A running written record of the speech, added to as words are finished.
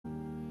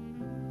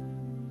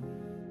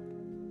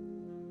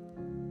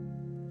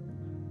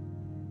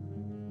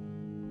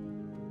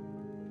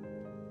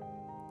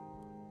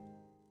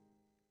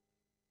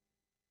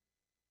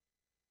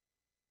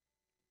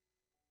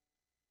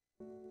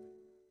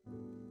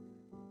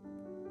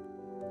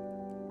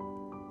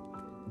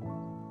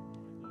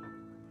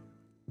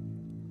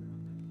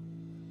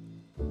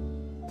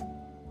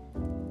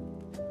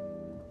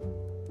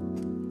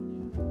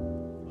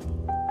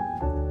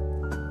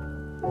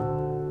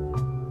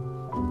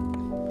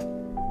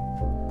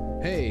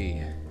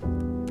Hey.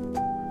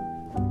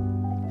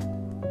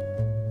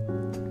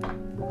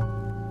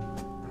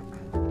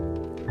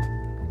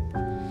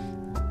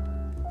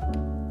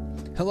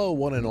 Hello,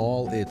 one and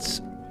all.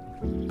 It's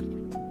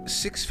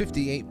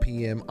 6:58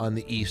 p.m. on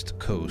the East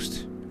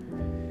Coast.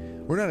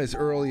 We're not as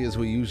early as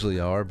we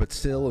usually are, but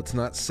still, it's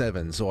not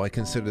 7, so I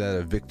consider that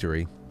a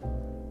victory.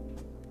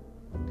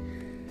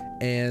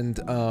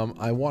 And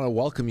I want to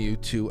welcome you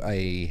to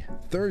a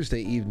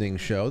Thursday evening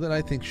show that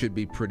I think should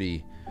be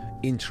pretty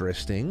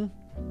interesting.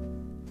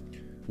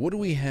 What do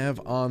we have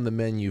on the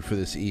menu for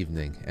this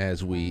evening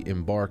as we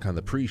embark on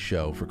the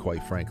pre-show, for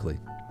quite frankly?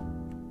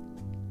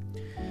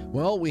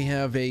 Well, we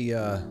have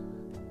the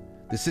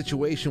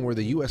situation where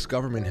the U.S.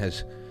 government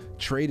has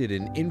traded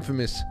an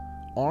infamous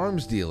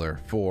arms dealer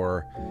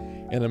for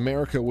an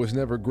America was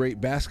never great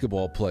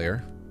basketball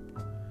player.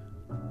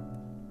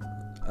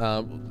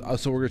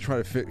 So we're going to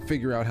try to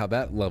figure out how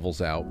that levels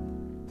out,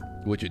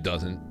 which it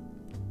doesn't.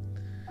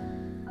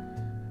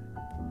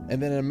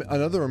 And then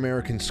another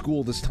American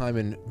school, this time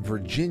in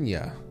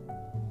Virginia,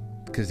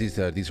 because these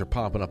are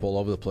popping up all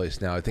over the place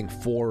now. I think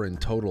 4 in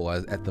total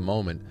at the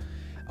moment,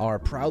 are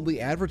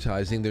proudly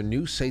advertising their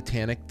new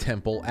Satanic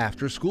Temple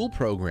after-school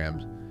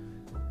programs.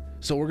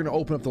 So we're going to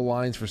open up the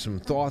lines for some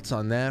thoughts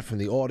on that from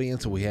the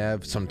audience. We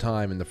have some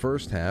time in the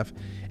first half.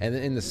 And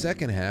then in the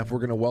second half, we're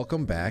going to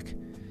welcome back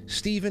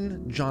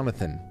Stephen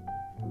Jonathan.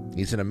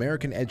 He's an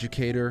American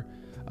educator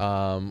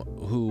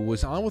who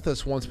was on with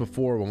us once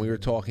before when we were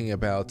talking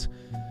about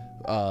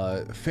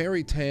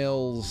fairy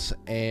tales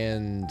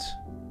and,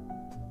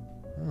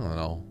 I don't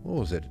know, what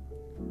was it?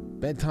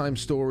 Bedtime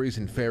stories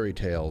and fairy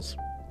tales.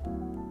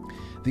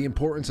 The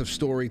importance of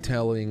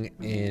storytelling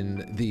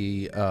in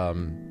the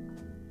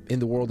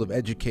world of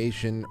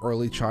education,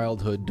 early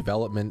childhood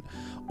development,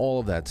 all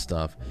of that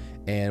stuff.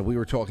 And we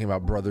were talking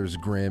about Brothers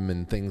Grimm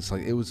and things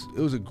like it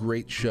was a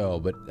great show,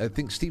 but I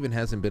think Stephen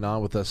hasn't been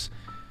on with us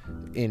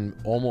in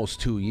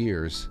almost 2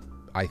 years.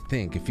 I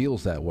think it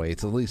feels that way.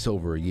 It's at least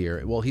over a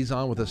year. Well, he's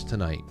on with us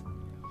tonight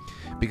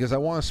because I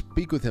want to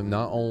speak with him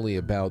not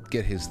only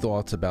get his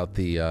thoughts about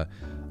the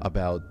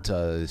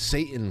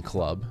Satan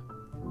Club.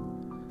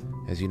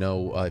 As you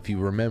know, if you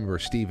remember,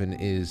 Stephen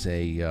is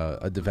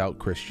a devout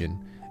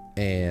Christian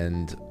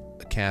and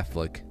a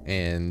Catholic,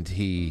 and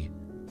he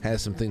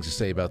has some things to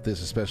say about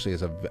this, especially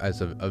as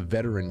a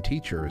veteran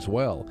teacher as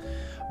well.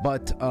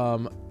 But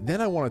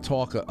then I want to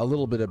talk a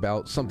little bit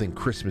about something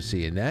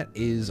Christmassy, and that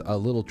is a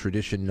little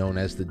tradition known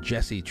as the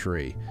Jesse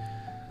tree.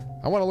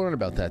 I want to learn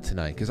about that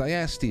tonight because I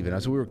asked Stephen,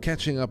 as we were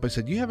catching up, I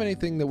said, do you have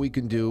anything that we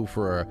can do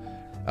for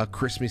a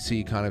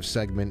Christmassy kind of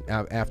segment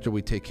after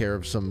we take care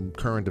of some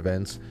current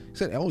events? He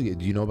said, oh, yeah,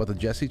 do you know about the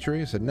Jesse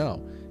tree? I said,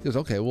 no. He goes,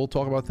 okay, we'll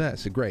talk about that. I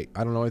said, great.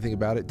 I don't know anything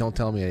about it. Don't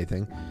tell me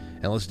anything.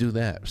 And let's do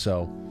that.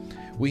 So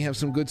we have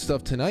some good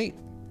stuff tonight.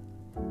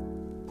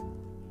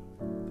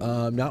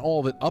 Not all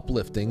of it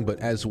uplifting, but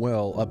as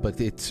well,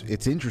 but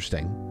it's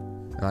interesting.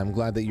 And I'm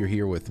glad that you're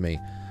here with me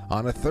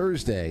on a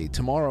Thursday.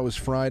 Tomorrow is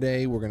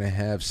Friday. We're going to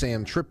have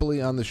Sam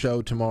Tripoli on the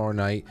show tomorrow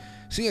night.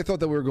 See, I thought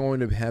that we were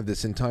going to have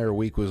this entire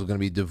week was going to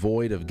be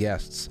devoid of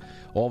guests.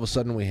 All of a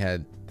sudden, we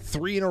had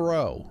 3 in a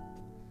row.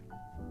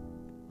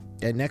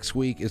 And next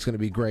week is going to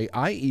be great.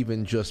 I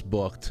even just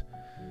booked,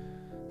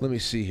 let me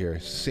see here.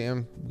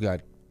 Sam,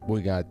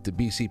 we got the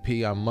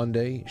BCP on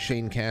Monday,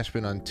 Shane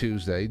Cashman on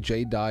Tuesday,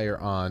 Jay Dyer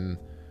on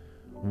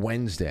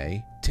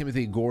Wednesday,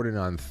 Timothy Gordon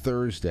on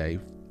Thursday.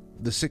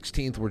 The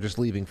 16th, we're just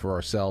leaving for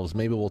ourselves.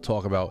 Maybe we'll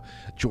talk about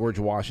George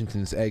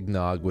Washington's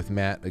eggnog with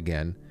Matt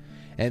again.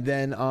 And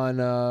then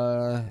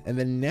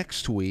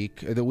next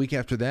week, or the week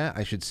after that,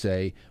 I should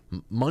say,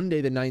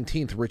 Monday the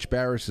 19th, Rich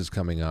Barris is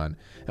coming on.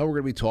 And we're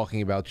going to be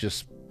talking about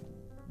just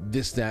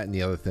this, that, and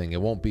the other thing.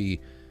 It won't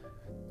be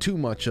too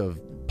much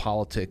of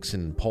politics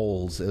and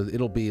polls.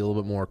 It'll be a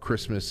little bit more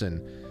Christmas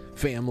and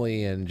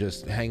family and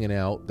just hanging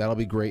out. That'll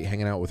be great,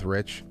 hanging out with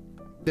Rich.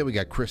 Then we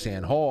got Chris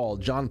Ann Hall,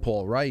 John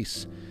Paul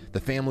Rice, the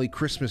family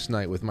Christmas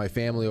night with my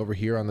family over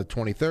here on the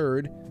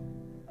 23rd.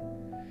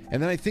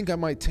 And then I think I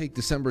might take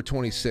December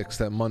 26th,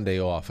 that Monday,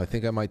 off. I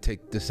think I might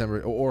take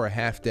December or a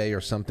half day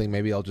or something.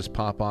 Maybe I'll just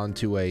pop on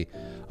to a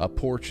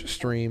porch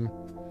stream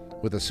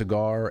with a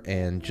cigar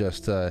and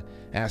just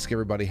ask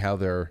everybody how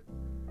their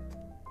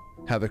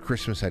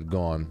Christmas had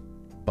gone.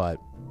 But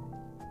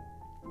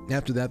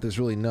after that, there's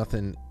really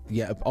nothing.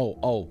 Yeah.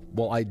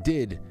 Well, I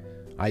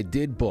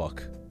did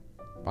book.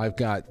 I've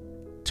got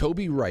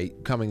Toby Wright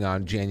coming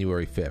on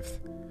January 5th.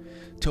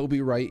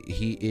 Toby Wright,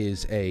 he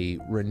is a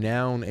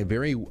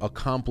very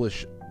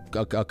accomplished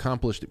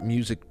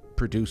music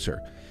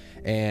producer.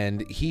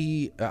 And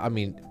he,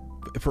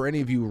 for any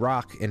of you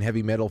rock and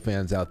heavy metal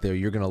fans out there,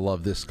 you're going to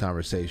love this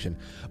conversation.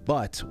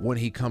 But when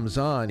he comes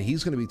on,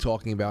 he's going to be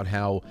talking about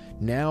how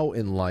now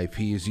in life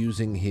he is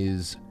using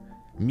his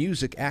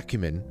music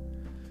acumen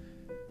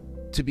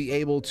to be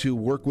able to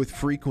work with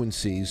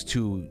frequencies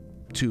to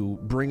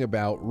bring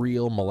about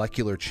real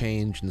molecular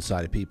change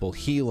inside of people,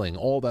 healing,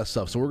 all that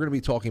stuff. So we're going to be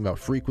talking about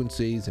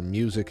frequencies and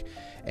music,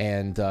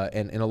 and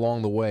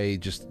along the way,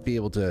 just be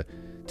able to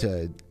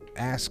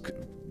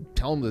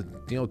tell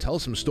them tell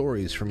some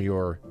stories from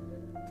your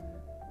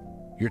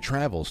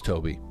travels,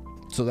 Toby.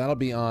 So that'll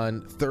be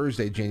on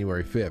Thursday,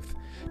 January 5th.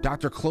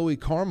 Dr. Chloe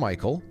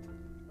Carmichael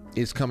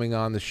is coming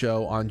on the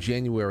show on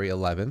January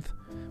 11th.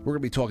 We're going to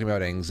be talking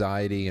about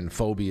anxiety and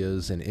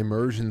phobias and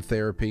immersion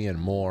therapy and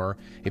more.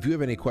 If you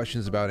have any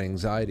questions about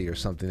anxiety or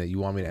something that you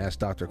want me to ask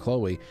Dr.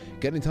 Chloe,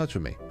 get in touch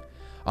with me.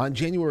 On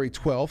January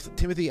 12th,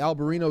 Timothy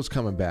Alberino's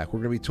coming back. We're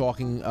going to be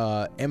talking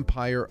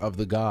Empire of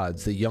the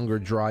Gods, the Younger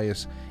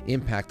Dryas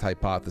impact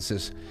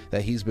hypothesis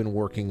that he's been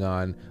working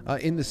on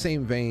in the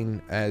same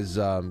vein as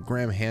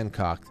Graham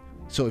Hancock.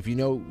 So if you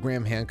know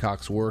Graham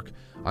Hancock's work,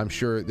 I'm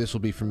sure this will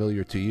be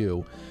familiar to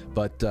you.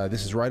 But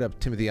this is right up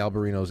Timothy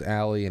Alberino's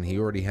alley, and he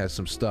already has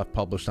some stuff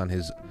published on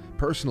his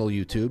personal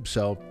YouTube,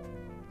 so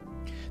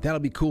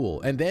that'll be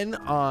cool. And then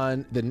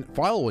on the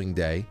following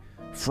day,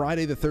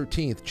 Friday the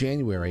 13th,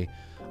 January,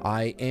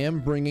 I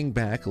am bringing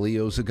back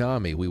Leo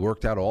Zagami. We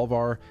worked out all of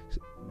our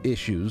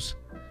issues.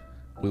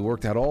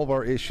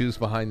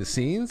 Behind the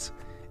scenes,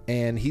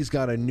 and he's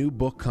got a new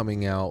book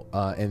coming out,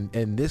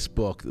 and this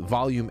book,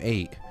 Volume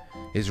 8,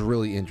 is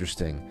really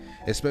interesting,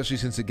 especially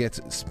since it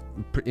gets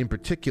in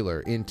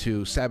particular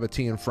into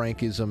Sabbatean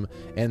Frankism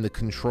and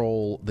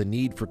the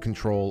need for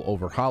control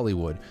over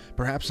Hollywood.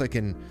 Perhaps I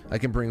can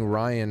bring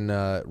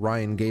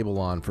Ryan Gable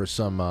on for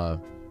some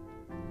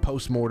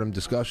post-mortem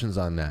discussions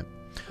on that.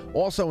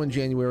 Also in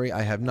January,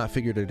 I have not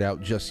figured it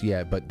out just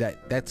yet, but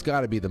that's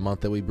got to be the month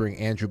that we bring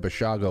Andrew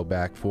Bashago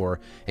back for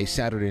a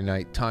Saturday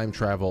night time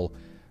travel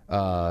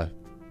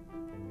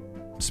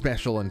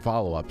special and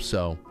follow-up.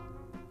 So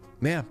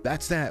yeah,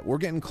 that's that. We're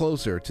getting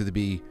closer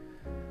to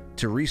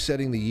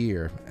resetting the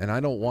year, and I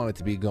don't want it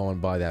to be going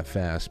by that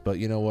fast, but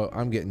you know what?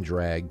 I'm getting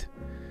dragged,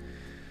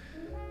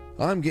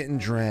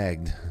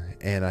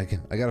 and I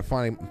got to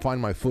find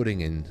my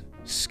footing and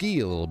ski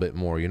a little bit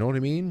more, you know what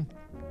I mean?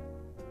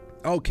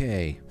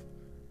 Okay.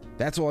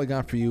 That's all I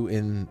got for you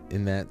in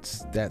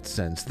that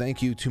sense.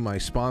 Thank you to my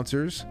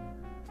sponsors,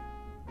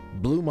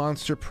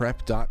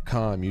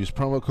 BlueMonsterPrep.com. Use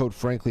promo code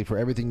Frankly for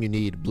everything you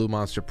need, Blue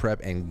Monster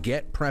Prep, and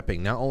get prepping,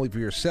 not only for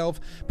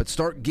yourself, but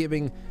start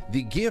giving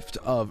the gift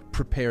of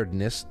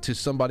preparedness to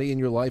somebody in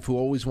your life who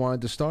always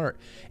wanted to start.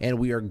 And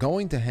we are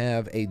going to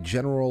have a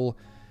general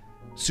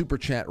Super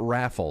Chat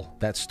raffle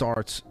that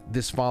starts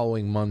this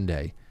following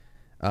Monday.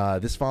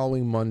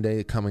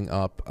 Coming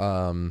up,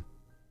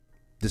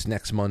 this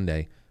next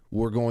Monday.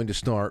 We're going to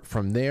start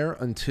from there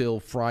until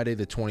Friday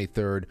the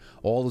 23rd.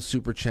 All the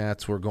Super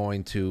Chats, we're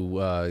going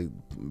to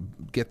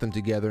get them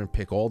together and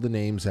pick all the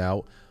names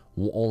out.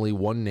 Only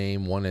one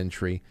name, one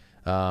entry.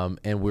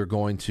 And we're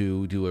going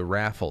to do a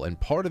raffle. And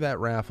part of that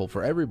raffle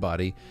for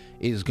everybody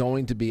is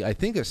going to be, I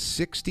think, a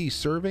 60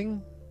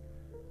 serving.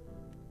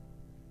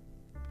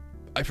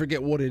 I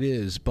forget what it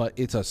is, but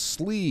it's a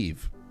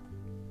sleeve.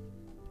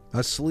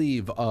 A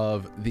sleeve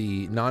of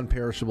the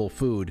non-perishable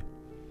food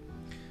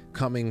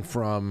coming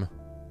from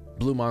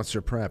Blue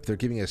Monster Prep. They're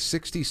giving a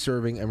 60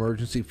 serving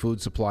emergency food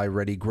supply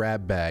ready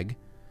grab bag,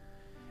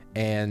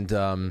 and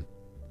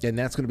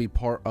that's going to be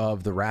part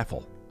of the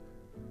raffle.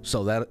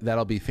 So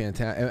that'll be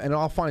fantastic. And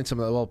I'll find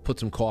I'll put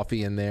some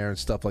coffee in there and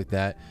stuff like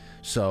that.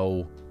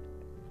 So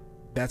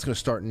that's going to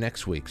start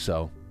next week.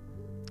 So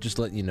just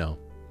letting you know.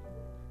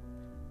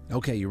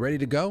 Okay, you ready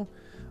to go?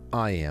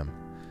 I am.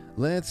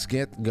 Let's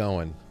get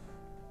going.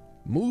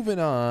 Moving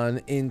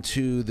on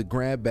into the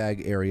grab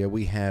bag area,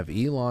 we have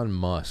Elon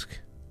Musk.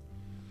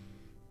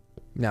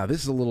 Now,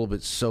 this is a little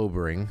bit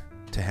sobering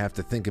to have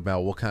to think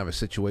about what kind of a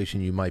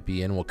situation you might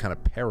be in, what kind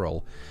of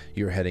peril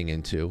you're heading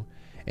into.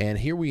 And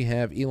here we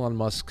have Elon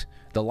Musk.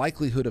 The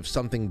likelihood of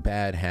something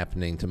bad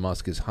happening to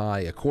Musk is high,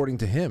 according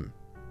to him.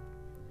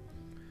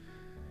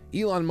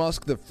 Elon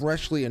Musk, the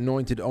freshly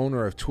anointed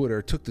owner of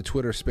Twitter, took to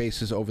Twitter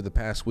Spaces over the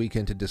past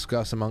weekend to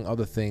discuss, among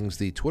other things,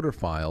 the Twitter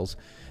files.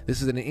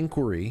 This is an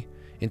inquiry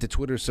into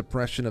Twitter's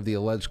suppression of the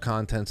alleged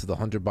contents of the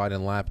Hunter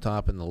Biden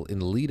laptop in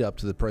the lead-up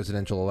to the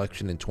presidential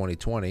election in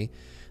 2020.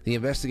 The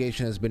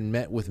investigation has been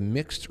met with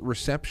mixed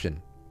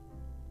reception.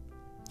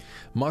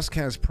 Musk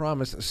has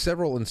promised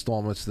several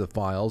installments to the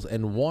files,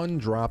 and one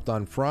dropped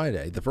on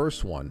Friday, the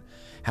first one.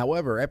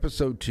 However,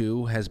 Episode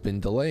 2 has been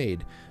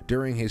delayed.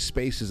 During his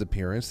Spaces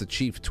appearance, the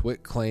chief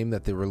twit claimed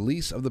that the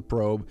release of the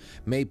probe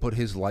may put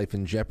his life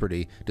in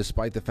jeopardy,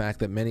 despite the fact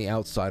that many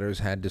outsiders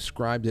had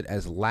described it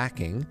as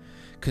lacking,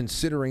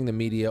 considering the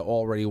media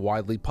already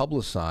widely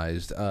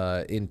publicized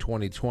in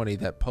 2020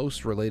 that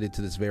posts related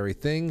to this very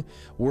thing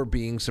were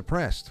being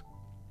suppressed.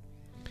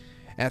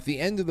 At the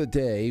end of the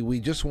day, we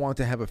just want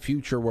to have a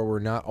future where we're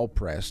not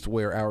oppressed,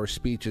 where our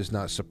speech is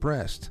not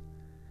suppressed.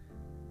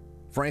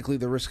 Frankly,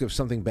 the risk of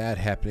something bad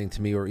happening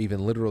to me or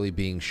even literally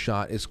being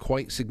shot is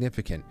quite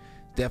significant.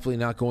 Definitely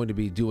not going to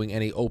be doing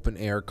any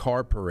open-air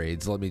car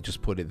parades, let me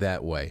just put it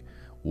that way.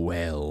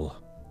 Well,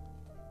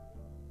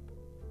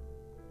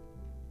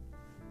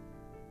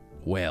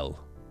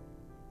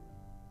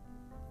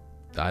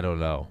 I don't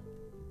know.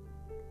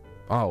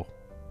 Oh,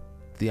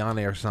 the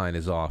on-air sign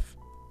is off.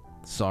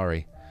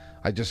 Sorry.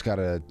 I just got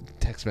a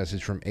text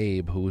message from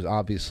Abe, who was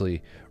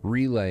obviously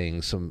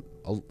relaying some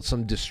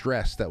some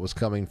distress that was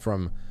coming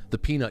from the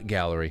peanut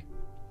gallery.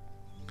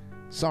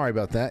 Sorry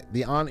about that.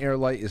 The on-air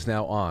light is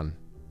now on.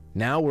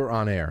 Now we're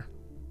on air.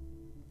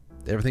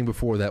 Everything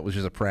before that was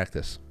just a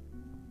practice.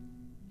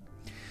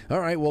 All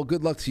right, well,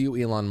 good luck to you,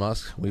 Elon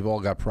Musk. We've all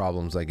got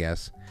problems, I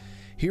guess.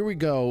 Here we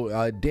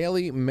go.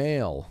 Daily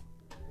Mail.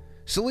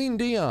 Celine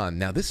Dion.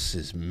 Now, this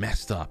is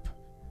messed up.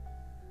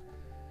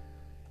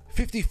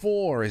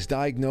 54 is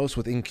diagnosed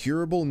with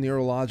incurable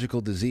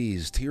neurological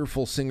disease.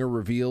 Tearful singer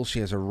reveals she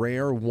has a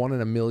rare 1 in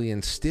a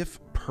million stiff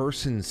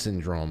person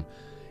syndrome.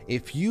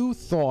 If you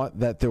thought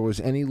that there was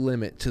any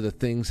limit to the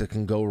things that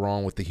can go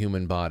wrong with the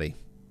human body,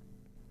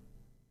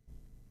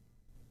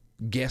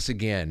 guess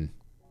again.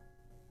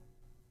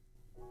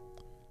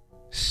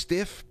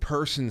 Stiff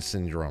person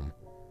syndrome.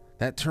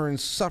 That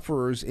turns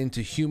sufferers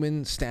into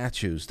human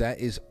statues. That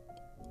is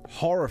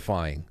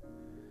horrifying.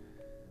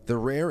 The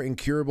rare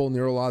incurable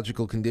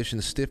neurological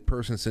condition stiff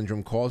person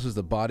syndrome causes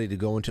the body to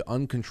go into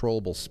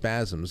uncontrollable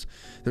spasms.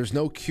 There's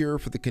no cure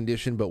for the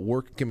condition, but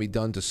work can be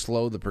done to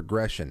slow the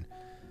progression.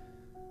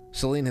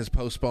 Celine has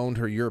postponed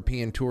her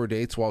European tour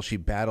dates while she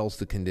battles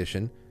the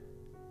condition.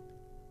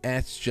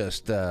 That's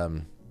just,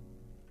 listen,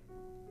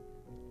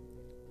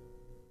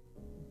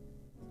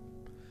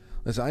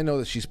 I know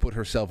that she's put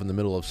herself in the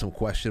middle of some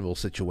questionable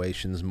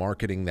situations,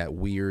 marketing that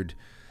weird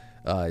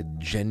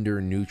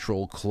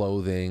gender-neutral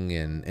clothing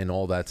and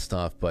all that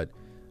stuff, but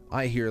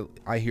I hear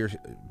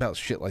about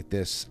shit like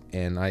this,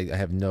 and I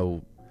have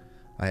no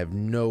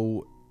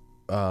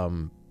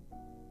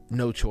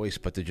choice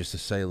but to just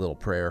say a little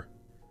prayer.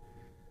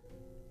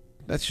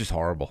 That's just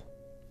horrible.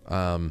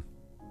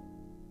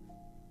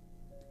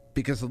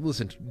 Because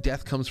listen,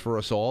 death comes for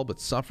us all, but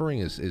suffering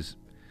is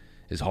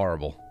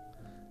horrible.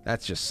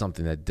 That's just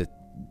something that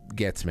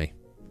gets me.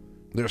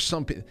 There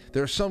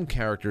are some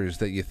characters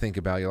that you think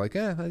about, you're like,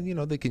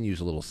 they can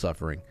use a little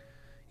suffering.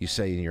 You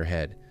say in your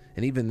head,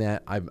 and even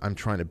that, I'm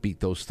trying to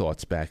beat those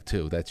thoughts back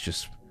too. That's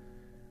just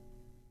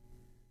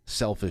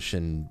selfish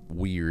and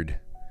weird.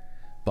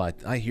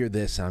 But I hear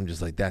this, and I'm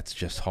just like, that's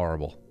just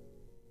horrible.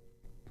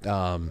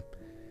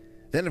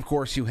 Then, of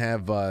course, you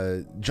have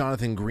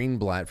Jonathan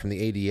Greenblatt from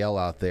the ADL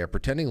out there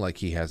pretending like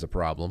he has a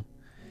problem.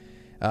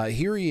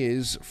 Here he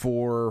is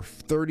for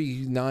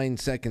 39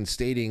 seconds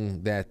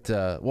stating that,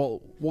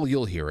 well,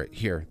 you'll hear it.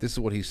 Here, this is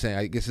what he's saying.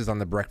 I guess it's on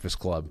the Breakfast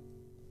Club.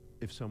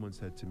 If someone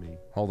said to me...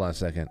 Hold on a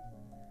second.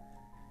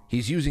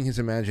 He's using his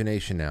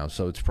imagination now,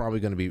 so it's probably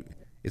going to be,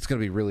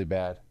 really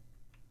bad.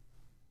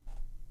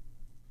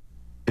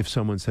 If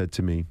someone said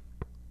to me,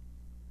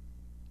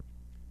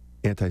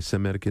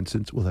 anti-Semitic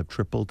incidents will have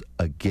tripled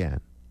again.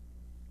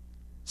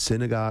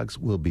 Synagogues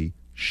will be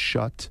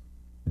shut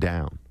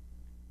down.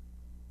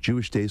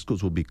 Jewish day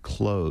schools will be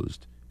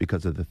closed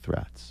because of the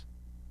threats.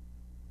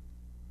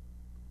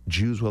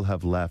 Jews will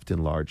have left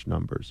in large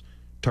numbers.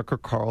 Tucker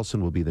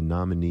Carlson will be the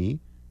nominee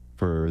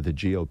for the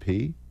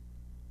GOP,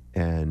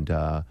 and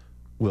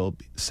will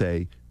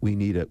say we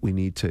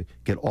need to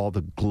get all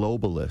the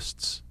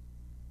globalists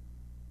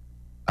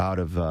out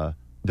of.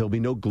 There'll be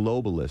no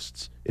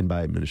globalists in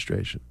my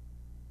administration.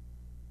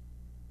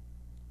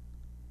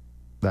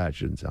 That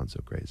shouldn't sound so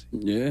crazy.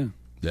 Yeah.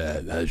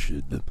 That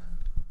shouldn't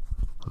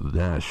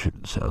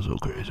sound so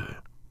crazy.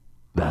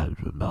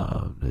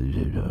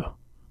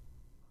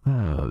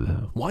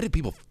 Why do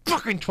people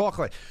fucking talk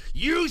like...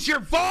 Use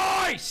your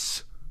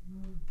voice!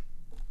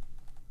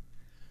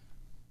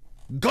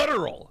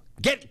 Guttural.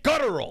 Get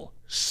guttural.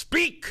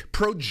 Speak.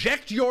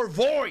 Project your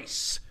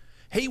voice.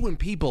 Hate when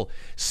people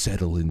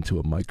settle into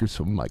a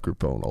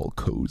microphone all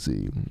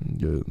cozy.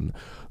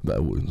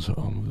 That wouldn't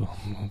sound...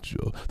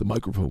 The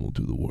microphone will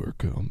do the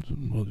work.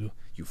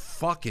 You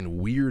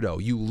fucking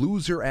weirdo. You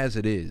loser as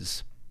it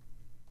is.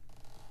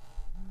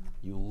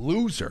 You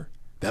loser.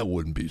 That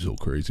wouldn't be so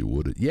crazy,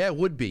 would it? Yeah, it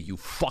would be, you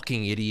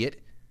fucking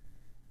idiot.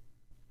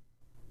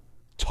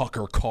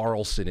 Tucker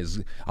Carlson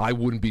is... I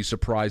wouldn't be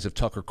surprised if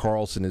Tucker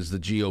Carlson is the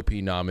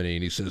GOP nominee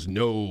and he says,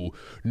 no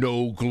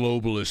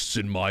globalists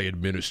in my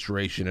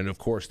administration. And, of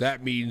course,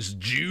 that means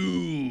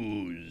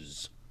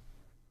Jews.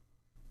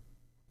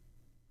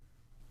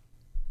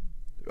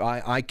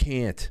 I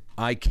can't.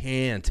 I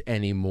can't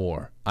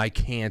anymore. I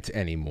can't.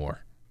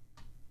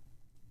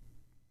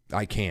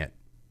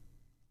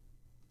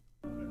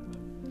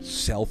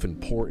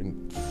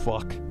 Self-important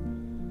fuck.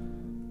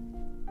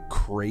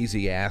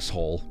 Crazy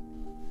asshole.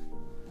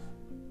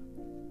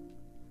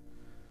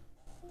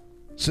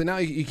 So now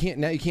you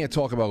can't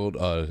talk about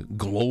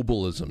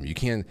globalism. You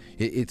can't.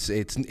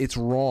 It's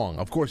wrong.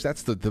 Of course,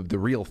 that's the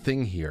real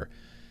thing here.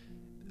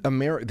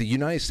 The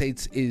United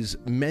States is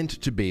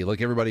meant to be, like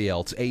everybody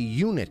else, a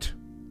unit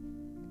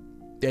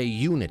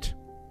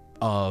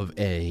of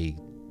a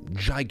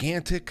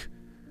gigantic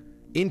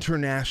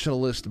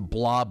internationalist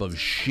blob of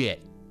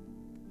shit.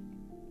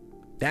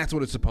 That's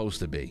what it's supposed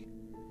to be.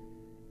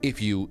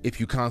 If you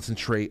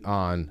concentrate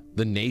on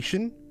the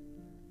nation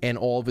and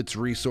all of its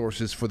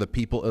resources for the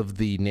people of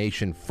the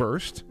nation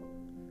first,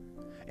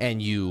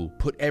 and you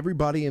put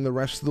everybody in the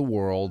rest of the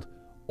world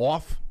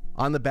off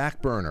on the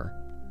back burner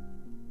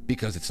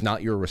because it's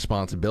not your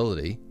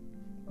responsibility,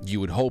 You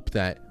would hope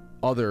that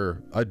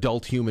other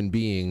adult human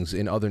beings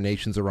in other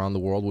nations around the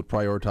world would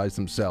prioritize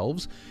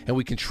themselves, and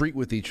we can treat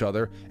with each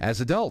other as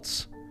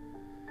adults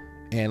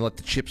and let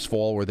the chips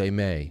fall where they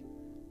may.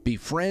 Be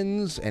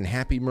friends and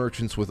happy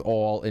merchants with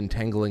all,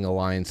 entangling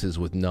alliances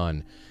with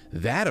none.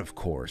 That, of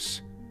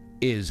course,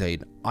 is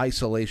an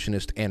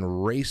isolationist and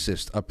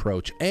racist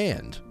approach,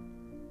 and,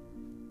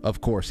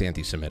 of course,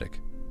 anti-Semitic.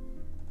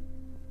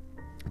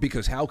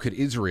 Because how could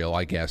Israel,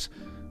 I guess,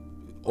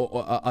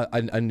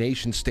 a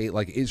nation state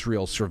like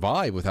Israel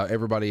survive without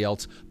everybody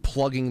else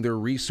plugging their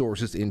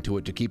resources into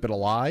it to keep it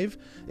alive?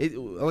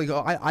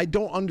 I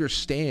don't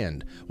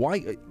understand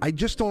why. I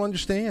just don't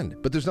understand.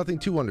 But there's nothing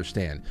to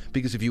understand,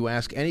 because if you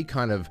ask any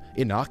kind of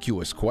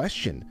innocuous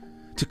question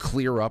to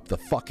clear up the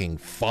fucking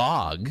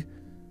fog,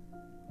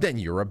 then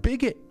you're a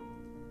bigot.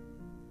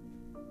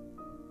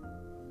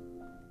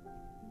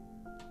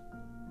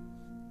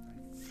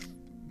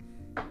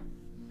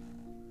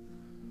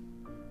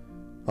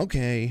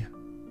 Okay.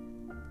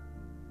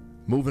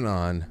 Moving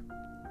on.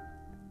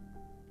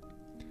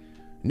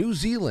 New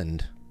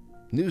Zealand.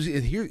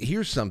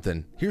 Here's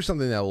something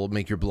that will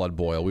make your blood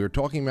boil. We were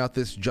talking about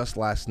this just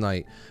last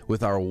night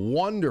with our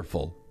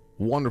wonderful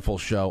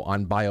show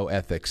on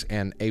bioethics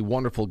and a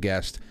wonderful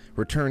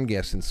return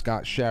guest in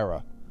Scott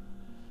Shara.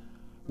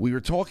 We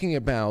were talking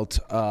about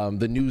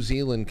the New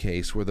Zealand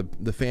case where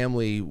the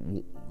family,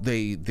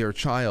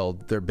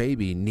 their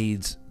baby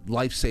needs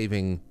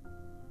life-saving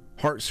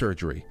heart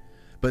surgery,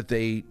 but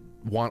they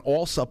want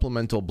all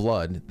supplemental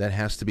blood that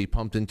has to be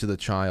pumped into the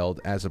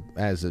child as a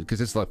because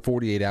it's like a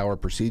 48-hour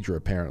procedure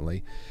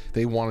apparently.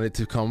 They wanted it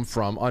to come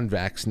from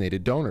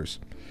unvaccinated donors.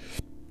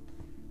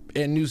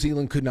 And New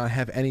Zealand could not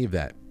have any of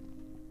that.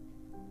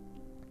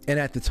 And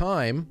at the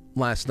time,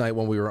 last night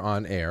when we were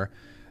on air,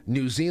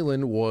 New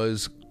Zealand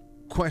was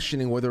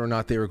questioning whether or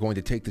not they were going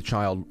to take the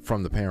child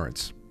from the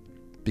parents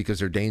because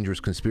they're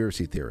dangerous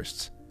conspiracy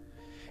theorists.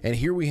 And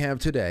here we have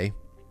today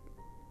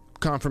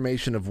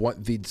confirmation of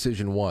what the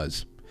decision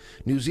was.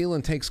 New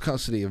Zealand takes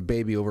custody of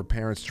baby over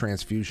parents'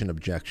 transfusion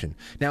objection.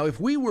 Now, if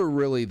we were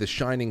really the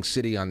shining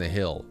city on the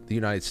hill, the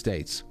United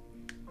States,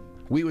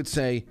 we would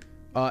say,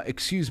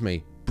 excuse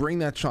me, bring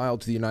that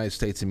child to the United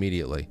States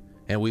immediately.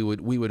 And we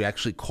would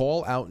actually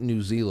call out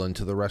New Zealand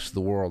to the rest of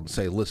the world and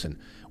say, listen,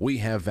 we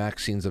have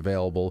vaccines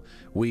available.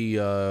 We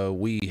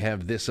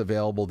have this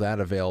available, that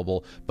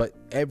available. But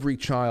every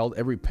child,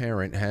 every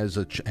parent has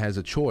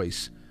a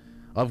choice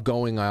of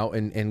going out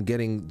and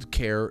getting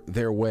care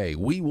their way.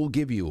 We will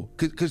give you,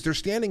 because they're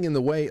standing in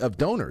the way of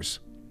donors,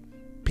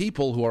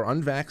 people who are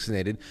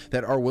unvaccinated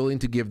that are willing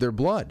to give their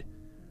blood.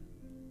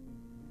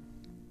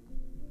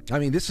 I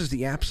mean, this is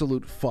the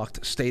absolute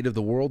fucked state of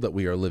the world that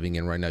we are living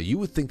in right now. You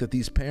would think that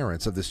these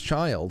parents of this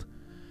child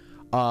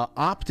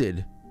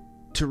opted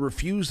to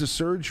refuse the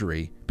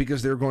surgery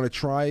because they're going to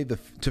try to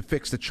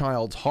fix the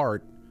child's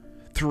heart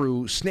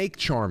through snake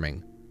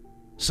charming,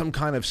 some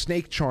kind of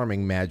snake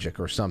charming magic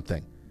or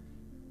something.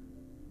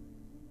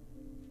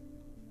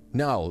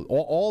 No,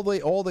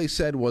 all they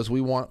said was we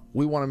want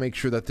to make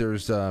sure that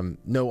there's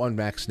no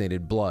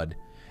unvaccinated blood,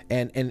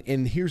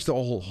 and here's the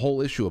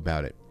whole issue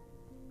about it.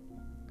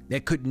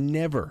 It could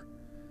never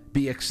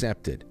be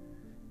accepted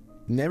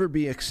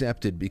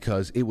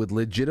because it would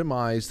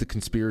legitimize the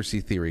conspiracy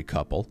theory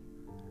couple,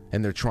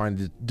 and they're trying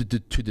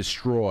to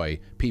destroy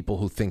people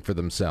who think for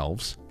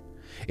themselves.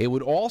 It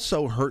would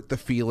also hurt the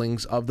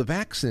feelings of the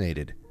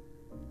vaccinated.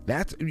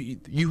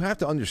 You have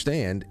to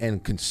understand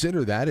and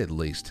consider that at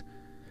least.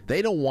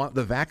 They don't want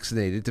the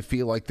vaccinated to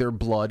feel like their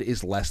blood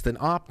is less than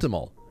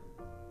optimal.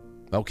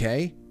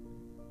 Okay?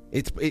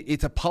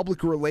 It's a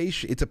public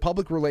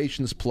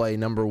relations play,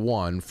 number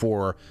one,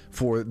 for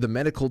the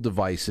medical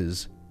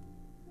devices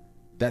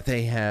that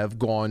they have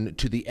gone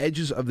to the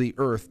edges of the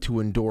earth to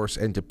endorse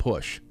and to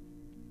push.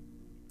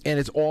 And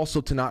it's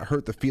also to not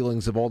hurt the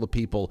feelings of all the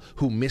people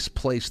who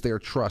misplace their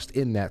trust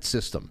in that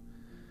system.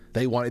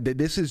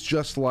 This is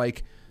just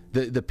like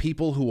the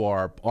people who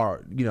are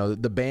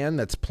the band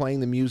that's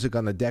playing the music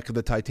on the deck of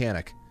the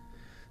Titanic.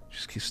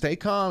 Just stay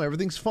calm,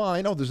 everything's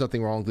fine. Oh, there's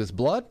nothing wrong with this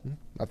blood.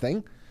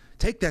 Nothing.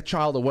 Take that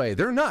child away.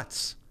 They're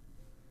nuts.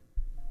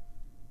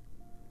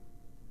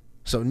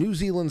 So New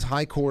Zealand's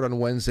High Court on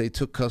Wednesday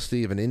took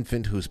custody of an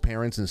infant whose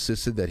parents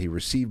insisted that he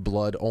received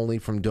blood only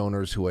from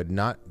donors who had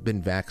not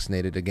been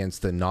vaccinated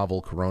against the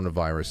novel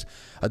coronavirus,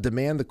 a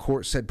demand the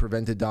court said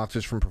prevented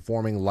doctors from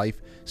performing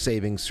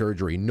life-saving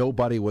surgery.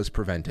 Nobody was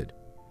prevented.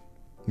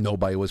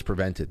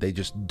 They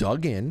just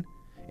dug in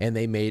and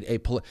they made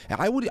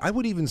I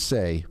would even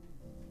say,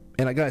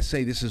 and I gotta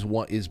say, this is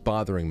what is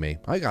bothering me.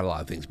 I got a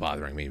lot of things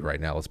bothering me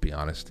right now, let's be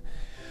honest.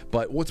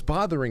 But what's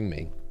bothering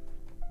me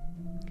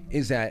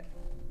is that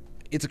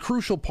it's a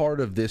crucial part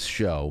of this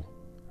show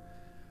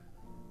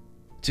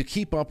to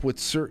keep up with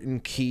certain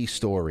key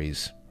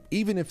stories,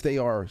 even if they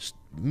are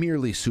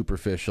merely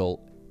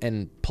superficial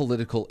and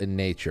political in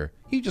nature.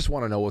 You just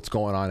want to know what's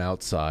going on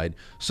outside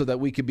so that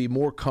we can be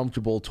more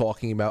comfortable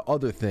talking about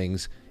other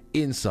things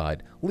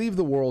inside. Leave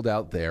the world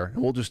out there,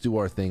 and we'll just do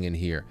our thing in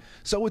here.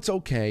 So it's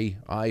okay.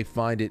 I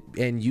find it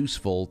and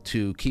useful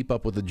to keep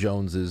up with the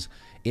Joneses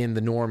in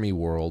the normie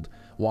world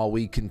while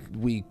we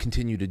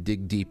continue to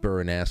dig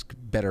deeper and ask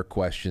better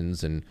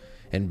questions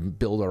and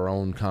build our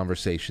own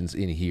conversations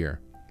in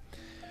here.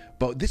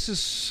 But this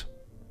is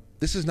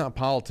not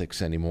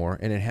politics anymore,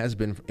 and it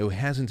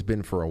hasn't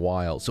been for a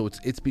while. So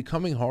it's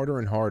becoming harder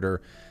and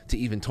harder to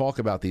even talk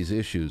about these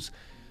issues.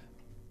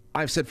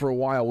 I've said for a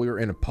while we were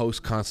in a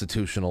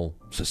post-constitutional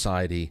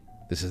society.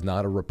 This is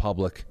not a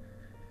republic.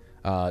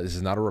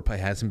 It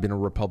hasn't been a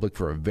republic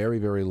for a very,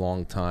 very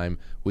long time.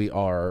 We've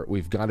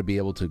got to be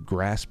able to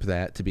grasp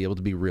that, to be able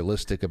to be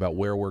realistic about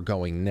where we're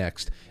going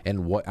next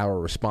and what our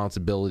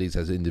responsibilities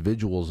as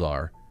individuals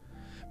are,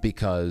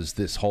 because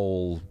this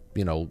whole,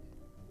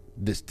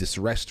 this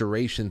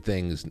restoration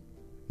thing is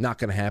not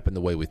going to happen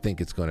the way we think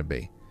it's going to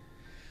be.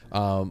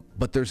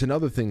 But there's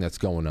another thing that's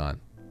going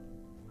on.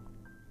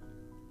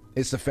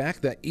 It's the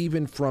fact that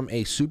even from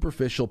a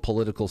superficial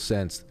political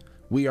sense,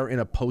 we are in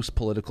a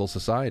post-political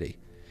society.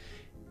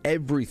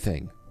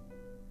 Everything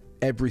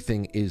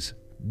is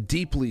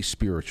deeply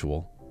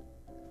spiritual.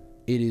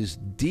 It is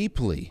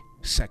deeply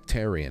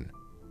sectarian,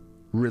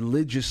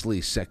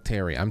 religiously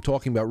sectarian. I'm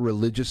talking about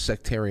religious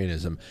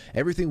sectarianism.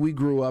 Everything we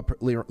grew up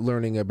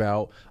learning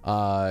about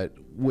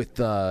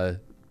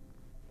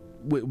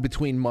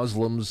between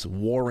Muslims,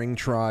 warring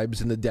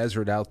tribes in the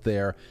desert out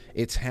there,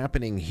 it's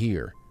happening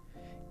here.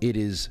 It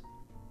is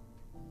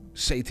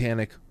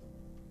satanic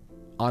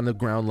on the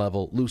ground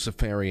level,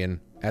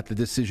 Luciferian at the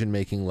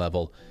decision-making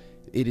level.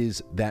 It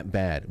is that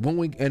bad. When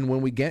we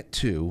get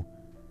to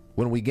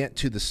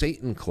the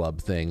Satan Club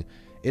thing,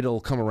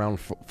 it'll come around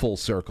full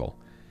circle.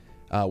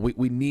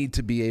 We need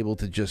to be able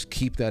to just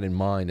keep that in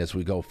mind as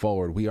we go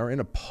forward. We are in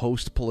a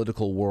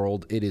post-political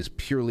world. It is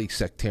purely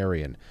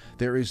sectarian.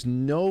 There is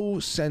no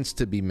sense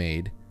to be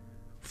made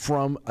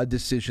from a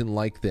decision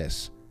like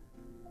this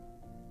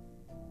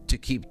to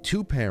keep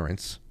two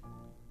parents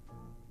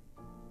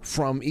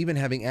from even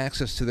having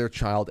access to their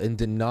child and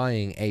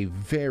denying a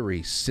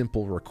very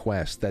simple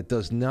request that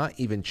does not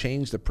even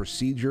change the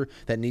procedure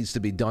that needs to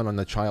be done on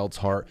the child's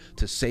heart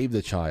to save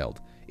the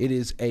child. It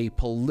is a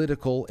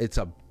political,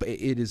 because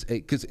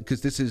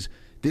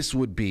this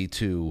would be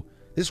to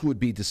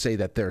say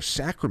that their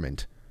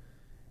sacrament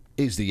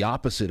is the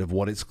opposite of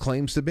what it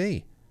claims to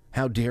be.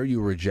 How dare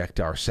you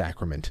reject our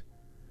sacrament?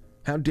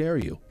 How dare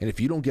you? And if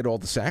you don't get all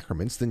the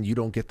sacraments, then you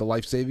don't get the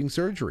life-saving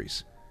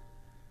surgeries.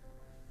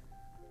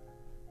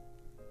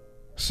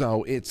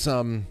 So it's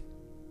now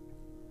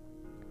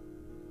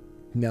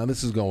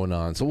this is going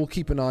on. So we'll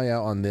keep an eye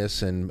out on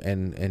this,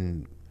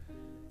 and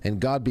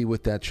God be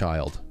with that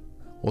child.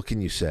 What can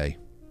you say?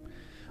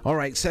 All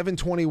right,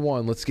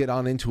 7:21. Let's get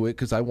on into it,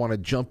 because I want to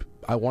jump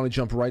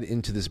right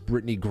into this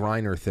Brittany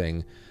Griner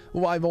thing.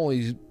 Well, I've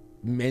only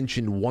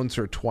mentioned once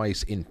or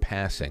twice in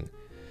passing.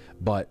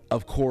 But,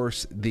 of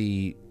course,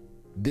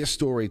 this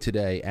story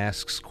today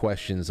asks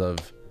questions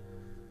of,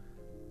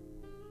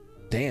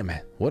 damn,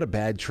 what a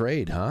bad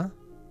trade, huh?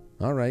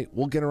 All right,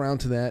 we'll get around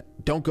to that.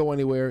 Don't go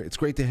anywhere. It's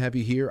great to have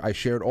you here. I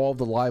shared all of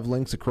the live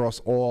links across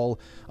all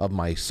of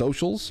my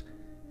socials.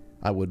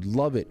 I would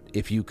love it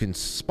if you can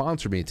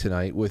sponsor me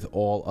tonight with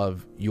all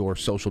of your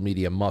social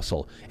media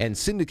muscle and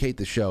syndicate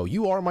the show.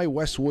 You are my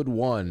Westwood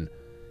One.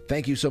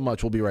 Thank you so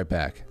much. We'll be right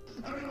back.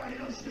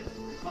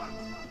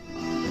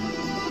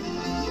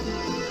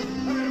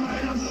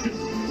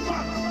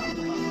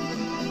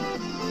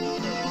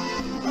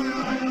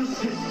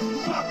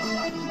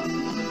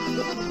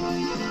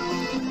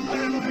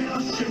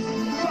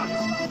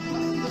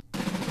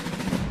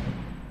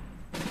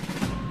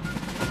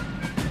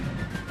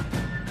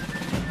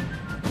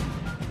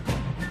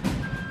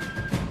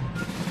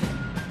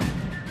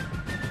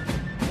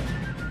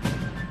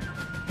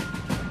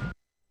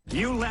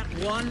 You let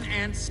one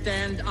ant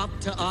stand up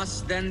to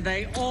us, then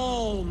they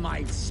all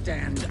might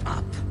stand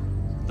up.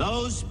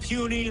 Those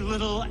puny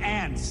little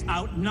ants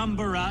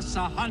outnumber us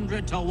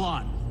 100 to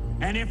 1.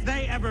 And if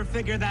they ever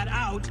figure that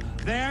out,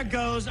 there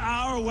goes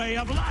our way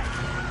of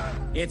life.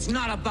 It's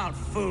not about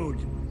food.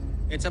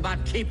 It's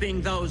about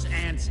keeping those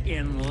ants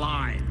in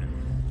line.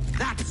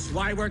 That's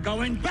why we're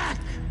going back.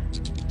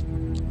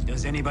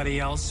 Does anybody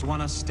else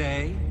want to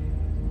stay?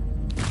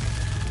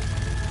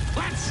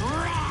 Let's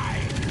ride!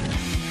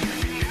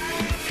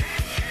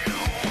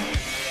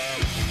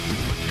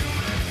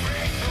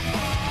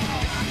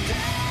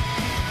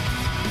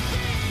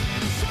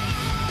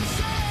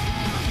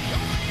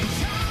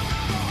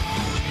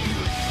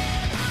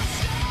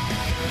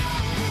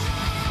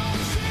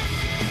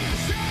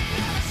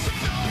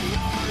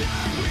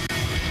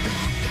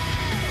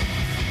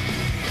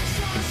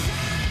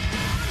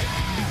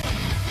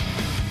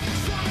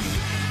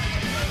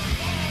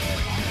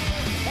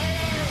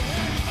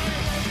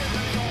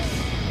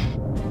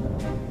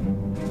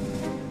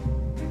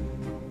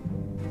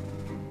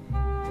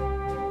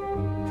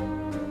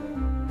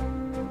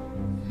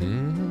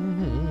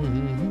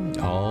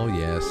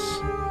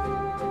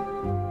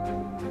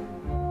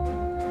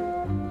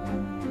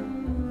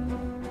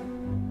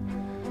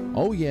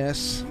 Oh,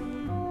 yes.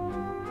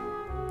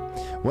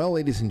 Well,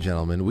 ladies and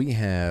gentlemen, we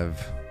have,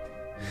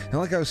 and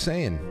like I was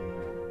saying,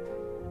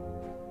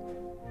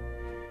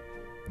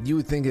 you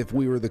would think if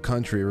we were the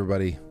country,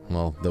 everybody,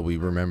 well, that we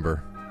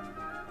remember.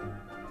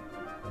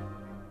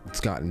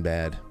 It's gotten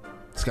bad.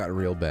 It's gotten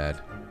real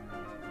bad.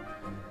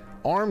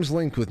 Arms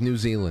linked with New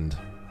Zealand.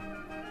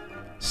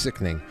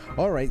 Sickening.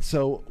 All right,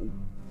 so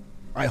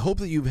I hope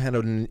that you've had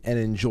an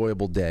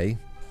enjoyable day.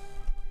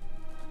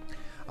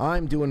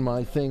 I'm doing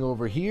my thing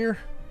over here,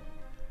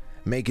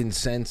 making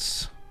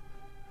sense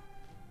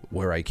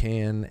where I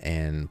can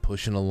and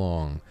pushing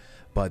along.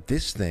 But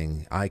this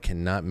thing I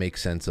cannot make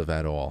sense of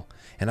at all.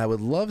 And I would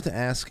love to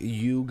ask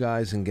you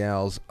guys and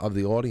gals of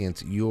the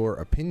audience your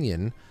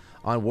opinion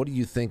on what do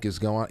you think is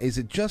going on. Is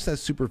it just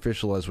as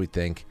superficial as we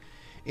think?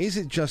 Is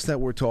it just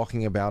that we're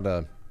talking about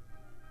a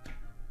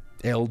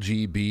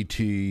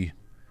LGBT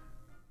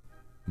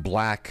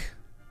black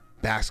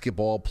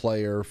basketball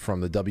player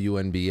from the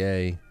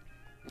WNBA?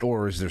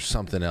 Or is there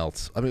something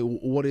else? I mean,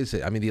 what is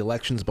it? I mean, the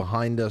election's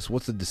behind us.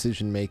 What's the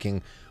decision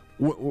making?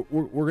 We're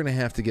going to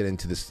have to get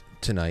into this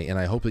tonight, and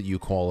I hope that you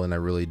call in. I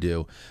really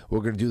do. We're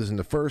going to do this in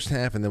the first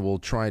half, and then we'll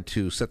try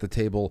to set the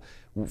table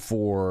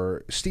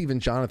for Steve and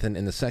Jonathan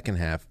in the second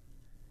half.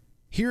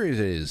 Here it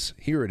is.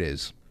 Here it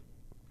is.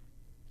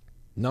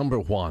 Number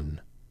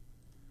one.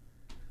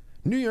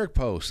 New York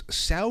Post,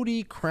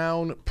 Saudi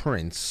Crown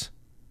Prince,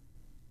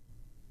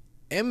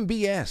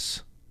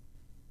 MBS.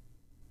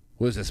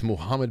 What is this,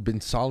 Mohammed bin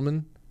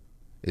Salman?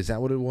 Is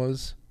that what it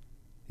was?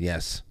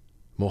 Yes.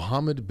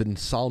 Mohammed bin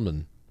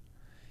Salman.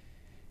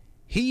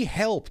 He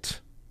helped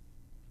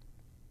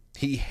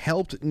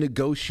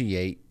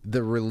negotiate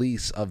the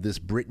release of this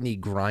Brittany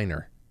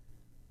Griner,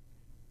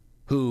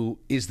 who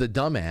is the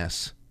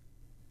dumbass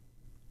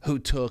who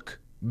took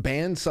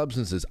banned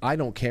substances. I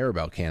don't care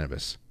about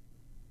cannabis,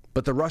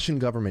 but the Russian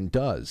government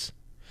does.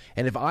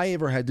 And if I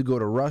ever had to go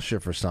to Russia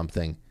for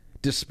something,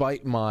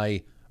 despite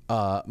my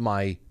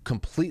my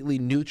completely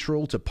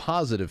neutral to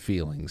positive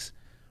feelings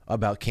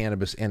about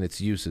cannabis and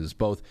its uses,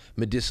 both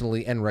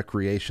medicinally and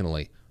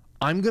recreationally,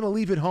 I'm going to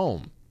leave it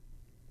home.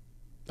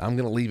 I'm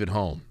going to leave it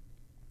home.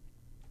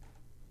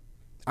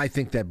 I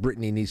think that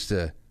Brittany needs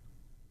to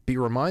be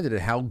reminded of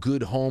how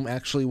good home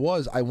actually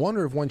was. I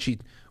wonder if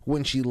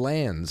when she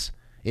lands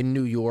in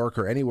New York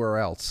or anywhere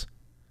else,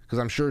 because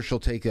I'm sure she'll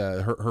take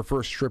her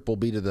first trip will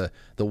be to the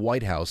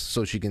White House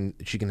so she can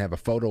have a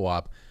photo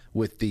op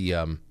with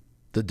the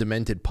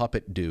demented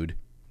puppet dude.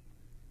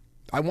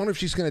 I wonder if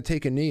she's going to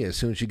take a knee as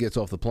soon as she gets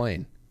off the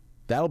plane.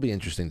 That'll be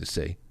interesting to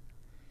see.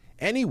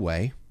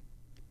 Anyway,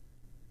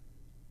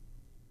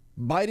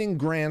 Biden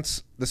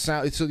grants the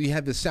Saudi. So you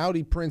have the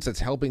Saudi prince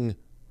that's helping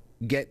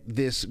get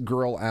this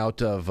girl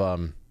out of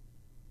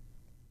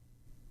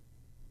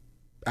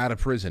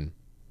prison.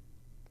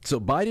 So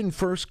Biden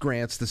first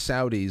grants the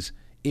Saudis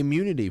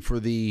immunity for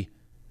the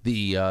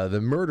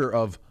murder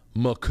of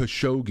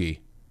Khashoggi.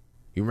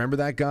 You remember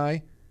that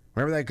guy?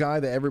 Remember that guy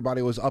that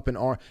everybody was up in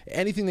arms?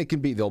 Anything that can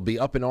be, they'll be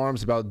up in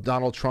arms about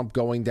Donald Trump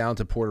going down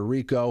to Puerto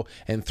Rico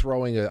and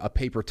throwing a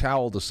paper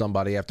towel to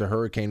somebody after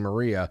Hurricane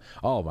Maria.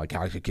 Oh, my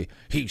God,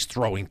 he's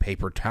throwing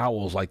paper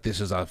towels like this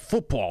is a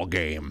football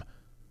game.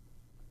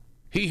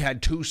 He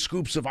had 2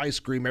 scoops of ice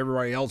cream.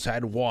 Everybody else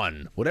had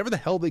 1. Whatever the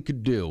hell they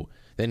could do.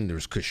 Then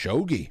there's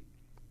Khashoggi.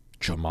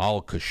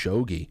 Jamal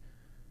Khashoggi.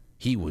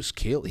 He was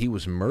killed. He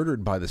was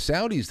murdered by the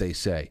Saudis, they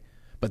say.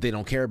 But they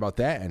don't care about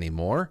that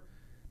anymore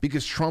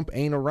because Trump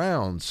ain't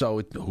around.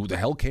 So who the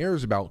hell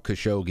cares about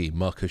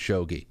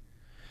Khashoggi?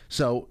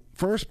 So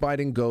first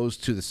Biden goes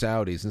to the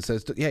Saudis and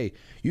says, hey,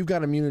 you've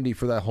got immunity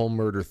for that whole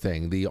murder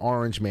thing. The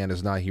orange man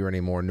is not here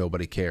anymore.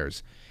 Nobody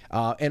cares.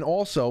 And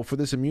also for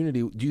this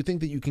immunity, do you think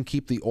that you can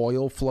keep the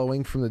oil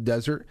flowing from the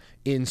desert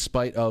in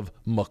spite of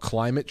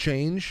climate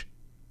change?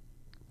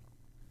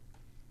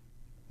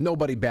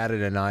 Nobody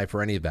batted an eye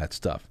for any of that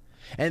stuff.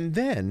 And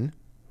then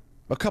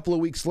a couple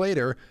of weeks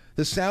later,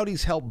 the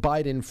Saudis helped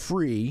Biden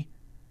free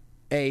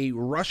a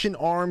Russian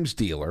arms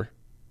dealer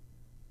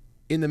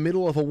in the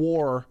middle of a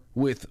war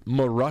with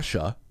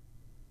Russia.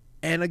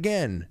 And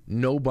again,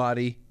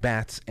 nobody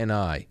bats an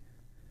eye.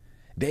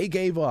 They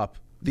gave up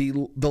the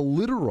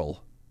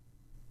literal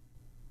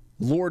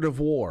Lord of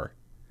War.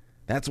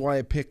 That's why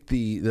I picked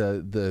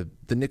the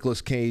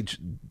Nicolas Cage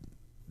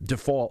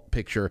default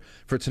picture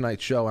for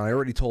tonight's show. And I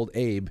already told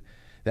Abe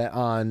that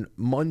on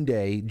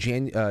Monday,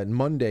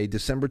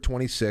 December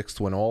 26th,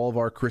 when all of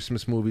our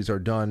Christmas movies are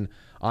done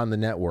on the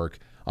network,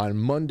 on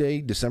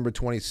Monday, December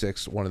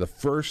 26th, one of the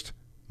first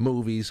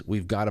movies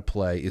we've got to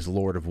play is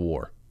Lord of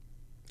War.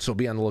 So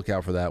be on the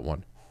lookout for that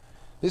one.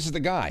 This is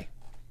the guy,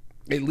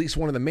 at least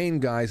one of the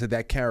main guys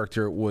that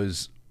character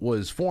was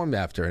formed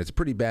after, and it's a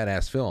pretty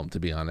badass film, to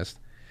be honest.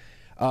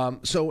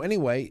 So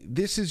anyway,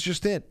 this is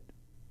just it.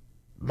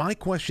 My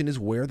question is,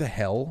 where the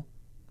hell?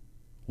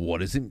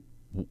 What is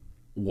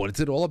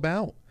it all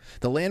about?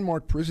 The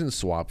landmark prison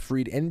swap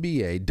freed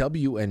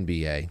WNBA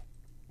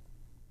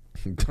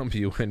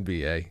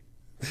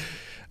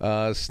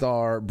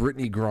star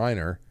Brittany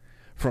Griner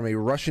from a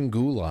Russian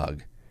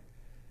gulag.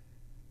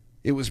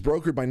 It was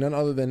brokered by none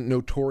other than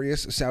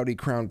notorious Saudi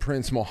Crown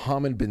Prince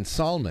Mohammed bin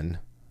Salman,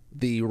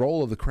 The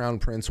role of the Crown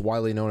Prince,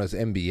 widely known as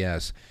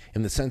MBS,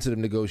 in the sensitive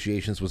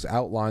negotiations was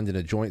outlined in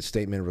a joint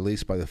statement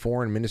released by the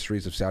foreign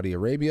ministries of Saudi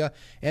Arabia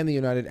and the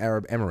United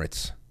Arab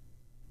Emirates.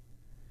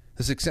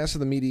 The success of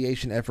the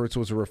mediation efforts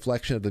was a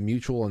reflection of the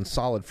mutual and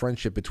solid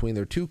friendship between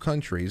their two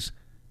countries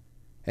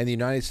and the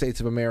United States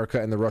of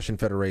America and the Russian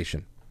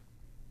Federation.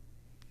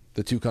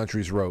 The two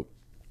countries wrote.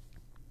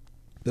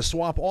 The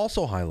swap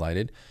also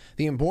highlighted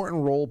the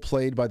important role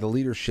played by the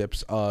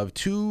leaderships of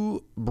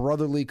two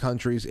brotherly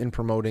countries in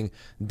promoting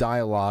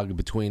dialogue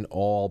between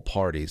all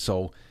parties.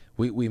 So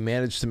we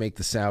managed to make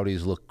the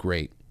Saudis look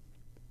great.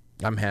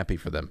 I'm happy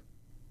for them.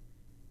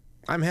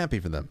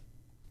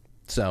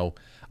 So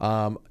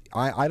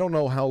I don't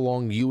know how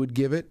long you would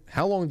give it.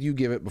 How long do you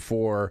give it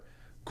before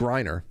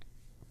Griner,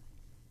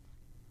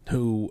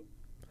 who,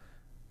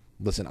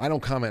 listen, I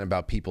don't comment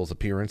about people's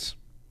appearance,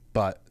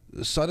 but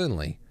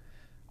suddenly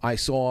I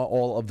saw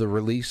all of the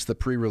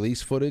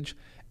pre-release footage,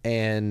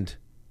 and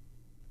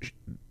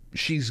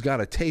she's got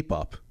a tape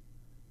up.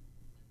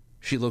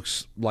 She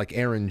looks like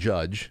Aaron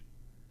Judge.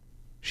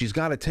 She's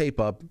got a tape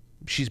up.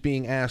 She's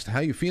being asked,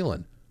 how you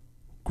feeling?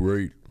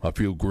 Great. I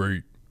feel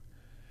great.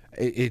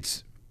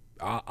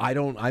 I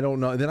don't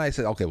know. Then I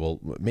said, okay, well,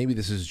 maybe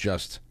this is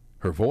just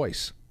her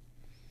voice.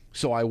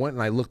 So I went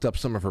and I looked up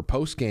some of her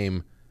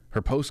post-game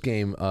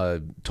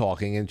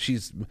talking, and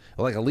she's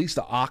like at least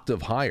an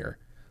octave higher.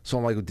 So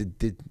I'm like,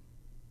 did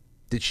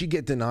she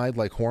get denied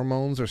like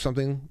hormones or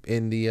something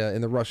in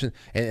the Russian?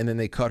 And then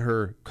they cut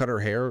her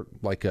hair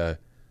like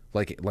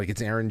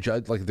it's Aaron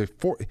Judge. Like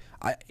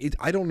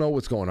I don't know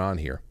what's going on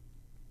here.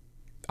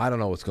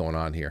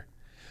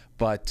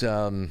 But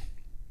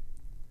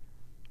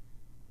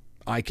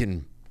I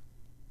can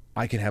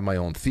have my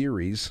own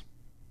theories.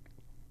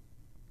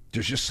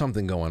 There's just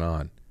something going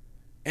on.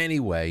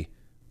 Anyway,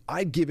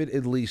 I'd give it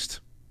at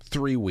least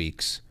 3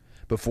 weeks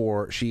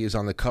before she is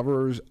on the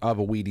covers of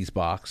a Wheaties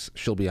box.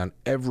 She'll be on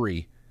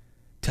every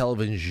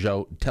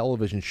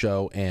television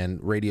show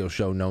and radio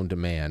show known to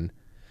man.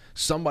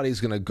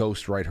 Somebody's going to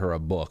ghostwrite her a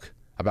book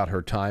about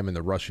her time in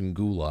the Russian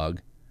Gulag.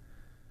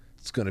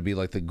 It's going to be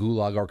like the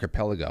Gulag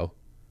Archipelago,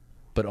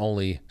 but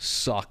only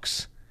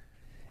sucks.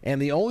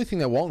 And the only thing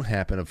that won't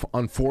happen,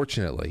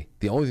 unfortunately,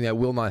 the only thing that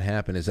will not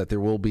happen is that there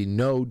will be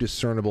no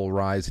discernible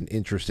rise in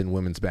interest in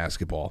women's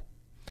basketball.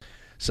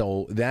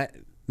 So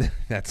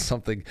that's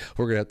something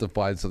we're going to have to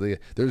find something.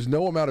 There's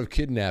no amount of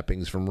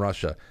kidnappings from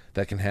Russia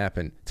that can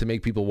happen to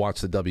make people watch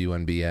the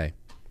WNBA.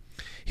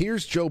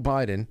 Here's Joe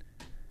Biden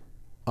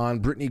on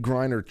Brittany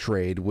Griner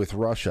trade with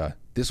Russia.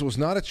 This was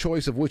not a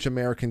choice of which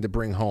American to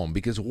bring home,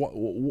 because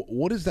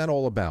what is that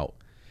all about?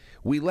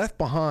 We left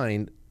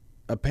behind,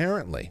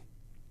 apparently,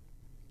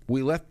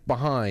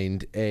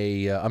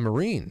 a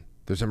Marine.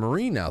 There's a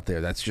Marine out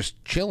there that's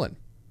just chilling.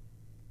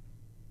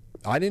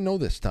 I didn't know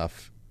this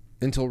stuff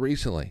until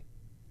recently.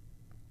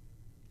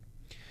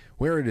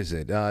 Where is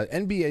it?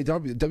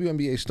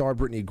 WNBA star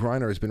Brittany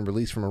Griner has been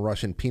released from a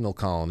Russian penal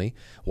colony.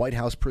 White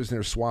House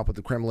prisoner swap with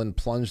the Kremlin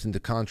plunged into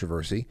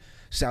controversy.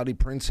 Saudi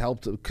prince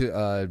helped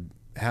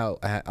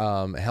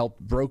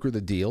broker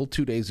the deal.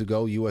 2 days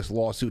ago, U.S.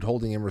 lawsuit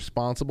holding him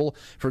responsible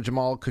for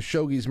Jamal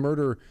Khashoggi's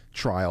murder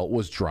trial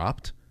was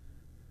dropped.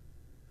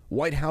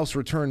 White House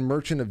returned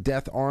merchant of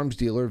death arms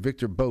dealer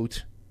Victor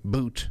Bout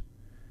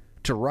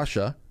to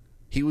Russia.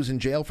 He was in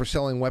jail for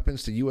selling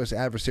weapons to U.S.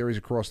 adversaries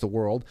across the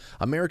world.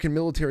 American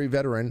military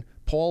veteran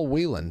Paul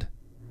Whelan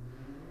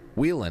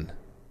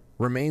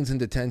remains in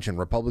detention.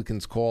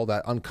 Republicans call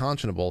that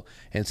unconscionable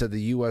and said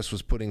the U.S.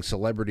 was putting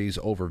celebrities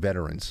over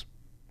veterans.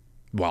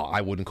 Well, I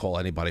wouldn't call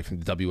anybody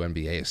from the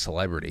WNBA a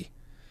celebrity.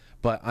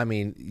 But, I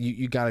mean,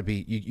 you got to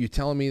be... You're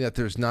telling me that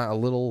there's not a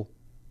little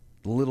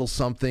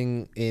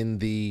something in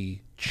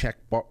the check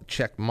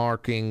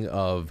marking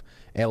of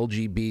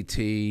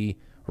LGBT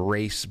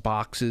race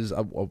boxes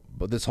of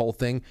this whole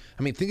thing.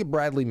 I mean, think of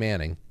Bradley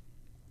Manning.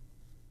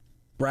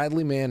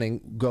 Bradley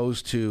Manning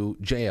goes to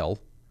jail.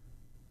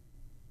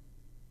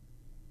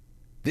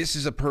 This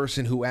is a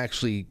person who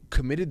actually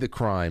committed the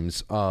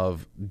crimes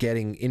of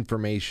getting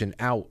information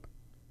out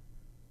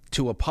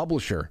to a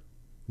publisher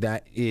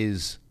that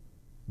is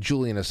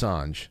Julian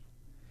Assange,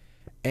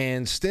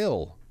 and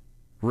still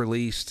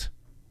released,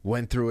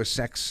 went through a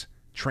sex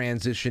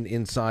transition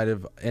inside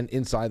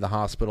the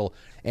hospital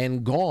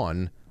and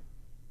gone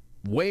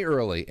way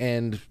early,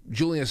 and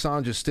Julian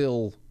Assange is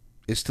still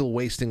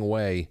wasting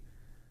away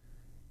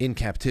in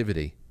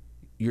captivity.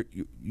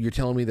 You're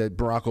telling me that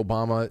Barack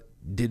Obama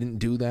didn't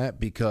do that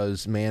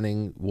because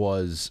Manning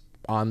was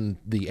on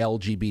the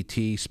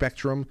LGBT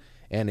spectrum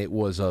and it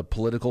was a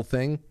political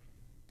thing?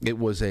 It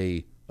was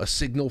a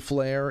signal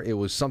flare. It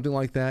was something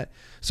like that.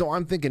 So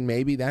I'm thinking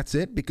maybe that's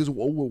it, because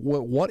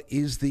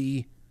what's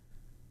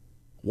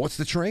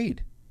the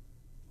trade?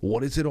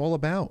 What is it all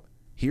about?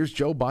 Here's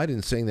Joe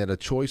Biden saying that a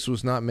choice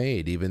was not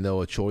made, even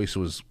though a choice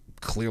was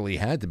clearly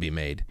had to be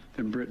made.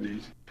 And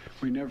Brittany's.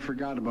 We never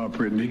forgot about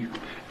Brittany.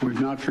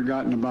 We've not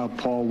forgotten about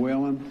Paul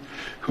Whelan,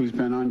 who's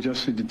been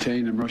unjustly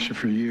detained in Russia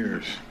for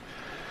years.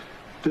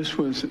 This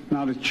was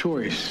not a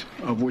choice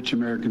of which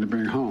American to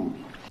bring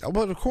home. Oh,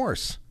 but of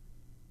course.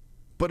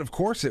 But of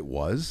course it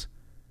was.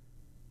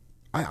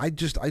 I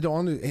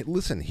don't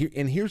listen here.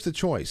 And here's the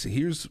choice.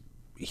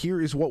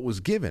 Here is what was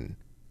given.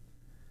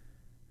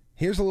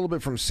 Here's a little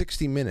bit from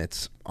 60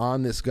 Minutes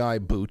on this guy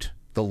Bout,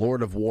 the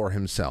Lord of War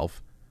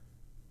himself.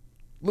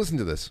 Listen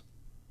to this.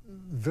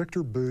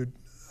 Victor Bout,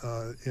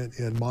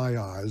 in my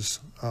eyes,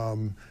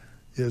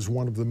 is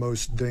one of the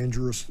most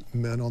dangerous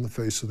men on the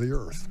face of the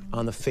earth.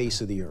 On the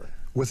face of the earth.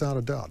 Without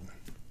a doubt.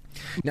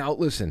 Now,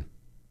 listen,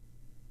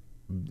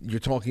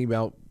 you're talking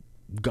about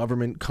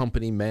government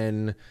company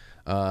men,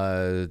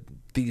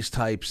 these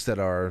types that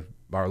are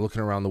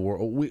looking around the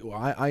world.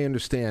 I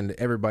understand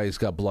everybody's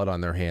got blood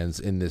on their hands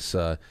in this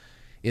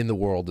in the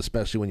world,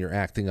 especially when you're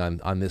acting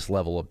on this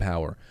level of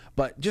power.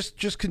 But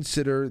just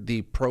consider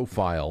the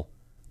profile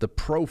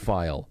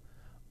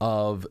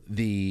of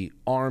the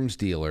arms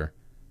dealer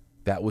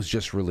that was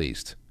just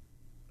released.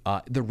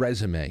 The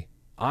resume.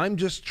 I'm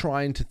just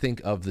trying to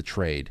think of the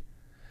trade,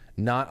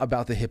 not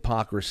about the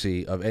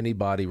hypocrisy of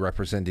anybody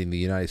representing the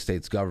United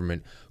States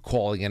government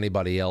calling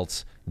anybody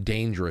else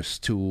dangerous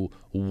to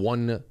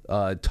one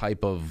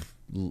type of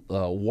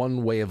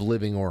one way of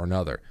living or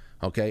another.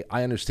 Okay,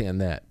 I understand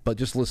that, but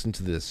just listen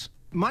to this.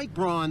 Mike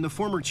Braun, the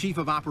former chief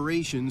of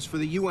operations for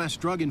the U.S.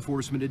 Drug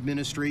Enforcement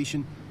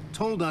Administration,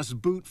 told us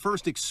Bout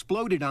first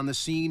exploded on the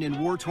scene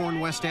in war-torn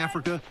West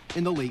Africa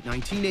in the late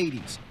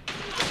 1980s.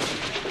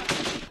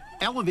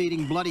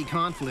 Elevating bloody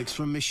conflicts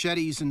from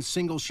machetes and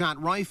single-shot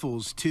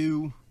rifles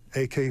to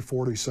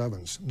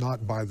AK-47s,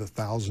 not by the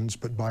thousands,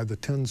 but by the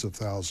tens of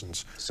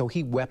thousands. So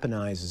he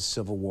weaponizes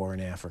civil war in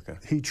Africa.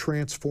 He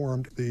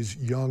transformed these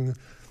young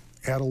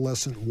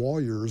adolescent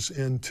warriors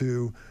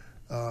into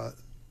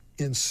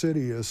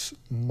insidious,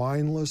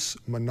 mindless,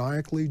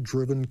 maniacally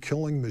driven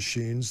killing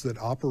machines that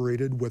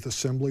operated with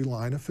assembly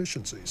line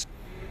efficiencies.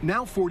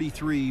 Now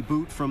 43,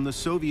 Bout from the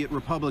Soviet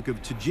Republic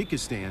of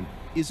Tajikistan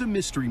is a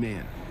mystery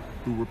man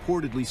who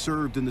reportedly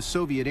served in the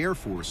Soviet Air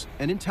Force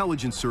and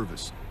intelligence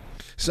service.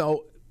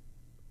 So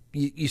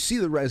you see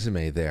the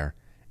resume there,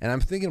 and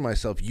I'm thinking to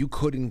myself, you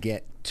couldn't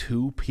get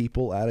 2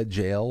 people out of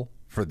jail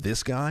for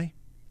this guy?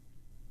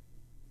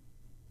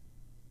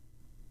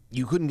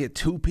 You couldn't get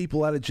 2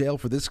 people out of jail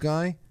for this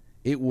guy?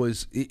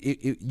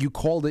 You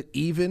called it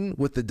even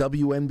with the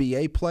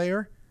WNBA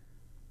player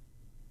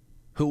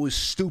who was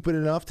stupid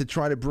enough to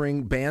try to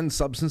bring banned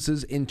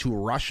substances into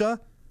Russia?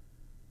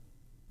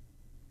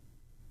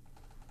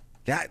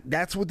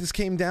 That's what this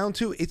came down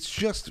to. It's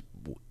just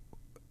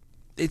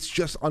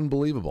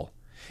unbelievable.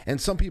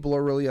 And some people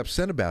are really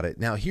upset about it.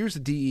 Now, here's a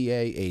DEA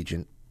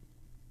agent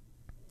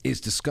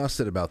is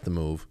disgusted about the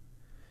move,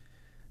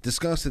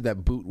 disgusted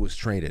that Bout was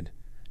traded.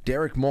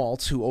 Derek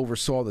Maltz, who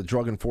oversaw the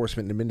Drug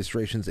Enforcement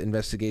Administration's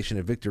investigation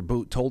of Victor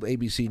Bout, told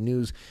ABC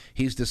News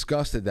he's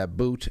disgusted that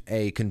Bout,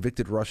 a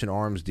convicted Russian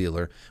arms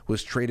dealer,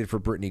 was traded for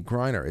Brittany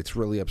Griner. It's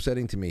really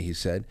upsetting to me, he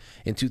said.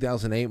 In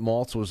 2008,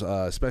 Maltz was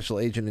a special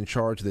agent in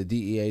charge of the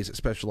DEA's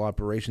Special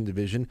Operation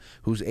Division,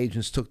 whose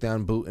agents took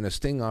down Bout in a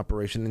sting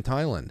operation in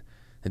Thailand.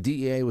 The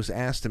DEA was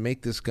asked to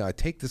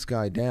take this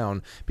guy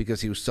down because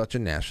he was such a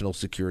national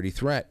security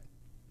threat.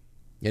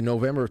 In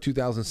November of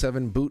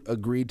 2007, Bout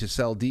agreed to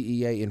sell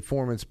DEA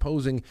informants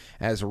posing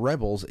as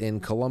rebels in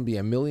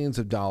Colombia millions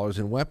of dollars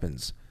in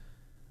weapons.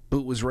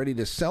 Bout was ready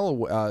to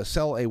sell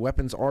a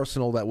weapons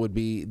arsenal that would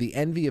be the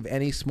envy of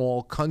any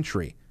small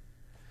country.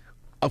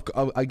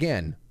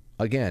 Again,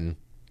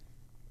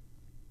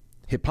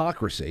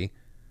 hypocrisy.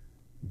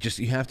 Just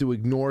you have to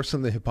ignore some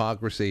of the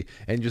hypocrisy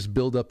and just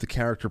build up the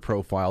character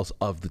profiles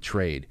of the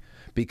trade,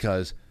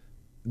 because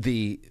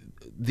the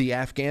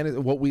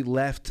what we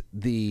left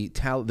the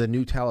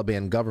new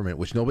Taliban government,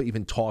 which nobody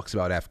even talks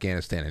about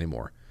Afghanistan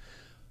anymore,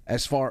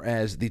 as far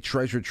as the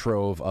treasure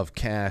trove of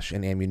cash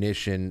and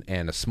ammunition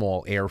and a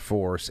small air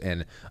force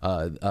and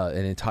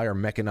an entire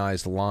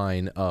mechanized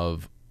line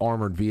of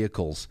armored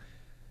vehicles,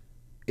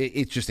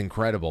 it's just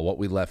incredible what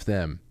we left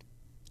them.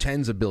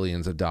 Tens of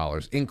billions of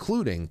dollars,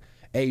 including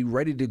a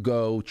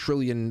ready-to-go $1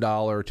 trillion to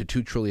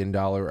 $2 trillion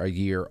a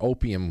year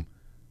opium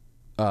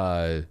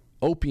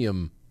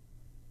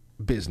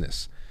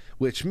business,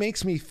 which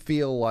makes me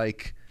feel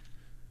like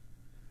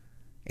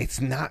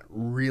it's not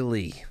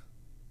really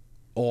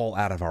all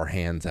out of our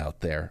hands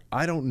out there.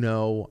 I don't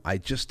know. I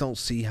just don't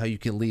see how you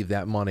can leave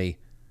that money,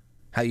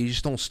 how you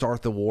just don't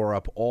start the war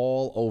up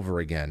all over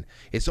again.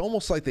 It's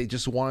almost like they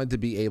just wanted to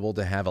be able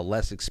to have a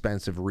less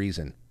expensive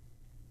reason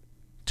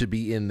to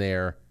be in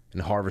there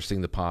and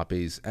harvesting the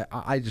poppies.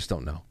 I just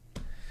don't know.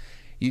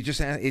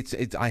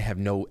 I have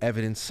no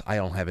evidence. I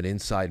don't have an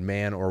inside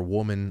man or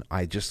woman.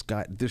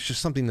 there's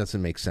just something that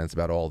doesn't make sense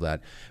about all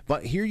that.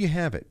 But here you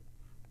have it.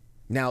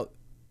 Now,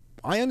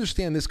 I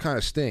understand this kind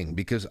of sting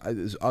because,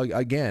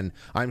 again,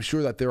 I'm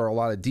sure that there are a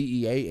lot of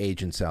DEA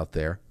agents out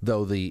there,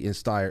 though the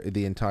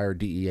entire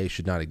DEA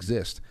should not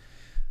exist.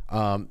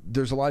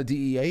 There's a lot of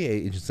DEA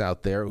agents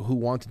out there who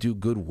want to do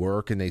good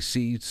work, and they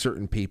see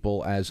certain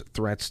people as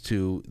threats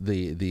to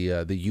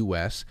the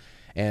U.S.,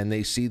 and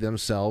they see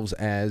themselves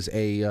as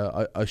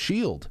a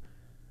shield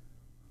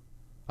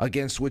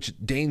against which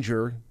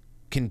danger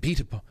can beat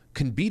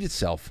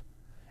itself.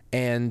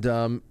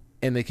 And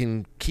and they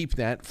can keep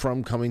that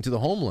from coming to the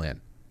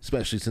homeland,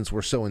 especially since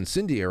we're so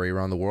incendiary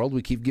around the world.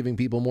 We keep giving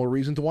people more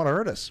reason to want to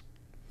hurt us.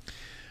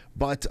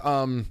 But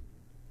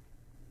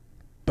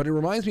it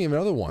reminds me of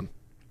another one.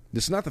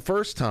 This is not the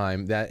first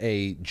time that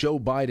a Joe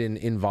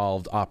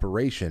Biden-involved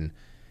operation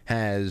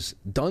has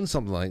done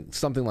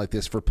something like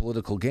this for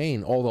political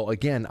gain, although,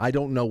 again, I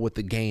don't know what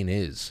the gain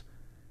is.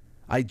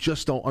 I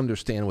just don't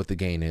understand what the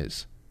gain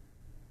is.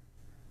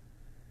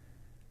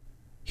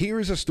 Here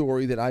is a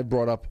story that I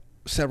brought up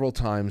several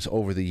times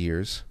over the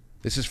years.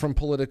 This is from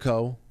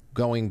Politico,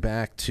 going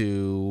back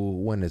to,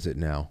 when is it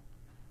now?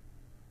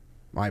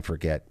 I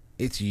forget.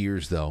 It's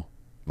years, though.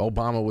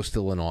 Obama was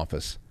still in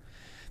office.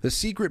 The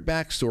secret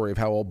backstory of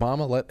how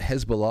Obama let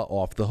Hezbollah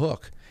off the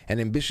hook. An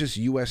ambitious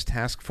U.S.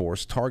 task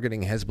force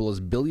targeting Hezbollah's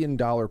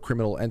billion-dollar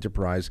criminal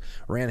enterprise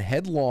ran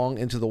headlong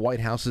into the White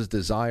House's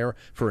desire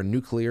for a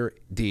nuclear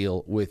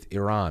deal with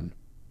Iran.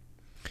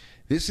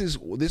 This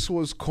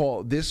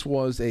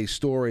was a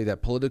story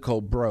that Politico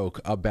broke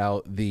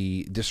about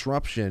the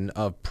disruption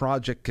of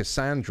Project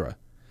Cassandra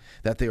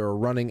that they were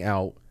running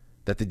out,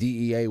 that the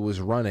DEA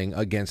was running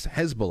against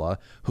Hezbollah,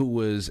 who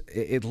was,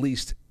 at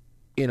least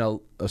in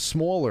a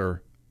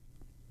smaller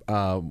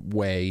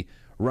way,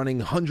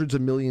 running hundreds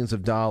of millions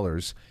of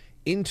dollars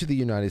into the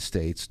United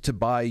States to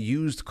buy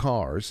used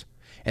cars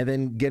and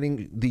then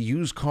getting the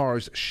used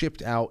cars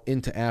shipped out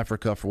into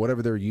Africa for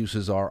whatever their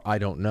uses are. I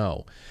don't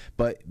know.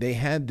 But they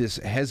had this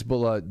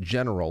Hezbollah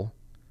general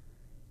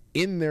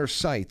in their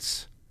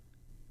sights,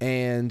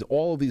 and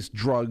all of these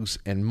drugs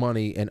and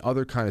money and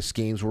other kind of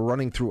schemes were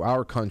running through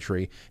our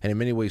country and in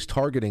many ways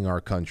targeting our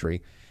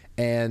country.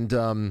 And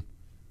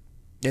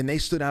they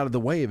stood out of the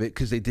way of it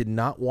because they did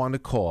not want to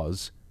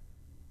cause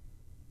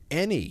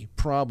any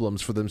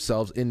problems for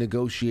themselves in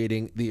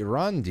negotiating the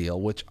Iran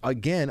deal, which,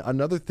 again,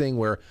 another thing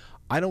where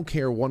I don't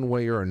care one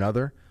way or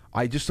another.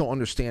 I just don't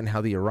understand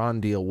how the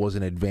Iran deal was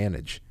an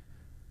advantage,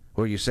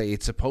 where you say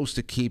it's supposed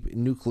to keep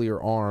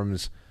nuclear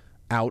arms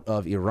out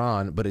of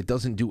Iran, but it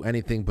doesn't do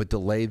anything but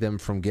delay them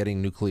from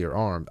getting nuclear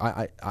arms.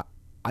 I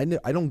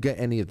don't get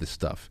any of this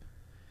stuff.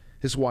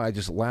 This is why I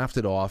just laughed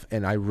it off,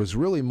 and I was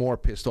really more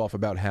pissed off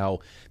about how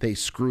they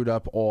screwed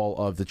up all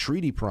of the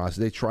treaty process.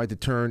 They tried to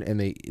turn and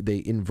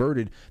they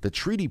inverted the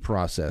treaty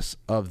process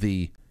of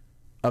the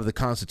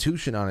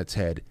Constitution on its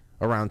head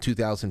around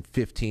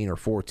 2015 or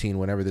 14,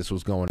 whenever this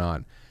was going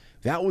on.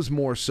 That was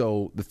more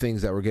so the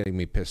things that were getting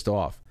me pissed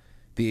off.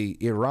 The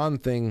Iran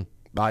thing,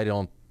 I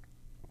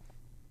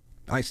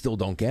still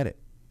don't get it.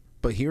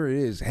 But here it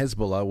is,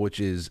 Hezbollah,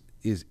 which is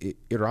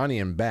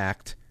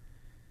Iranian-backed.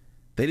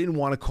 They didn't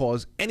want to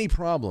cause any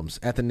problems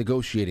at the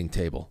negotiating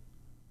table,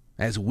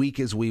 as weak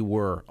as we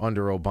were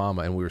under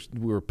Obama, and we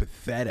were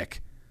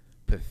pathetic.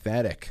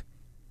 Pathetic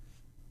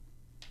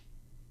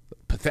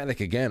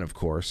again, of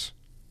course.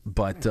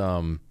 But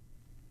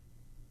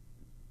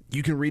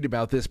you can read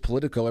about this.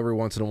 Politico, every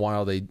once in a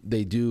while, they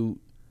do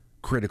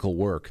critical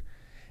work,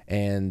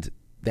 and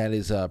that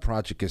is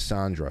Project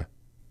Cassandra.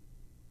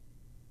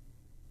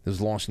 It was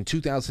launched in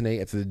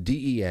 2008 after the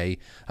DEA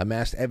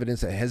amassed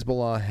evidence that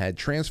Hezbollah had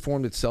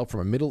transformed itself from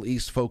a Middle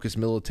East-focused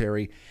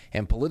military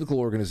and political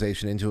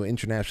organization into an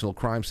international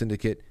crime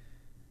syndicate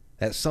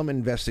that some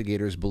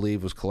investigators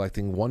believe was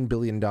collecting $1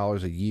 billion a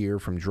year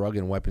from drug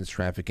and weapons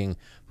trafficking,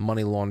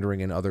 money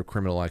laundering, and other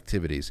criminal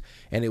activities.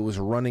 And it was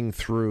running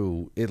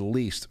through, at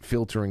least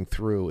filtering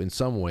through, in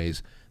some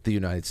ways, the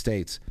United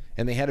States.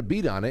 And they had a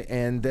beat on it,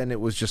 and then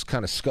it was just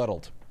kind of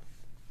scuttled.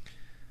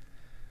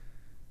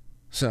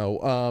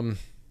 So,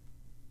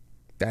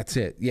 that's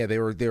it. Yeah, they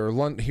were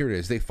here it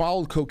is. They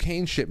followed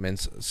cocaine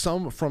shipments,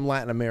 some from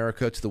Latin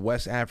America to the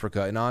West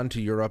Africa and on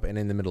to Europe and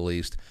in the Middle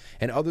East,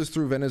 and others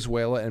through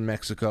Venezuela and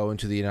Mexico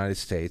into the United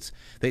States.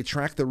 They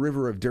tracked the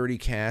river of dirty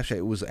cash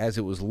as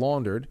it was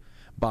laundered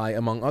by,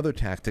 among other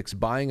tactics,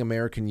 buying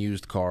American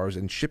used cars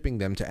and shipping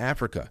them to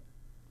Africa.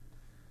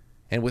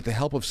 And with the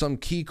help of some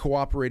key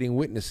cooperating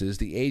witnesses,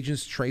 the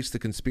agents traced the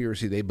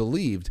conspiracy they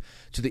believed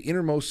to the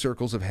innermost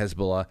circles of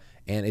Hezbollah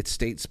and its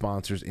state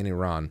sponsors in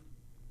Iran.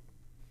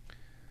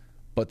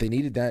 But they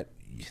needed that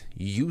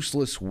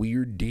useless,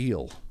 weird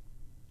deal.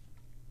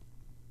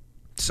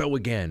 So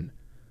again,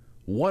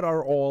 what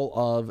are all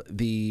of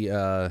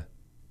the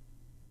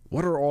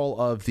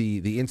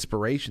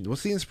inspiration?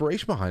 What's the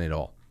inspiration behind it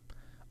all?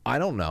 I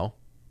don't know.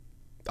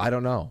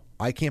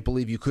 I can't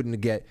believe you couldn't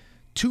get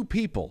two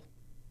people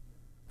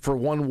for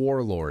one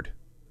warlord.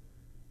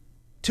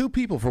 Two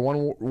people for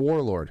one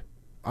warlord.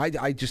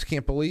 I just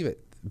can't believe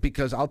it,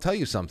 because I'll tell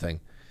you something.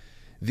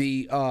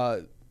 The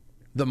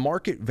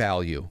market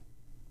value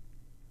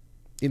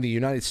in the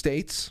United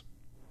States,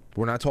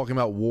 we're not talking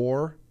about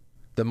war.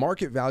 The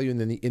market value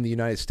in the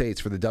United States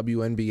for the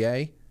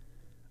WNBA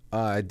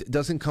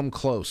doesn't come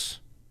close.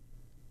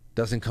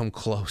 Doesn't come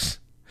close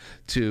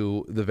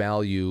to the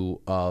value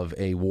of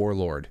a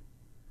warlord.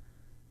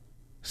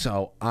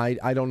 So I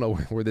don't know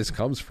where this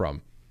comes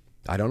from.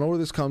 I don't know where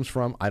this comes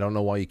from. I don't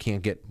know why you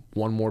can't get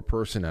one more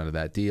person out of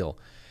that deal.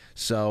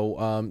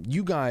 So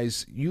you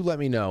guys, you let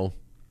me know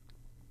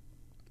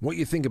what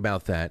you think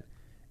about that.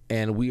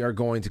 and we are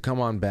going to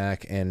come on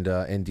back and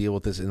deal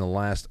with this in the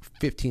last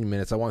 15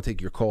 minutes. I want to take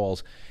your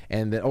calls,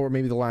 and then, or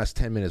maybe the last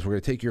 10 minutes. We're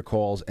going to take your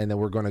calls, and then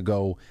we're going to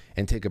go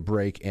and take a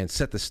break and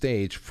set the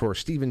stage for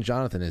Stephen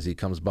Jonathan as he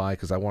comes by,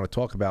 because I want to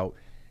talk about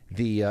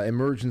the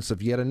emergence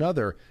of yet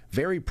another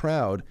very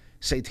proud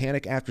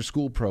satanic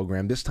after-school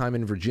program, this time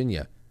in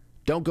Virginia.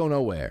 Don't go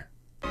nowhere.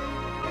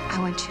 I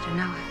want you to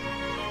know it.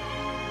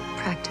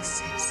 Practice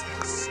safe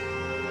sex.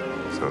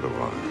 So do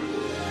I.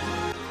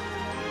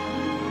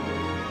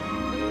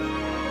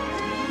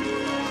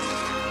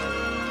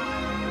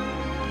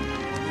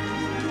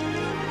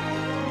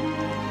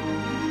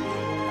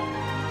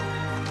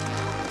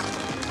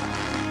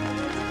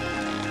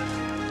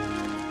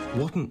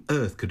 What on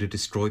earth could have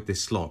destroyed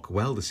this lock?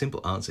 Well, the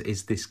simple answer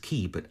is this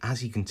key, but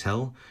as you can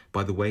tell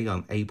by the way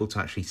I'm able to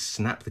actually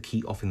snap the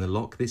key off in the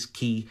lock, this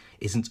key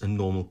isn't a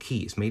normal key.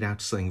 It's made out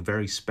of something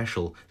very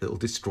special that will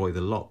destroy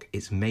the lock.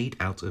 It's made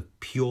out of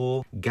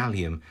pure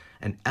gallium,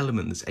 an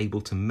element that's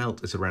able to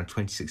melt at around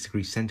 26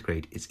 degrees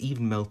centigrade. It's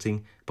even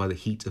melting by the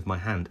heat of my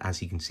hand,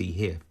 as you can see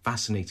here.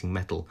 Fascinating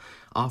metal.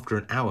 After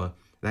an hour,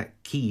 that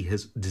key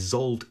has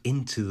dissolved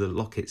into the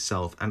lock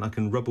itself, and I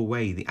can rub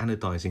away the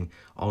anodizing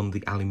on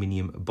the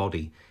aluminium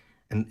body,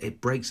 and it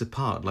breaks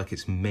apart like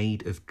it's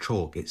made of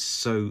chalk. It's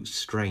so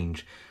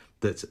strange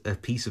that a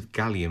piece of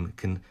gallium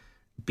can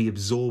be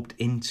absorbed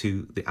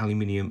into the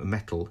aluminium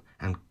metal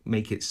and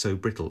make it so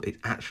brittle. It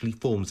actually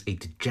forms a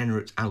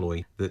degenerate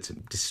alloy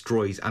that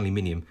destroys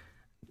aluminium.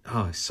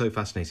 Oh, it's so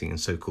fascinating and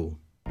so cool.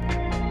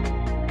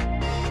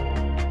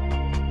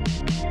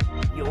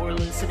 You're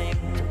listening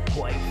to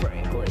Quite Frankly.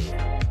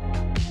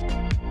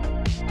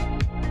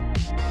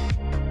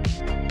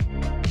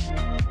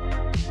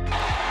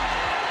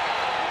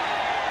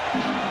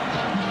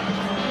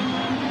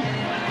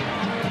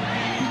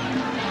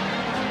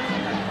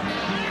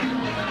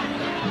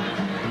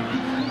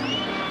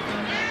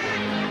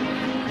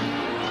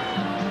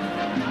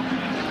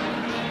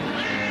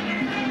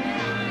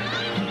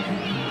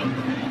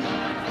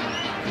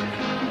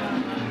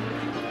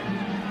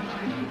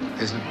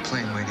 There's a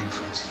plane waiting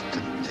for us to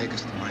take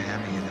us to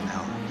Miami in an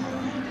hour.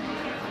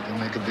 Don't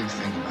make a big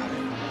thing about it.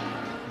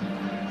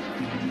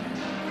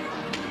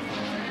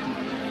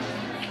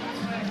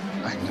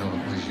 I know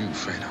it was you,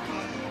 Fredo.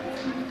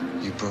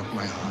 You broke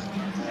my heart.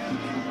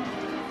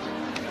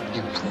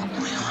 You broke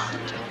my heart.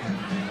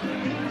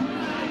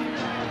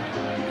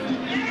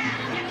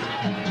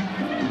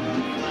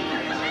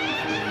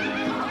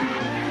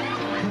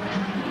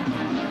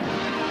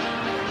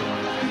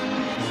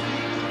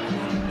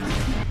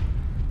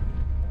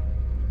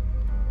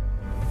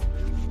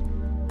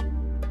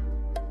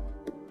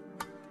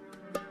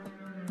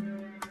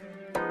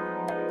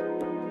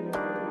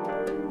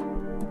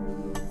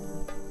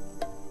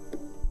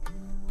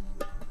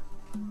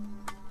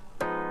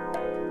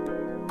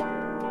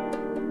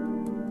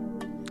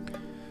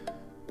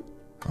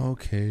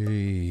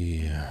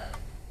 Okay.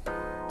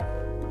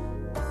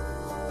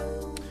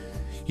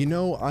 You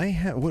know, I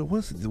have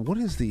what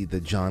is the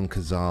John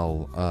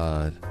Cazale?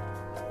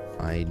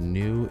 I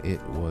knew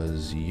it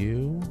was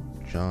you,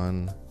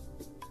 John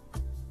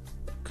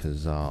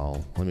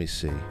Cazale. Let me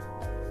see.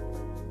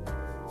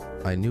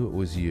 I knew it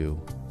was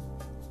you.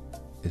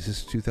 Is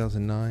this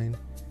 2009?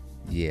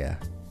 Yeah.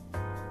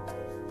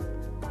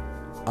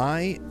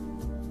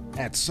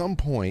 At some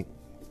point,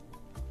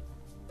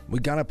 we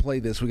got to play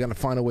this. We got to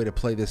find a way to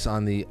play this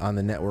on the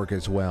network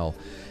as well.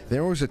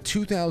 There was a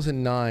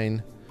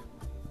 2009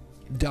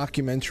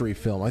 documentary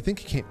film. I think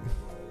it came.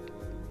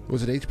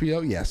 Was it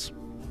HBO? Yes.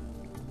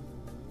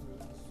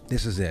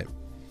 This is it.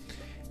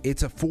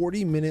 It's a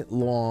 40-minute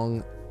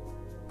long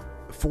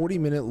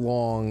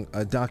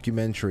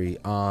documentary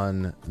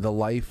on the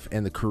life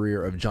and the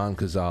career of John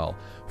Cazale,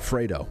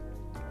 Fredo,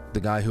 the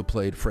guy who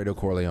played Fredo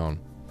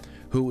Corleone,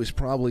 who is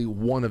probably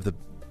one of the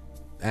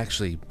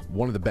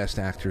best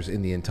actors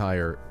in the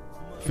entire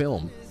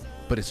film,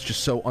 but it's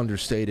just so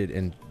understated,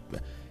 and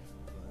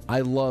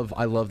I love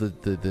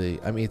the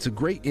I mean, it's a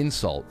great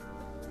insult.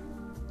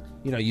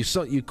 You know,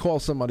 you call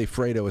somebody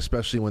Fredo,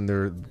 especially when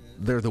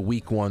they're the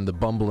weak one, the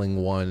bumbling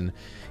one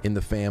in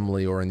the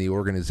family or in the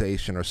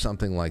organization or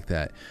something like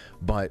that.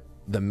 But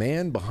the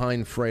man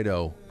behind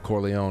Fredo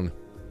Corleone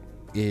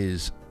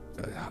is,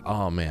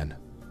 oh man,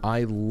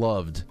 I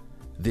loved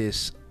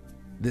this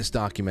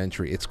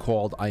documentary. It's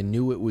called I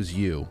Knew It Was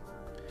You,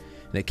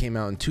 and it came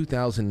out in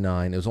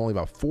 2009. It was only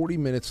about 40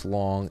 minutes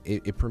long.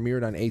 It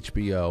premiered on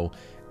HBO,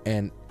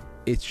 and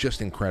it's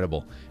just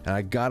incredible. And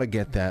I gotta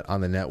get that on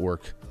the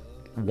network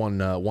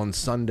one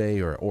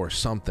Sunday or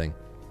something,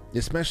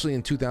 especially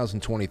in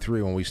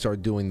 2023 when we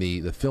start doing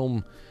the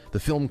film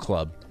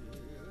club.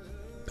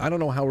 I don't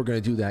know how we're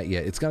going to do that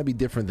yet. It's got to be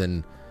different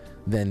than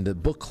the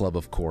book club,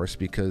 of course,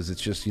 because it's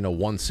just, you know,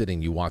 one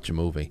sitting you watch a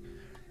movie.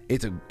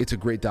 It's a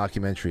great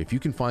documentary. If you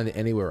can find it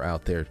anywhere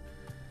out there,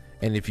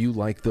 and if you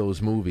like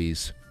those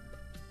movies,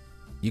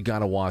 you got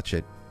to watch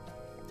it.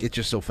 It's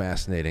just so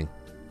fascinating.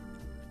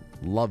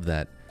 Love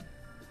that.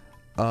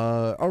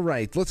 All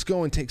right, let's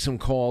go and take some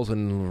calls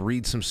and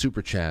read some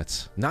super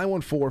chats.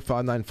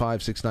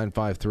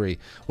 914-595-6953.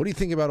 What do you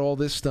think about all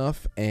this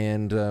stuff?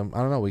 And I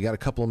don't know, we got a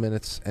couple of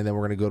minutes, and then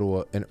we're going to go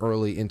to an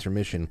early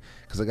intermission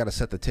because I got to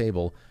set the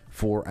table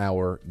for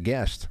our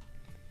guest.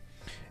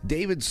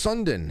 David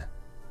Sundin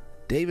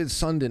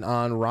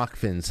on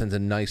Rockfin sends a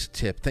nice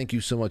tip. Thank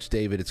you so much,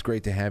 David. It's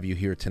great to have you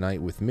here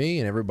tonight with me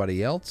and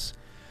everybody else.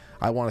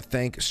 I want to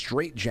thank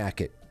Straight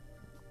Jacket.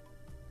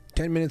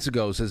 10 minutes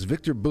ago says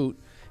Victor Boot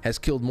has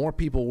killed more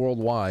people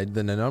worldwide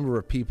than the number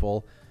of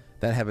people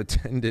that have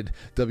attended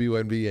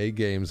WNBA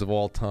games of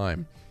all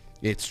time.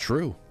 It's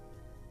true.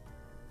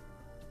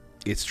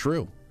 It's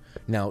true.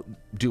 Now,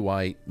 do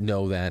I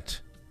know that?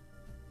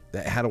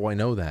 How do I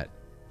know that?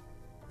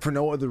 For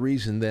no other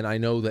reason than I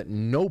know that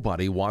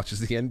nobody watches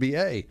the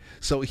NBA.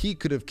 So he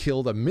could have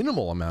killed a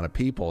minimal amount of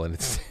people, and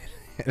it's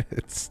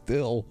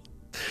still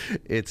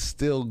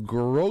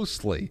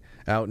grossly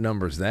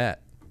outnumbers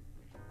that.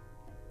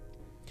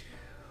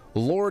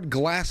 Lord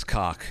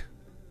Glasscock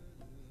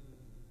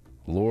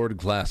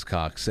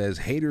says,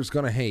 haters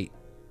gonna hate,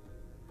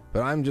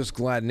 but I'm just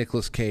glad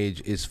Nicolas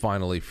Cage is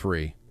finally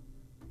free.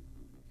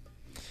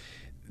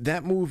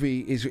 That movie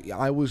is,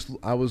 I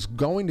was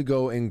going to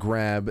go and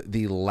grab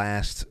the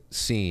last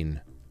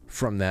scene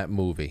from that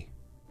movie.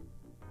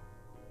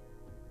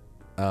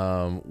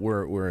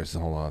 Where is,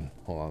 hold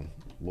on.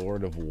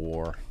 Lord of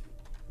War.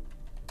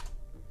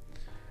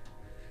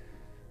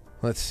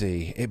 Let's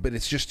see, but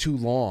it's just too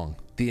long.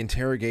 The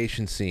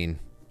interrogation scene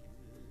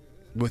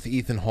with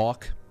Ethan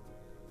Hawke,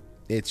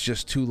 it's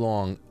just too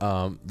long.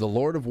 The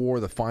Lord of War,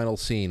 the final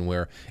scene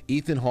where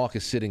Ethan Hawke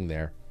is sitting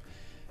there,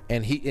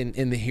 and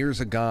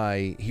here's a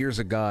guy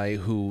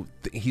who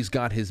he's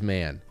got his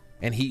man,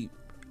 and he,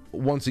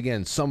 once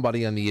again,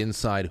 somebody on the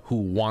inside who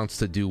wants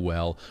to do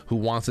well, who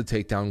wants to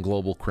take down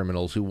global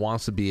criminals, who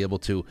wants to be able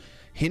to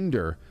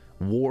hinder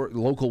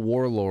local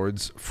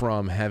warlords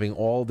from having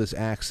all this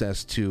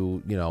access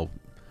to,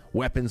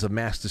 weapons of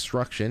mass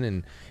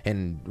destruction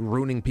and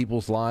ruining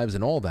people's lives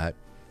and all that.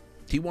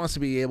 He wants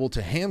to be able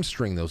to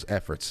hamstring those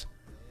efforts.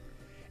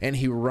 And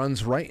he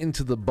runs right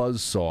into the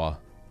buzzsaw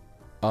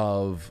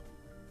of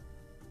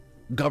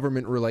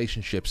government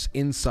relationships,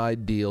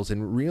 inside deals,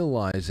 and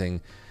realizing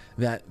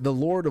that the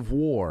Lord of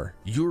War,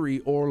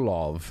 Yuri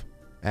Orlov,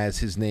 as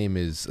his name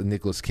is,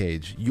 Nicolas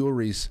Cage,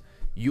 Yuri's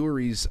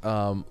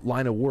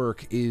line of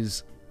work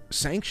is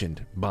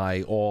sanctioned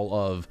by all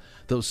of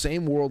those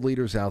same world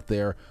leaders out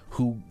there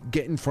who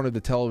get in front of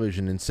the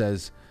television and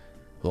says,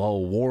 oh,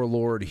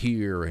 warlord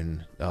here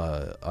and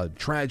a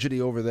tragedy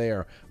over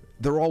there.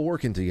 They're all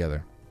working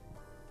together.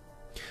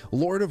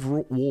 Lord of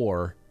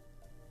War,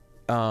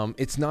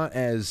 it's not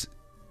as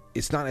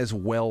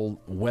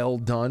well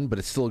done, but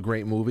it's still a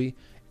great movie,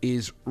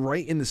 is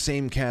right in the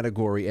same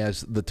category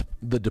as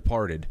The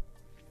Departed,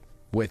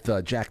 with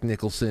Jack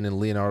Nicholson and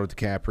Leonardo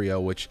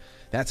DiCaprio, which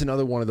that's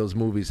another one of those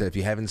movies that if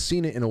you haven't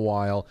seen it in a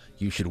while,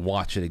 you should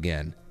watch it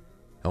again.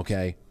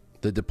 Okay?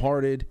 The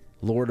Departed,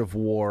 Lord of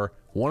War,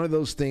 one of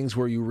those things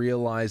where you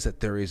realize that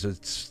there is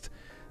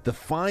the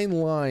fine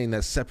line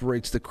that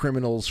separates the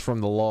criminals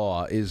from the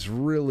law is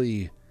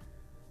really,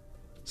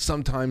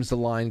 sometimes the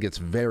line gets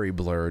very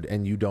blurred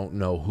and you don't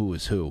know who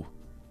is who.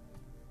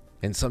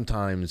 And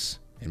sometimes,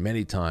 and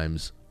many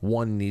times,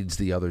 one needs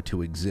the other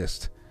to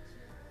exist.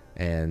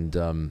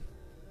 And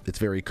it's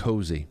very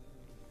cozy.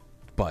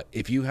 But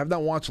if you have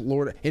not watched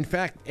in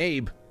fact,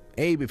 Abe,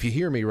 if you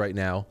hear me right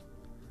now,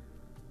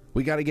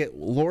 we got to get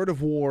Lord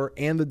of War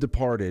and The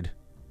Departed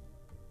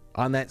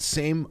on that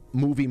same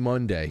movie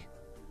Monday.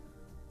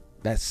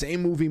 That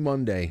same movie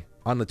Monday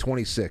on the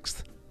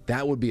 26th.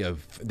 That would be a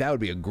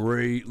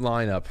great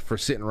lineup for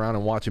sitting around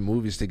and watching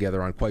movies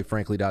together on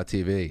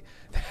QuiteFrankly.tv.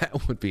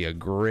 That would be a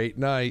great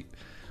night.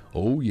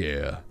 Oh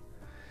yeah.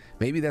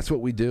 Maybe that's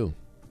what we do.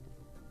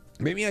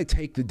 Maybe I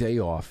take the day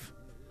off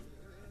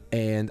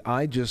and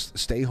I just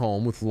stay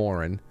home with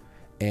Lauren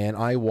and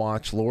I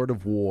watch Lord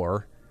of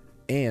War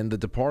and The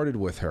Departed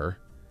with her,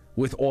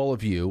 with all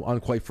of you on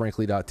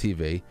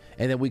QuiteFrankly.tv,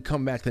 and then we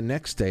come back the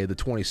next day, the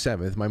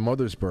 27th, my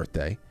mother's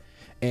birthday,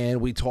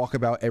 and we talk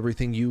about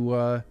everything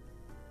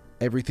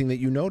that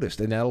you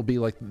noticed, and that'll be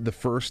like the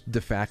first de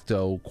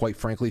facto Quite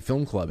Frankly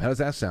Film Club. How does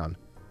that sound?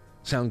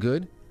 Sound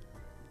good?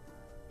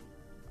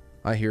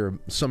 I hear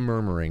some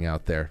murmuring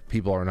out there.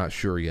 People are not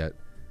sure yet.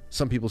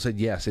 Some people said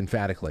yes,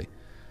 emphatically.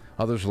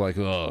 Others are like,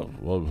 I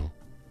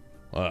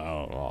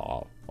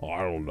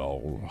don't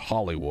know,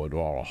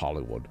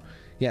 Hollywood.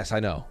 Yes, I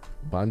know,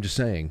 but I'm just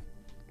saying.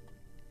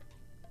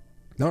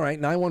 All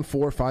right,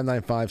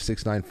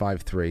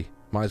 914-595-6953.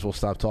 Might as well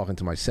stop talking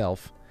to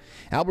myself.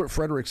 Albert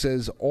Frederick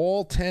says,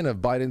 all 10 of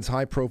Biden's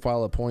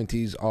high-profile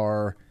appointees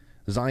are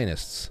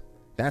Zionists.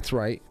 That's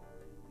right.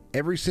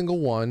 Every single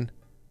one.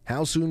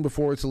 How soon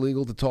before it's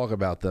illegal to talk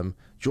about them?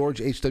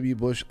 George H.W.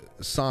 Bush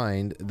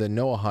signed the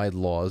Noahide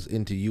laws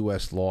into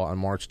U.S. law on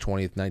March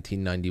 20th,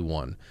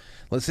 1991.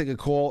 Let's take a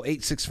call.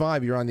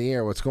 865, you're on the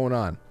air. What's going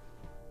on?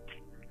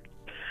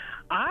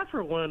 I,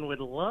 for one, would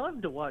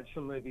love to watch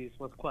some movies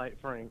with Quite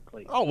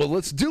Frankly. Oh, well,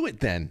 let's do it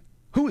then.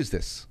 Who is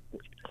this?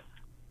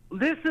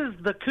 this is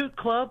the Kook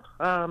Club.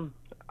 I'm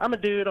a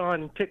dude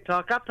on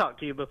TikTok. I've talked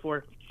to you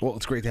before. Well,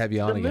 it's great to have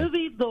you on again. The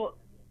movie,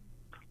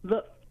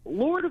 the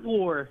Lord of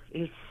War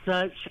is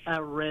such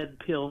a red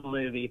pill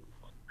movie,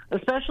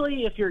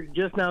 especially if you're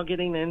just now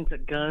getting into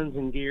guns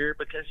and gear,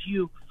 because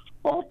you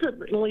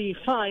ultimately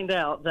find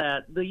out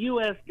that the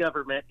U.S.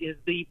 government is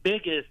the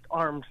biggest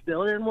arms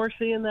dealer, and we're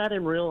seeing that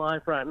in real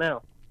life right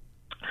now.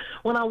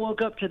 When I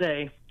woke up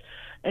today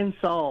and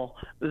saw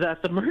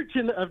that the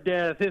Merchant of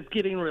Death is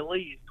getting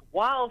released,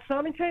 while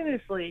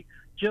simultaneously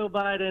Joe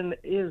Biden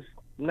is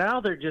now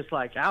they're just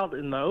like out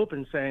in the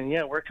open saying,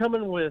 yeah, we're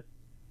coming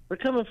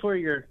for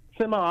your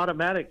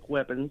semi-automatic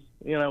weapons,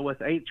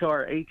 with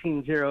H.R.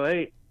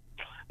 1808,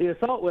 the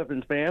assault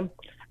weapons ban,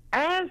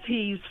 as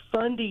he's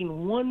funding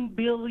 $1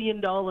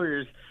 billion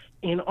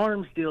in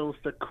arms deals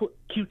to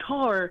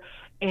Qatar,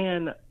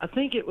 and I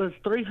think it was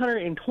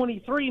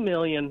 $323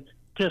 million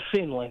to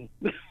Finland.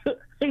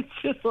 It's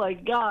just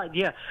like, God,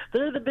 yeah,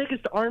 they're the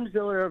biggest arms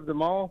dealer of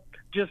them all,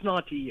 just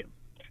not to you.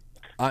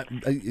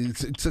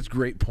 It's such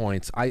great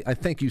points. I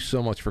thank you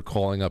so much for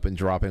calling up and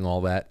dropping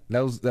all that.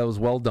 That was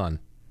well done.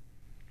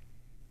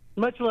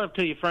 Much love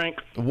to you, Frank.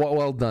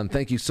 Well done.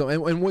 Thank you. So,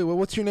 and wait,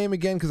 what's your name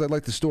again? Because I'd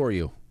like to store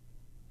you.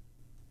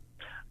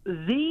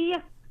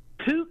 The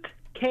Kook,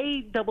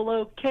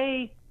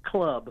 K-O-O-K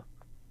Club.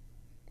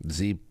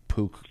 Z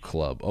Pook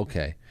Club.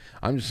 Okay.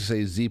 I'm just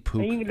going to say Z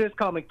Pook. And you can just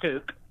call me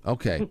Kook.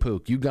 Okay,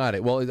 Pook. You got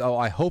it. Well,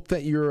 I hope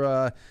that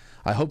you're...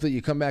 I hope that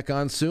you come back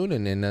on soon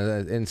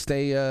and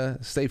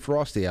stay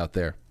frosty out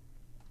there.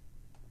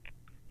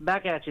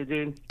 Back at you,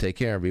 dude. Take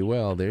care. Be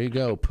well. There you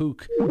go.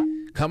 Pook.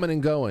 Coming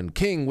and going.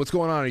 King, what's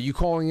going on? Are you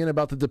calling in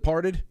about The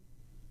Departed?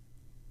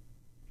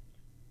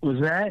 Was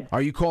that?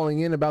 Are you calling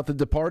in about The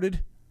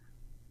Departed?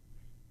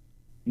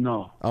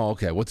 No. Oh,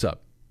 okay. What's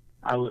up?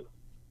 I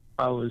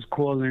was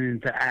calling in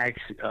to ask,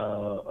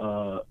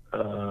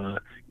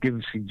 give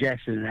a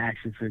suggestion and ask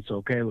if it's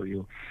okay with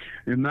you.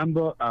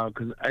 Remember,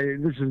 because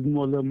this is a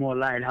little more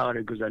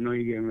lighthearted, because I know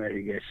you're getting ready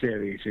to get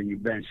serious, and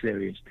you've been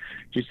serious,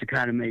 just to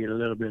kind of make it a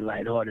little bit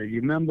lighthearted. You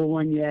remember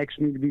when you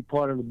asked me to be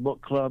part of the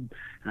book club,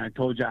 and I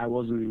told you I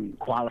wasn't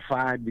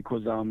qualified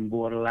because I'm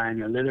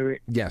borderline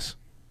illiterate? Yes.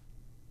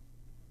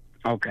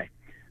 Okay.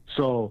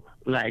 So,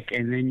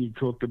 and then you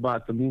talked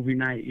about the movie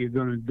night you're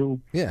going to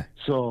do. Yeah.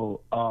 So,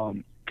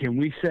 can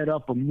we set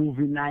up a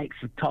movie night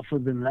for Tougher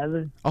Than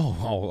Leather?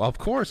 Oh, of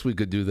course we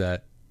could do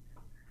that.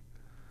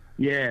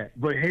 Yeah,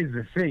 but here's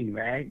the thing,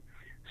 right?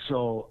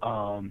 So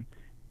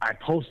I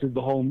posted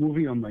the whole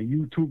movie on my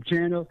YouTube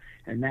channel,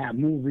 and that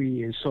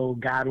movie is so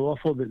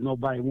god-awful that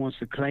nobody wants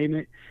to claim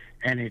it,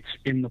 and it's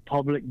in the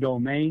public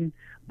domain,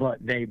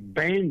 but they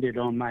banned it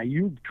on my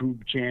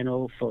YouTube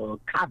channel for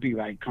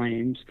copyright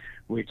claims,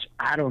 which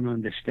I don't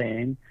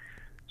understand.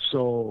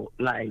 So,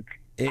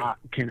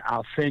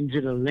 I'll send you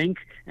the link,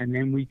 and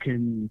then we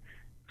can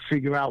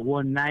figure out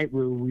one night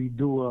where we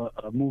do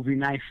a movie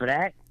night for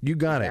that. You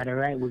got it. Is that all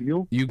right with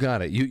you? You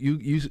got it.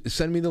 You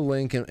send me the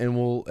link, and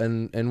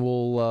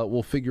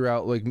we'll figure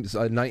out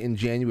a night in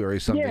January or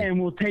something. Yeah,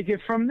 and we'll take it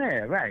from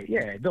there. Right?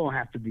 Yeah, it don't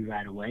have to be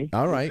right away.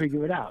 All right. We'll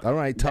figure it out. All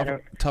right.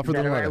 Tougher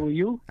than leather. Right with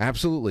you?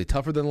 Absolutely.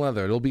 Tougher than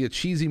leather. It'll be a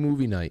cheesy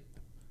movie night.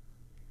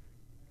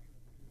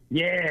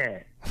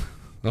 Yeah.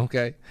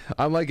 Okay.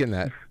 I'm liking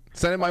that.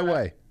 Send it my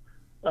way.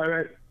 All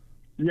right.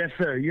 Yes,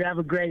 sir. You have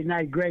a great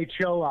night. Great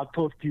show. I'll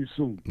talk to you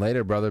soon.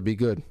 Later, brother. Be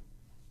good.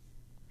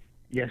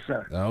 Yes,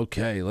 sir.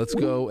 Okay, let's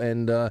go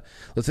and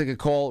let's take a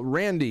call.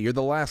 Randy, you're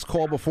the last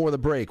call before the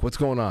break. What's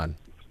going on?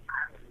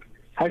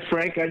 Hi,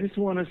 Frank. I just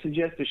want to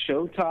suggest a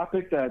show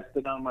topic that's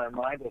been on my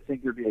mind. I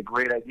think it would be a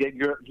great idea.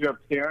 You're a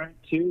parent,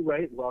 too,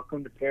 right?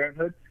 Welcome to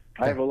parenthood.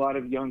 I have a lot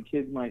of young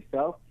kids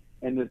myself,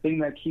 and the thing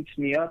that keeps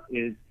me up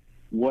is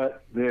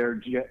what their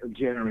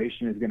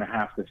generation is going to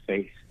have to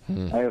face.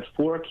 I have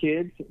 4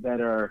 kids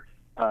that are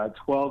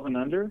 12 and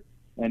under,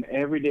 and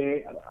every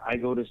day I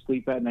go to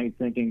sleep at night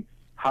thinking,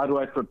 how do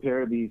I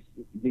prepare these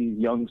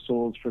young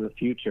souls for the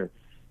future?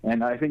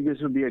 And I think this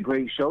would be a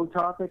great show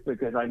topic,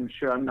 because I'm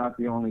sure I'm not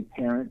the only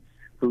parent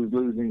who's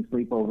losing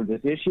sleep over this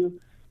issue.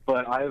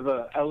 But I have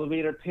an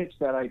elevator pitch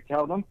that I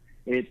tell them.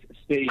 It's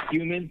stay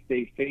human,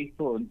 stay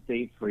faithful, and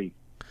stay free.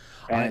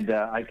 And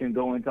I can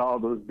go into all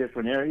those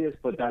different areas,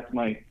 but that's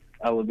my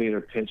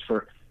elevator pitch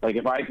for,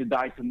 if I had to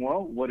die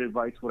tomorrow, what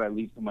advice would I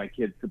leave to my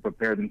kids to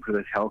prepare them for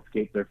this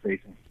hellscape they're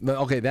facing?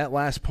 Okay, that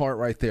last part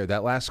right there,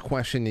 that last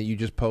question that you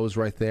just posed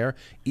right there,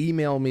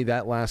 email me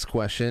that last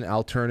question.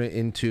 I'll turn it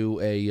into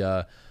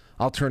a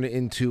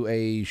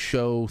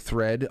show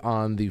thread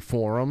on the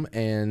forum,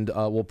 and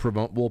we'll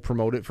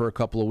promote it for a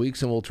couple of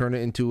weeks, and we'll turn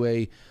it into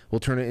a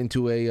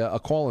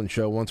call-in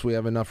show once we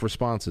have enough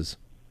responses.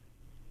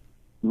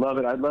 Love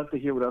it. I'd love to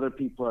hear what other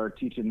people are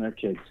teaching their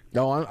kids.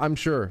 No, I'm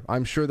sure.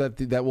 I'm sure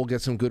that we'll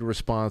get some good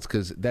response,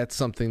 because that's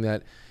something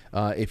that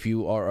if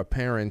you are a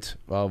parent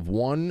of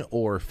 1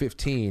 or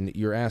 15,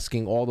 you're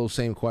asking all those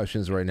same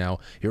questions right now.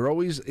 You're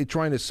always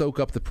trying to soak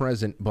up the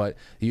present, but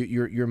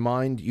your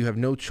mind, you have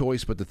no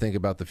choice but to think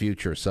about the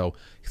future. So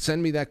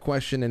send me that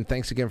question, and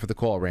thanks again for the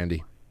call,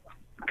 Randy.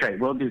 Okay,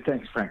 will do.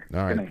 Thanks, Frank. All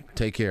right, Good night.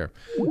 take care.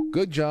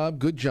 Good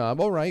job.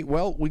 All right,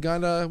 well, we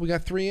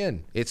got 3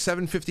 in. It's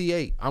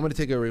 7:58. I'm going to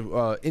take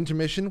a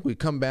intermission. We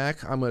come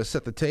back. I'm going to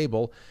set the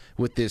table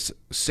with this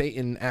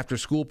Satan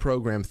after-school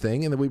program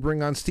thing, and then we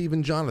bring on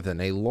Stephen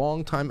Jonathan, a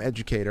longtime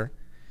educator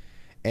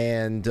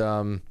and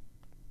a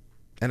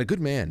good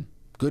man.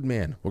 Good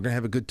man. We're going to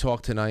have a good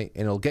talk tonight,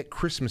 and it'll get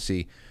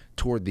Christmassy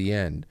toward the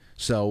end.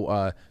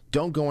 So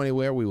don't go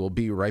anywhere. We will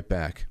be right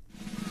back.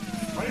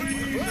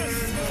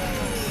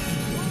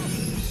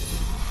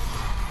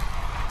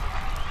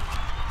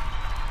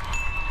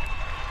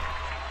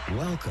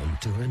 Welcome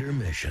to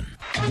intermission.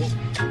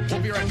 We'll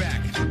be right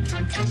back.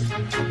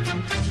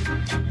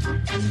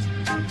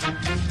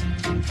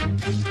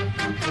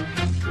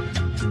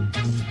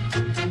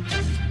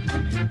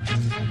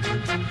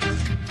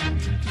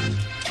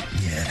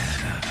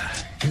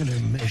 Yeah,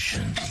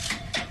 intermission.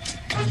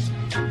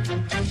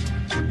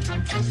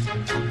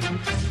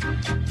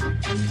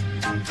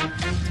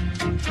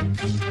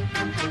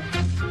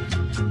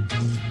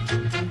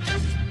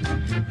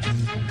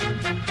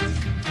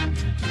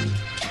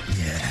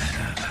 Yeah,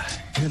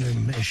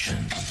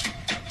 intermission.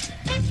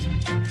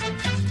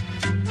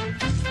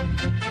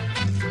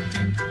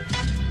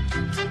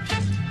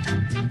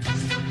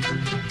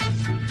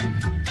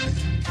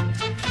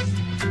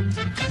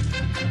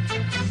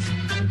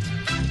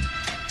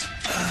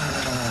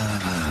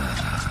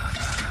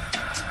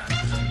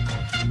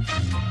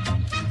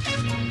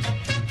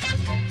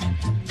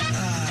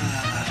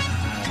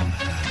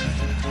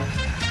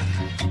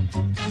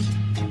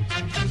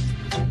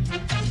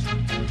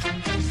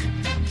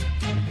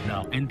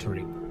 Now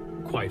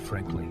entering, quite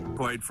frankly.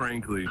 Quite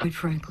frankly. Quite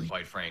frankly.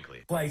 Quite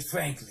frankly. Quite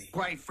frankly.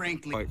 Quite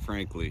frankly. Quite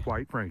frankly.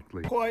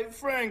 Quite frankly. Quite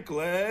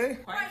frankly.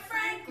 Quite frankly.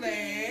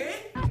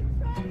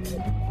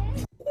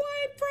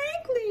 Quite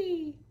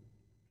frankly.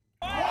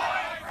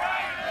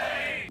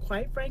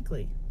 Quite frankly. Quite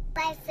frankly.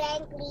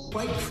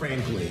 Quite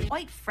frankly.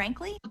 Quite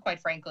frankly. Quite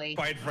frankly.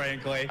 Quite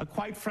frankly.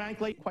 Quite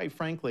frankly. Quite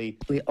frankly.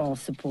 We all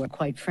support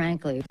quite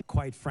frankly.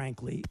 Quite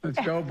frankly. Let's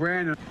go,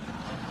 Brandon.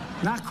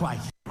 Not quite.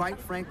 Quite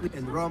frankly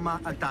in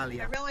Roma,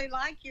 Italia. I really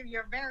like you.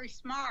 You're very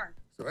smart.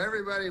 So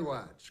everybody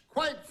watch,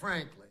 quite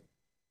frankly,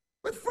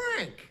 with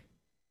Frank.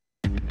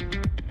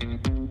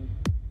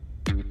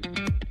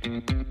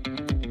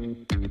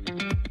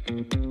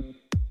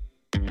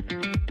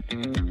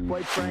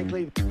 Quite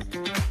frankly.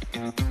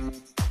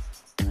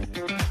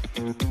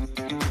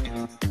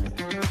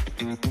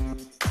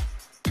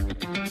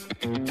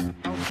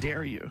 How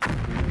dare you?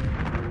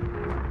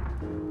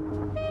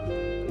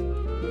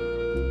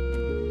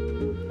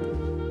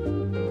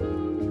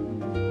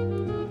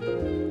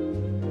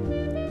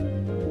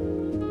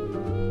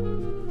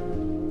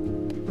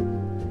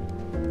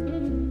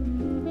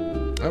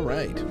 All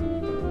right.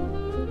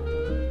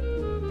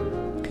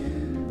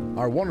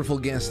 Our wonderful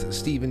guest,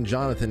 Stephen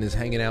Jonathan, is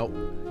hanging out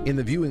in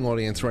the viewing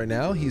audience right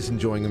now. He's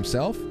enjoying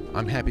himself.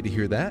 I'm happy to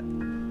hear that.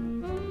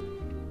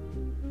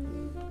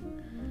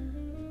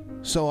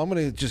 So I'm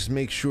going to just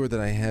make sure that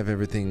I have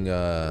everything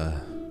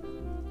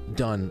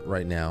done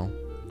right now.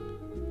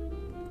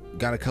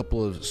 Got a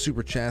couple of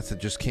super chats that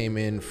just came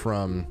in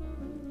from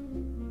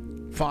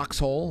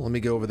Foxhole. Let me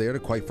go over there to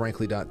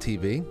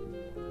quitefrankly.tv.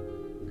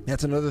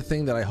 That's another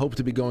thing that I hope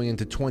to be going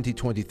into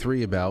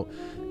 2023 about.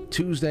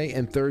 Tuesday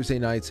and Thursday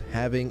nights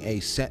having a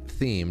set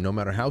theme, no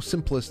matter how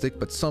simplistic,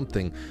 but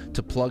something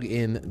to plug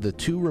in the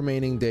 2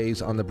 remaining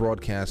days on the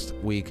broadcast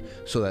week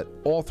so that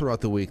all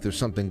throughout the week there's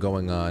something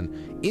going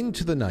on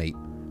into the night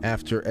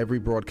after every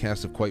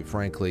broadcast of Quite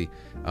Frankly.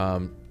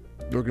 We're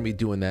going to be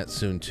doing that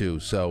soon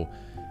too. So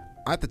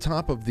at the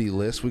top of the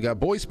list, we got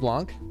Boyce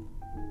Blanc.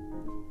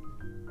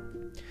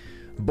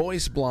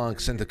 Boyce Blanc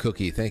sent a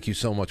cookie. Thank you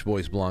so much,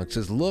 Boyce Blanc.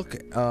 Says, look,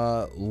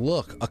 a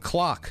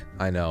clock.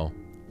 I know.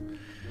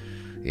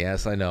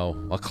 Yes, I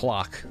know. A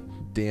clock.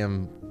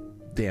 Damn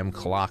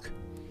clock.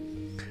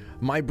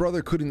 My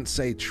brother couldn't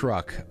say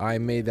truck. I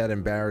made that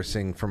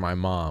embarrassing for my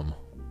mom.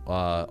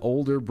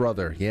 Older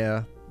brother,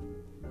 yeah.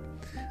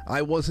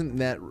 I wasn't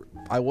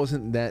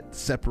that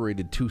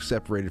separated, too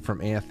separated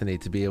from Anthony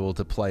to be able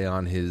to play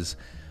on his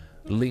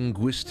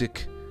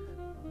linguistic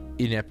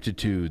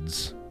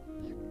ineptitudes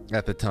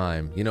at the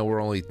time. You know,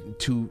 we're only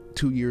two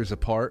years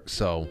apart,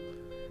 so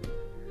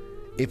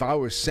if I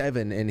was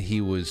 7 and he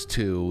was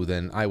 2,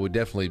 then I would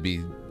definitely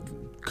be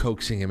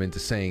coaxing him into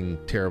saying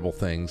terrible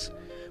things.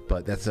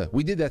 But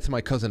we did that to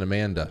my cousin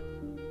Amanda.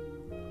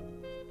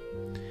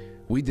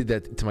 We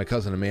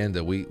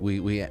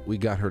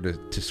got her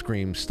to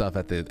scream stuff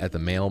at the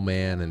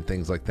mailman and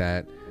things like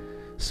that.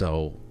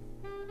 So,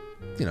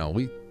 you know,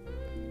 we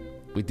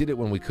did it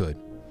when we could.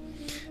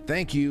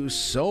 Thank you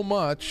so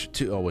much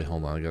to... Oh, wait,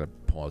 hold on. I gotta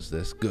pause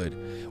this.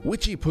 Good.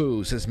 Witchy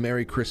Poo says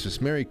Merry Christmas.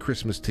 Merry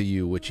Christmas to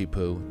you, Witchy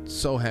Poo.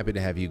 So happy to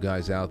have you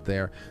guys out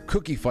there.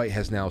 Cookie Fight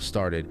has now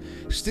started.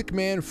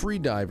 Stickman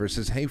Freediver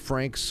says, hey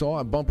Frank, saw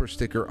a bumper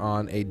sticker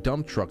on a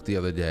dump truck the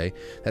other day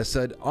that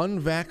said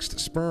unvaxxed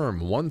sperm,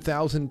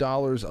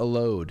 $1,000 a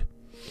load.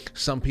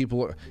 Some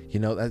people are, you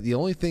know, the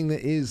only thing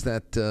that is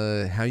that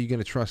how are you going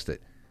to trust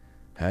it?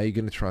 How are you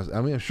going to trust?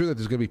 I mean, I'm sure that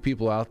there's going to be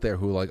people out there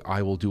who are like,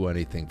 I will do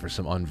anything for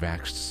some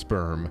unvaxxed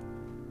sperm.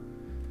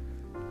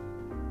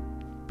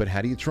 But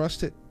how do you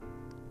trust it?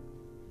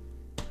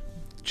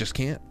 Just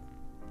can't.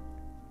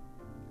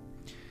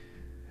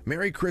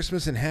 Merry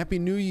Christmas and Happy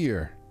New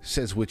Year,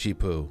 says Witchy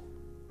Poo.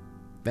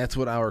 That's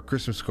what our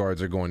Christmas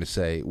cards are going to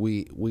say.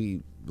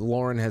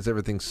 Lauren has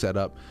everything set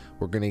up.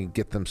 We're going to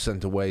get them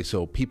sent away.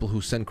 So people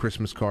who send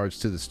Christmas cards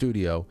to the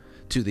studio,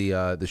 to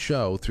the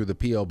show, through the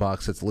P.O.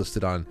 box that's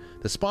listed on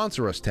the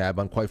Sponsor Us tab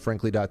on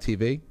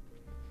QuiteFrankly.tv.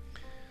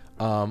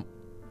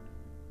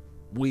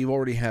 We've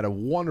already had a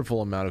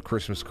wonderful amount of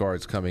Christmas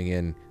cards coming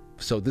in.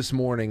 So this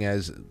morning,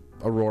 as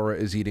Aurora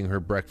is eating her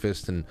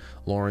breakfast and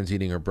Lauren's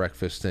eating her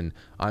breakfast, and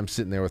I'm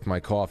sitting there with my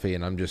coffee,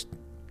 and I'm just,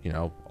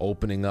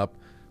 opening up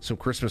some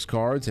Christmas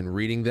cards and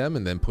reading them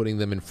and then putting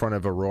them in front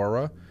of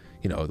Aurora.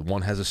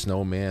 One has a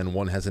snowman,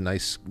 one has a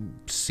nice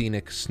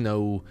scenic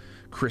snow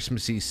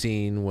Christmassy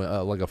scene,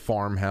 like a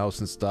farmhouse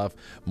and stuff,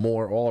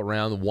 more all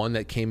around. One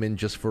that came in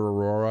just for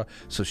Aurora.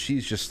 So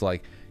she's just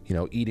like,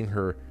 eating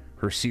her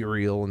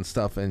cereal and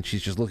stuff, and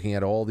she's just looking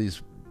at all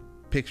these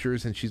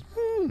pictures, and she's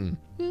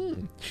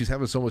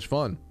having so much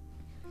fun.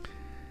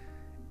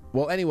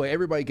 Well, anyway,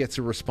 everybody gets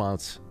a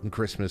response in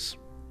Christmas.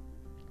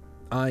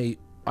 I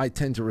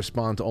tend to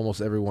respond to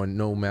almost everyone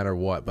no matter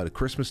what, but at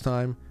Christmas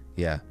time,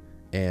 yeah.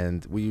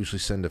 And we usually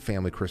send a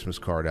family Christmas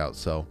card out,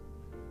 so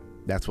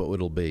that's what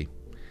it'll be.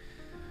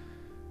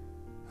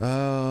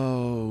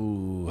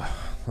 Oh,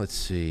 let's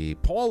see.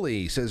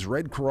 Paulie says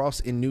Red Cross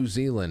in New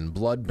Zealand,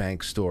 blood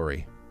bank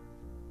story.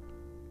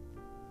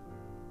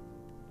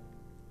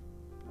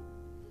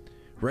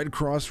 Red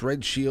Cross,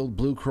 Red Shield,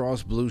 Blue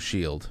Cross, Blue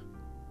Shield.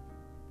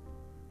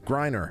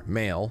 Griner,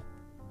 male,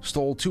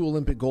 stole 2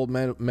 Olympic gold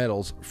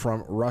medals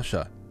from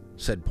Russia,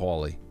 said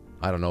Paulie.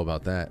 I don't know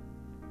about that.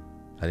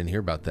 I didn't hear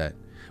about that.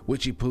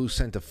 Witchy Poo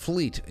sent a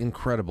fleet.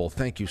 Incredible.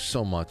 Thank you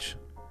so much.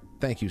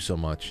 Thank you so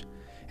much.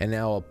 And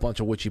now a bunch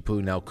of Witchy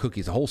Poo, now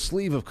cookies. A whole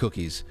sleeve of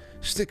cookies.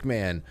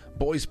 Stickman,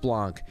 Boyce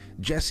Blanc,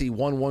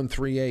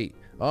 Jesse1138.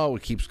 Oh,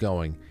 it keeps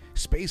going.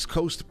 Space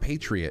Coast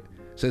Patriot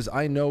says,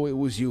 I know it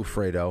was you,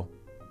 Fredo.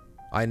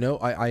 I know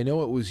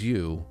it was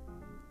you.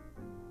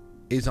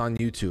 Is on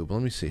YouTube.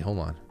 Let me see. Hold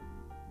on.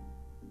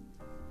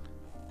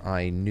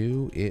 I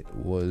knew it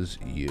was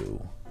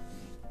you.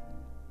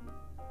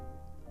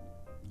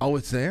 Oh,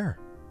 it's there.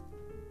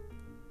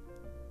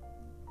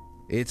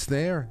 It's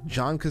there.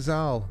 John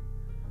Cazal.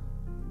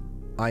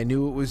 I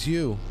knew it was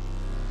you.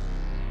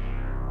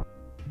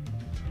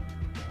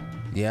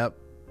 Yep.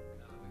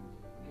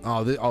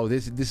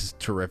 This is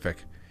terrific.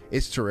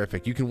 It's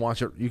terrific. You can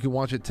watch it. You can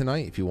watch it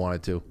tonight if you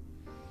wanted to.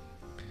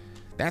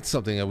 That's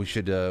something that we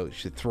should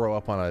throw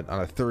up on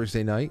a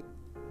Thursday night.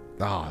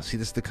 See,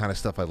 this is the kind of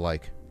stuff I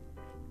like.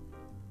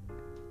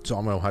 So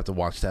I'm gonna have to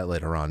watch that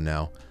later on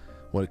now,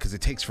 because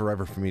it takes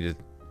forever for me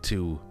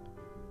to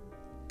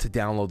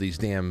download these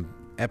damn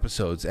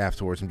episodes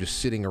afterwards. I'm just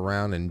sitting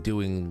around and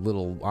doing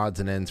little odds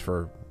and ends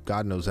for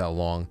God knows how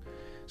long.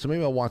 So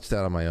maybe I'll watch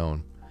that on my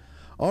own.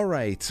 All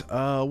right,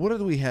 what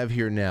do we have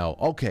here now?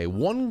 Okay,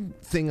 one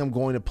thing I'm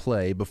going to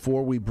play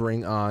before we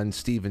bring on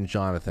Steve and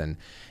Jonathan,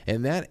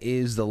 and that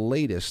is the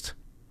latest.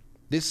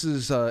 This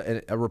is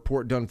a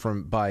report done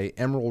by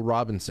Emerald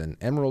Robinson.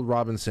 Emerald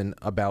Robinson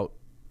about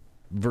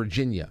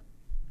Virginia.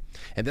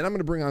 And then I'm going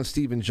to bring on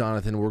Steve and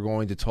Jonathan. We're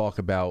going to talk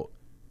about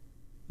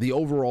the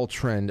overall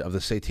trend of the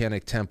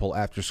Satanic Temple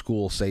After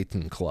School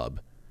Satan Club.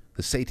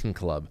 The Satan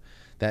Club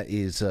that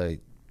is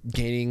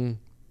gaining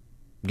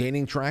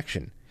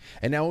traction.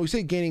 And now when we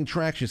say gaining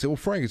traction, you say, well,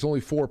 Frank, it's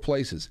only 4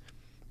 places.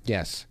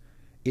 Yes,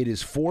 it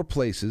is 4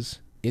 places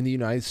in the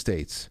United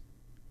States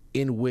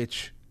in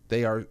which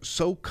they are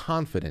so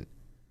confident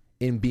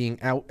in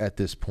being out at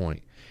this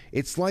point.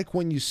 It's like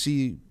when you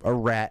see a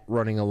rat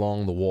running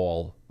along the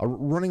wall,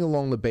 running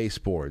along the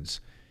baseboards.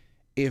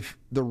 If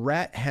the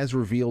rat has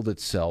revealed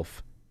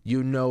itself,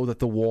 you know that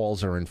the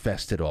walls are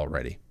infested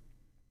already.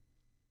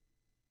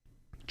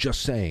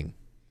 Just saying.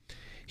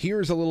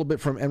 Here's a little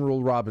bit from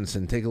Emerald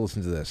Robinson. Take a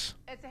listen to this.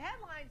 It's a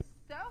headline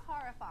so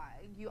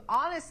horrifying, you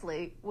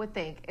honestly would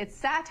think it's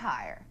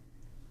satire.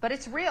 But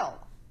it's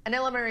real. An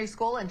elementary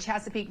school in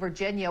Chesapeake,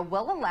 Virginia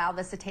will allow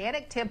the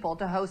Satanic Temple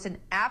to host an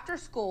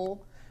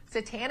after-school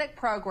satanic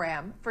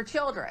program for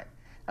children.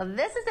 Now,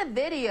 this is a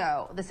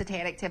video the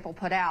Satanic Temple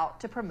put out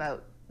to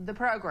promote the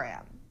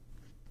program.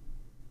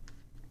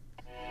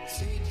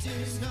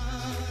 Satan's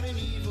not an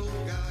evil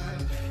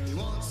guy. He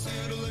wants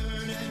you to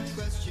learn and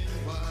question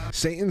why.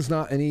 Satan's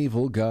not an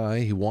evil guy.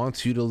 He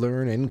wants you to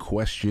learn and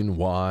question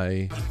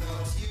why.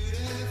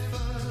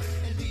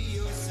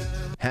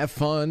 Have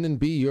fun and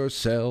be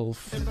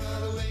yourself.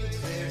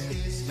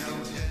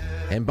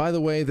 And by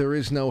the way, there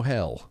is no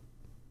hell.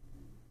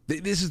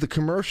 This is the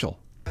commercial.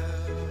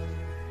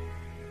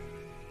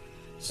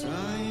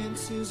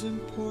 Science is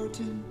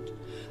important,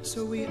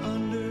 so we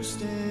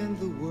understand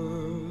the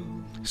world.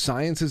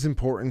 Science is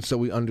important, so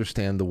we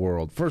understand the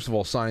world. First of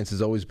all, science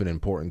has always been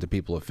important to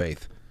people of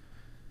faith.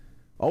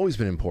 Always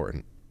been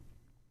important.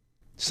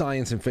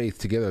 Science and faith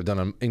together have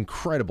done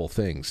incredible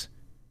things.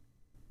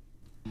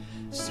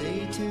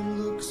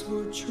 Satan looks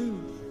for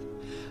truth.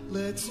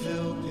 Let's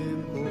help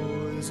him,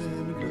 boys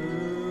and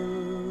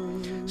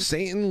girls.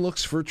 Satan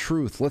looks for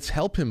truth. Let's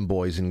help him,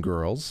 boys and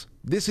girls.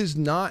 This is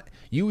not,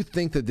 you would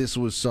think that this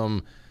was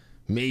some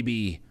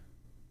maybe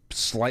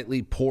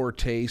slightly poor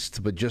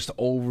taste, but just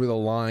over the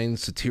line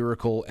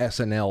satirical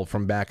SNL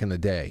from back in the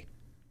day.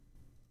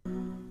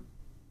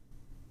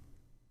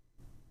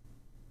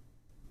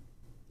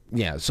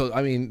 Yeah, so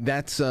I mean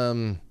that's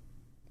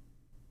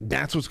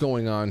what's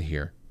going on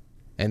here,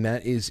 and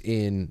that is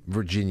in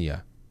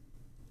Virginia,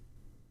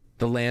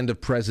 the land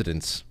of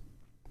presidents.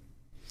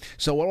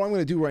 So what I'm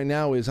going to do right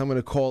now is I'm going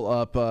to call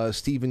up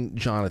Stephen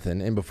Jonathan,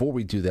 and before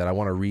we do that, I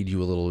want to read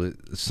you a little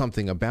bit,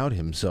 something about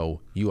him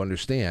so you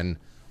understand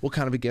what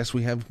kind of a guest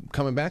we have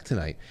coming back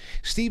tonight.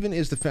 Stephen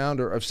is the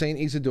founder of St.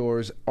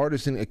 Isidore's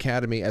Artisan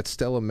Academy at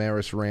Stella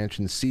Maris Ranch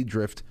in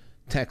Seadrift,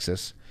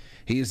 Texas.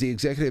 He is the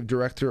executive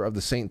director of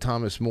the St.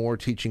 Thomas More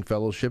Teaching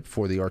Fellowship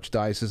for the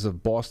Archdiocese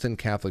of Boston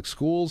Catholic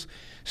Schools.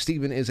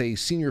 Stephen is a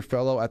senior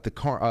fellow at the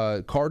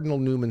Cardinal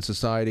Newman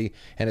Society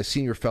and a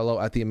senior fellow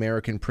at the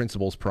American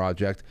Principles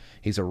Project.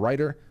 He's a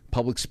writer,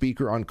 public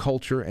speaker on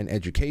culture and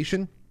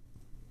education.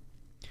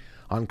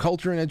 On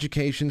culture and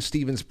education,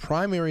 Stephen's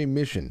primary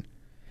mission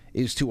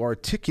is to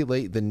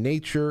articulate the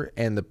nature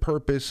and the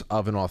purpose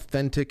of an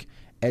authentic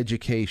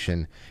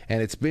education.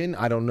 And it's been,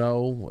 I don't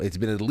know, it's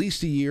been at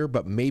least a year,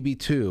 but maybe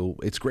two.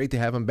 It's great to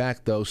have him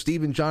back, though.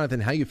 Stephen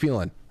Jonathan, how you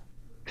feeling?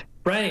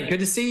 Brian,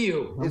 good to see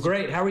you. I'm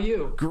great. How are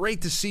you?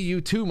 Great to see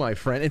you too, my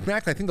friend. In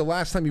fact, I think the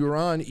last time you were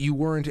on, you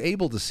weren't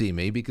able to see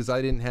me because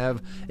I didn't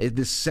have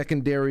this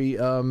secondary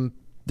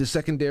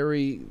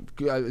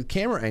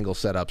camera angle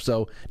set up.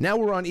 So now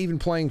we're on even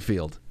playing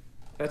field.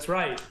 That's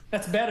right.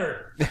 That's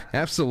better.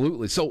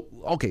 Absolutely. So,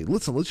 okay,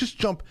 listen, let's just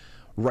jump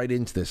right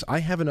into this. I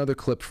have another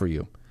clip for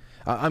you.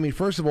 I mean,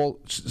 first of all,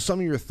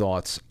 some of your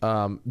thoughts,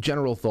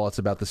 general thoughts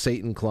about the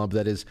Satan Club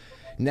that is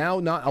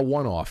now not a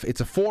one-off. It's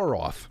a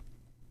four-off.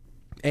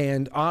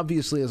 And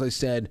obviously, as I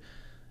said,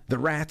 the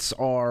rats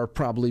are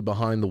probably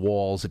behind the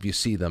walls if you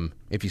see them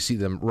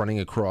running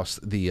across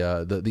the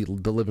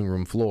living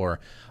room floor.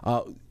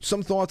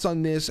 Some thoughts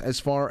on this as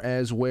far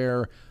as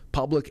where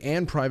public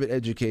and private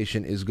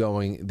education is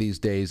going these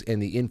days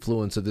and the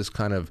influence of this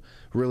kind of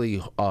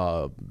really,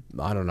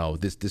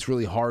 this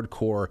really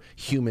hardcore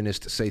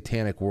humanist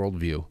satanic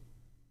worldview.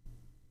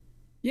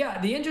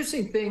 Yeah, the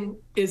interesting thing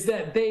is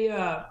that the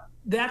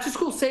After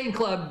School Satan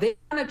Club, they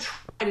kind of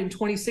tried in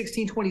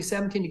 2016,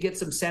 2017 to get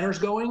some centers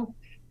going,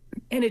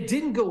 and it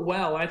didn't go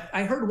well.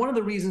 I heard one of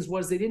the reasons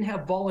was they didn't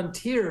have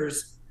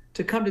volunteers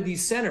to come to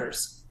these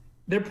centers.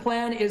 Their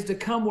plan is to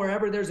come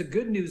wherever there's a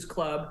good news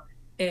club,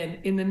 and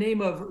in the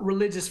name of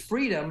religious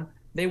freedom,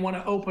 they want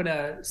to open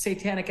a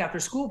satanic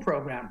after-school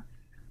program.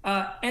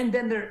 And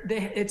then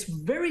it's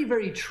very,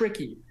 very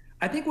tricky.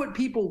 I think what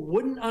people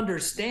wouldn't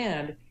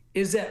understand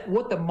is that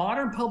what the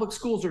modern public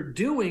schools are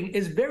doing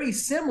is very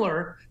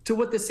similar to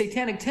what the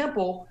Satanic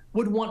Temple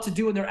would want to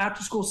do in their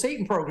after-school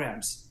Satan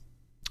programs.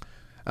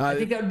 I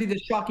think that would be the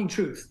shocking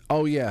truth.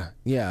 Oh, yeah.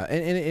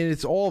 And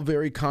it's all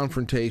very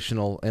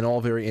confrontational and all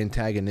very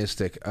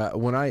antagonistic.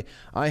 When I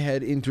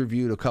had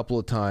interviewed a couple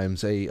of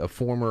times a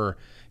former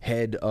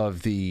head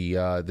of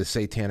the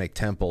Satanic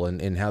Temple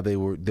and how they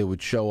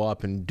would show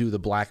up and do the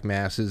black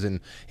masses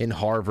in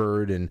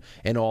Harvard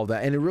and all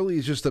that. And it really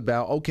is just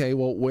about, okay,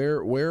 well,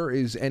 where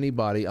is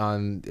anybody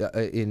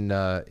in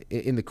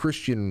the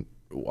Christian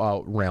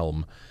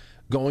realm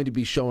going to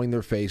be showing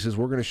their faces?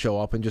 We're going to show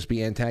up and just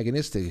be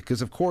antagonistic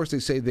because, of course, they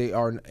say they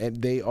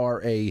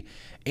are a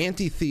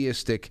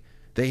anti-theistic.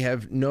 They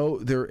have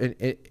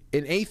an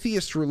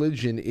atheist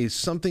religion is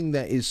something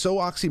that is so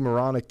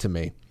oxymoronic to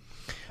me,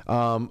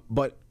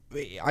 but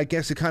I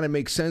guess it kind of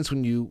makes sense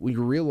when you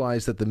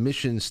realize that the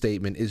mission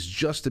statement is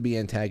just to be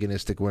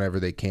antagonistic whenever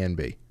they can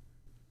be.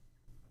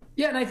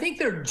 Yeah, and I think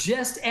they're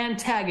just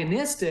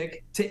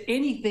antagonistic to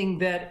anything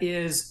that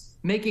is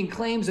making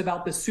claims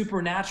about the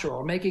supernatural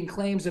or making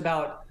claims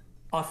about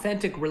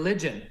authentic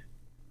religion.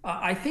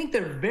 I think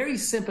they're very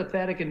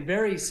sympathetic and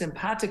very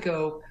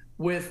simpatico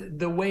with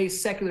the way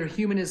secular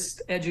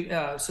humanist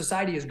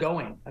society is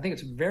going. I think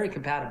it's very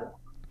compatible.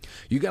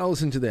 You got to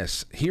listen to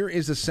this. Here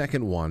is the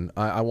second one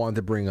I wanted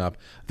to bring up.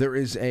 There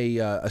is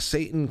a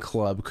Satan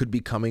Club could be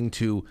coming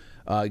to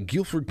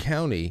Guilford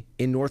County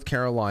in North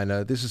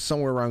Carolina. This is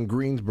somewhere around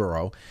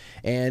Greensboro.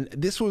 And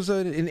this was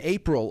in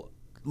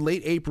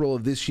late April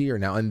of this year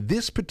now. And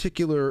this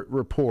particular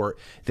report,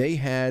 they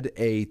had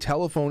a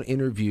telephone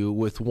interview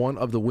with one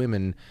of the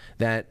women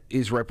that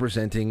is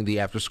representing the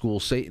After School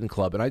Satan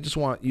Club. And I just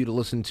want you to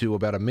listen to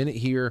about a minute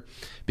here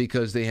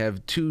because they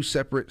have two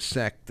separate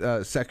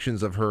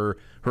sections of her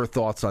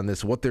thoughts on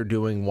this, what they're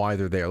doing, why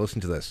they're there.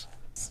 Listen to this.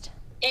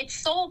 Its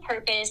sole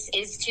purpose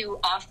is to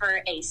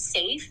offer a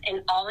safe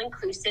and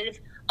all-inclusive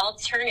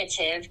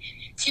alternative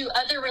to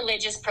other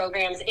religious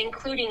programs,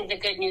 including the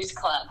Good News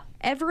Club.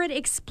 Everett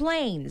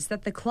explains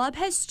that the club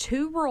has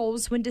two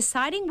rules when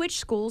deciding which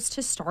schools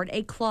to start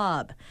a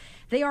club.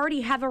 They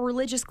already have a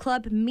religious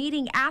club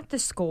meeting at the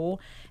school,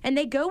 and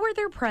they go where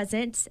their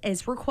presence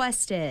is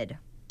requested.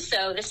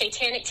 So the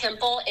Satanic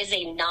Temple is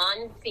a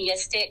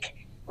non-theistic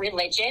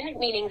religion,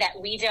 meaning that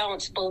we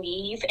don't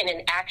believe in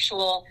an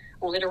actual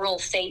literal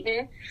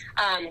Satan.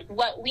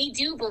 What we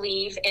do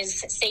believe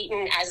is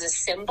Satan as a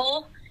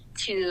symbol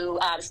to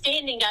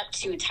standing up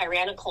to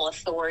tyrannical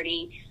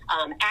authority,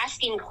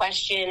 asking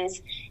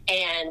questions,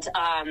 and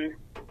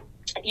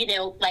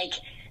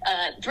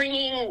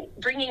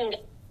bringing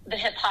the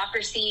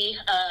hypocrisy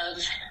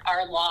of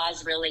our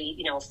laws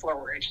really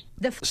forward.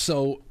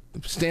 So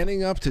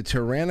standing up to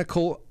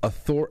tyrannical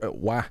authority.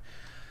 Wow.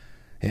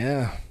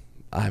 Yeah.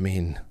 I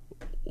mean,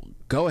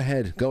 go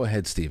ahead,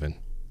 Stephen.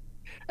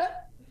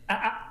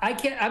 I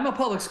can't. I'm a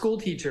public school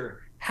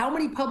teacher. How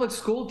many public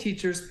school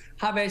teachers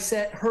have I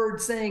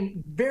heard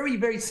saying very,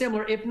 very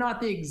similar, if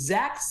not the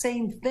exact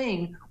same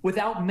thing,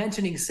 without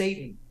mentioning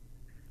Satan?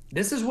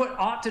 This is what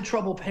ought to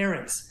trouble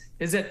parents,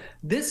 is that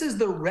this is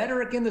the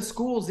rhetoric in the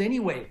schools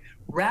anyway.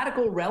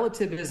 Radical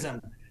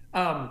relativism,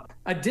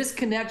 a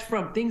disconnect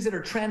from things that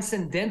are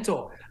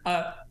transcendental,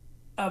 a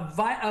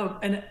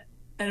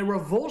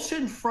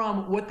revulsion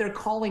from what they're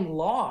calling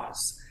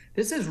laws.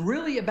 This is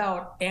really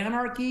about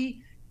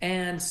anarchy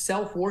and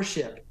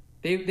self-worship.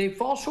 They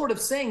fall short of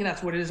saying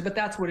that's what it is, but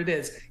that's what it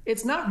is.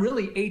 It's not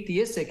really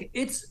atheistic.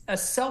 It's a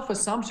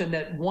self-assumption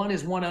that one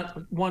is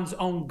one's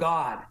own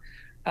God.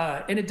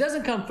 And it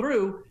doesn't come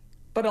through,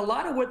 but a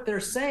lot of what they're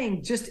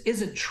saying just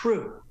isn't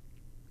true.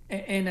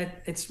 And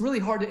it's really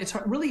hard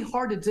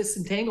to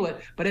disentangle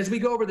it. But as we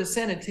go over the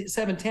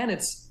seven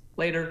tenets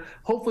later,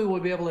 hopefully we'll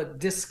be able to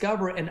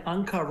discover and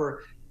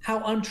uncover how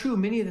untrue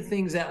many of the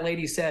things that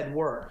lady said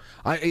were.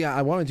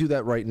 I want to do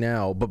that right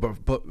now,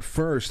 but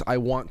first I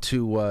want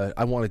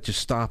to just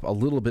stop a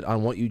little bit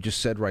on what you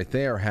just said right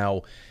there.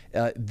 How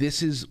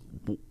this is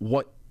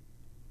what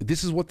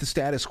the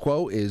status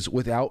quo is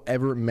without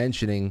ever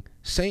mentioning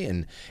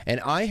Satan.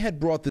 And I had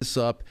brought this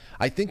up.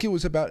 I think it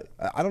was about,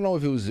 I don't know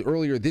if it was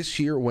earlier this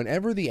year,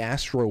 whenever the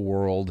Astro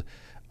World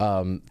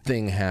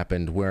thing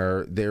happened,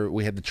 where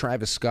we had the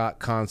Travis Scott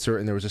concert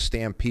and there was a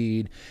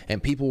stampede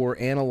and people were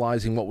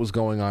analyzing what was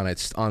going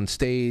on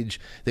stage.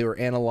 They were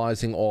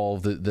analyzing all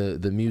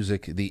the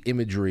music, the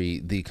imagery,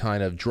 the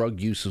kind of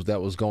drug use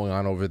that was going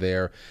on over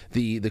there,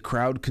 the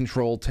crowd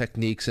control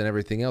techniques and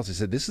everything else. They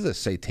said this is a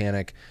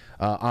satanic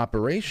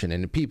operation.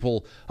 And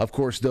people, of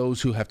course,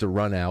 those who have to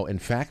run out and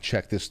fact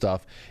check this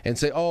stuff and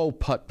say, oh,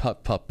 put,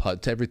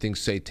 everything's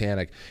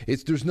satanic.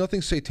 There's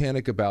nothing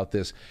satanic about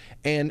this.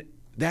 And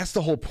that's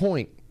the whole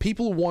point.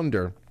 People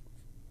wonder,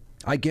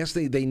 I guess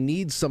they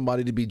need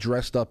somebody to be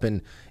dressed up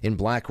in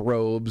black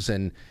robes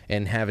and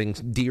having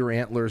deer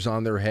antlers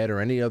on their head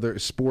or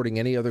sporting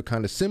any other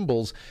kind of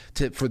symbols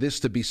for this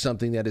to be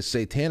something that is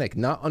satanic,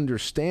 not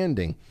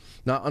understanding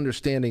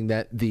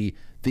that the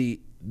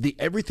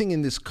everything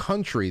in this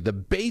country, the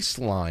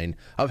baseline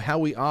of how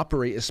we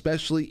operate,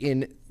 especially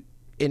in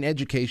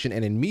education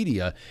and in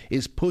media,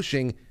 is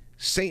pushing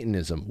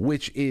Satanism,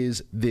 which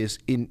is this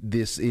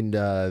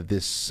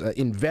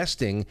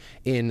investing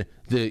in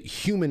the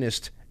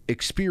humanist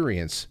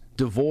experience,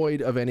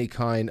 devoid of any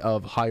kind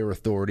of higher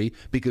authority,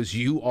 because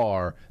you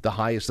are the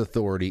highest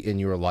authority in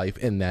your life,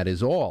 and that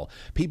is all.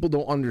 People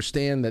don't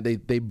understand that they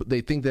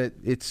think that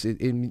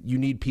you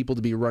need people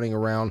to be running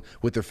around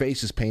with their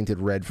faces painted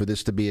red for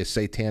this to be a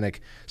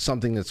satanic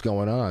something that's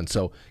going on.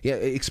 So yeah,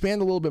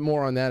 expand a little bit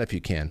more on that if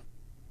you can.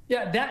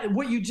 Yeah,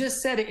 what you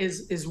just said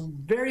is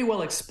very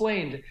well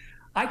explained.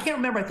 I can't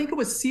remember. I think it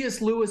was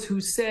C.S. Lewis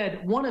who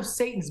said one of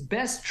Satan's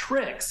best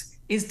tricks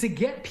is to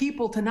get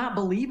people to not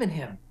believe in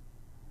him.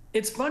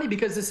 It's funny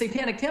because the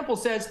Satanic Temple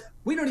says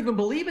we don't even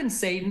believe in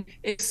Satan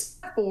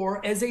except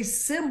for as a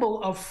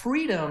symbol of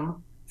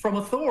freedom from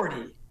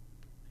authority.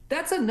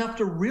 That's enough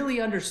to really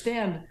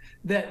understand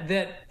that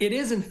it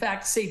is in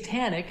fact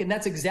satanic, and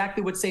that's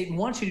exactly what Satan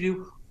wants you to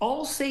do.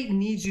 All Satan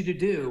needs you to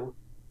do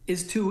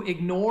is to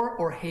ignore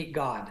or hate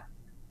God,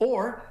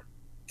 or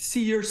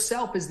see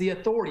yourself as the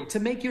authority, to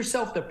make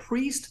yourself the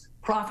priest,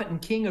 prophet,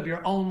 and king of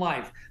your own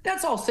life.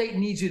 That's all Satan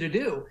needs you to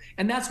do.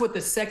 And that's what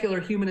the secular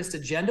humanist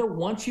agenda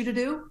wants you to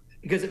do,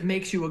 because it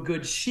makes you a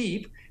good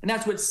sheep. And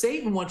that's what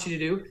Satan wants you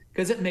to do,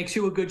 because it makes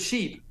you a good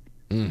sheep.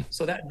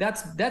 So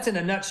that's in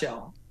a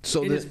nutshell.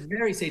 So it is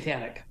very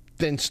satanic.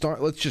 Then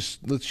let's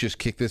just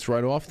kick this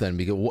right off then,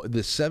 because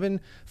the 7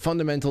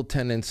 fundamental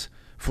tenets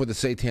for the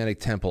Satanic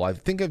Temple. I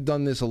think I've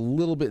done this a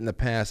little bit in the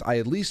past. I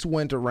at least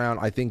went around,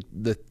 I think,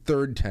 the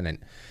 3rd tenet,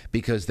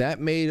 because that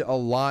made a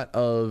lot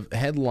of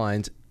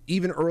headlines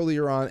even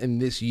earlier on in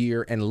this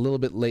year and a little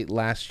bit late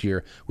last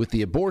year with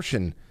the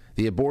abortion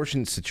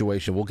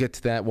situation. We'll get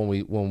to that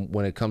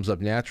when it comes up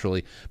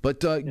naturally.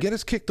 But get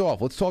us kicked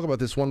off. Let's talk about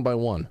this one by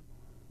one.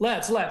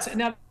 Let's.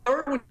 Now,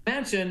 third one you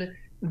mentioned,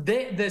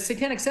 the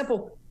Satanic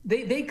Temple,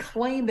 they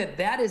claim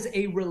that is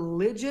a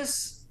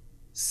religious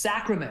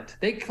sacrament.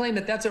 They claim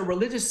that that's a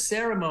religious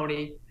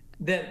ceremony,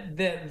 that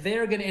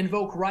they're going to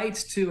invoke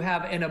rights to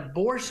have an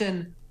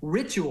abortion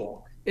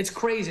ritual. It's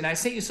crazy. And I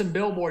sent you some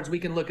billboards we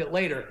can look at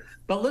later.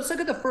 But let's look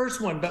at the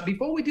first one. But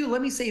before we do,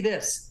 let me say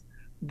this.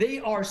 They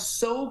are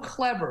so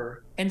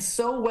clever and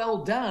so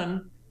well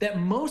done that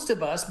most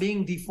of us,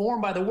 being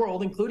deformed by the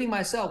world, including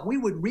myself, we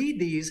would read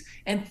these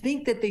and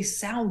think that they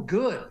sound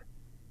good.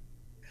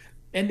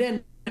 And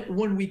then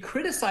when we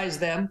criticize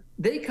them,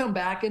 they come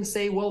back and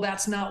say, well,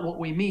 that's not what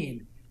we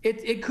mean.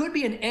 It could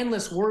be an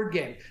endless word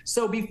game.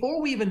 So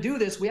before we even do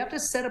this, we have to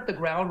set up the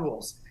ground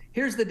rules.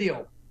 Here's the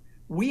deal.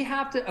 We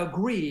have to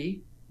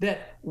agree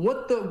that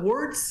what the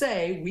words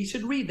say, we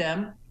should read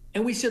them,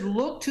 and we should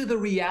look to the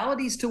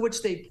realities to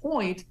which they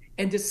point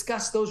and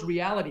discuss those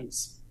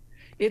realities.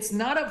 It's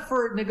not up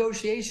for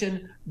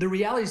negotiation, the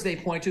realities they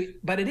point to,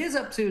 but it is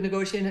up to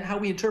negotiation how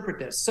we interpret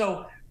this.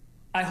 So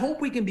I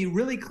hope we can be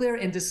really clear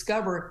and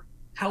discover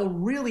how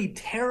really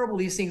terrible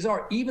these things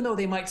are, even though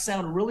they might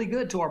sound really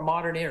good to our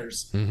modern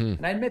ears.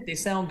 And I admit they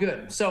sound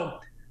good. So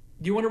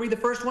do you want to read the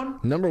first one?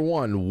 Number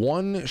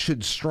one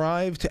should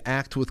strive to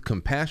act with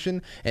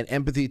compassion and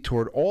empathy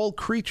toward all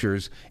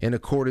creatures in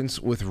accordance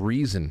with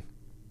reason.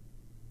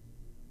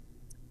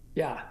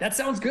 Yeah, that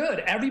sounds good.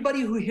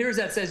 Everybody who hears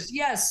that says,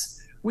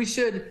 yes, we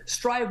should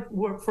strive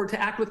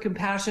to act with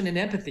compassion and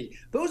empathy.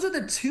 Those are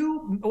the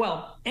two,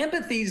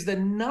 empathy is the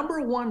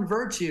number one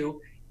virtue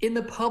in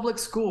the public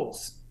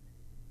schools.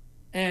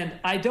 And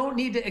I don't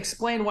need to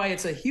explain why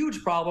it's a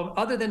huge problem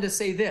other than to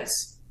say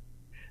this.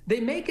 They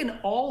make an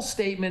all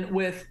statement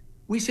with,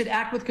 we should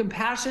act with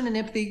compassion and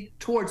empathy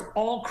towards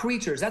all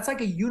creatures. That's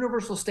like a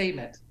universal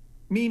statement,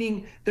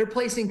 meaning they're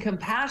placing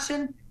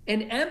compassion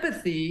and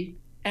empathy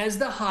as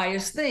the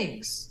highest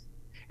things.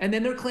 And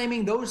then they're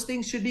claiming those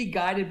things should be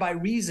guided by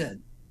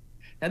reason.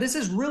 Now, this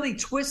is really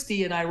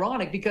twisty and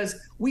ironic because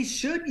we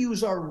should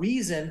use our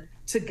reason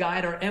to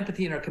guide our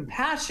empathy and our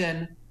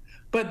compassion,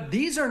 but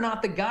these are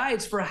not the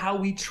guides for how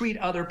we treat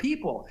other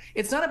people.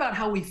 It's not about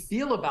how we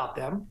feel about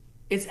them.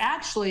 It's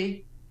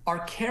actually our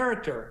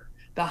character.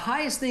 The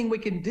highest thing we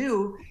can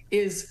do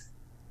is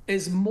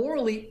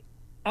morally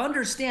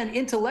understand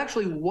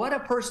intellectually what a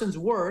person's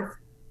worth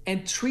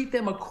and treat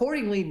them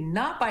accordingly,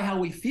 not by how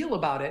we feel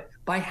about it,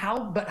 but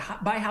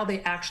by how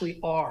they actually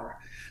are.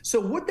 So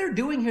what they're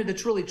doing here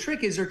that's really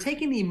tricky is they're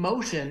taking the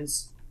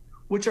emotions,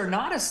 which are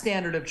not a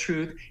standard of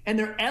truth, and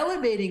they're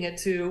elevating it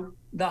to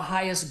the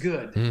highest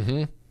good.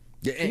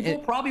 People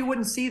probably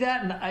wouldn't see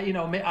that, and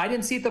I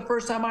didn't see it the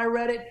first time I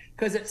read it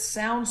because it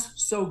sounds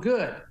so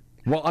good.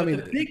 Well, I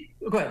mean,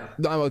 go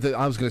ahead. I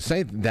was going to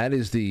say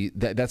that's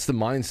the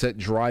mindset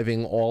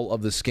driving all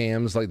of the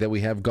scams like that we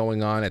have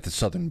going on at the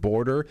southern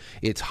border.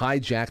 It's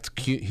hijacked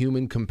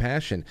human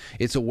compassion.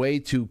 It's a way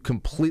to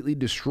completely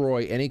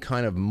destroy any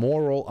kind of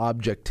moral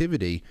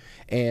objectivity.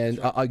 And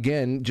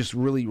again, just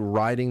really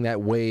riding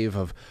that wave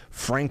of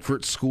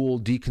Frankfurt School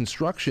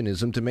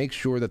deconstructionism to make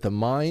sure that the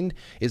mind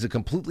is a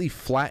completely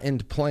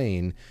flattened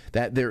plane,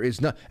 that there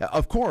is not,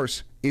 of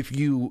course, if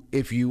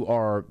you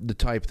are the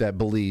type that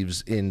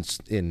believes in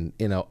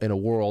a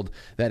world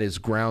that is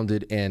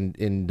grounded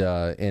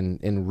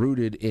and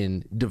rooted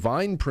in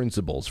divine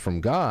principles from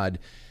God,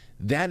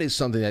 that is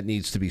something that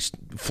needs to be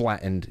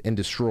flattened and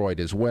destroyed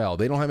as well.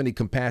 They don't have any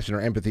compassion or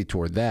empathy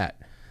toward that.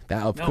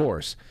 Of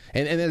course.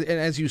 And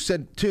as you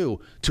said, too,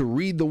 to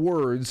read the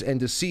words and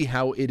to see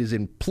how it is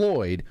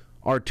employed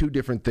are two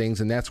different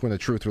things, and that's when the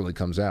truth really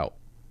comes out.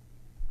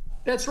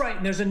 That's right.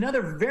 And there's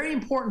another very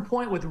important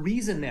point with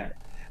reason there.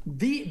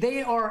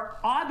 They are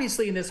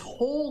obviously in this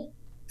whole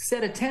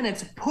set of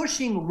tenets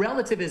pushing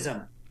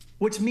relativism,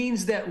 which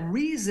means that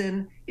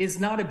reason is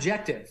not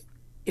objective.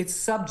 It's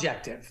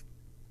subjective.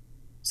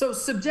 So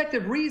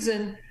subjective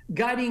reason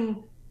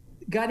guiding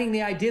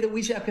the idea that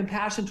we should have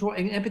compassion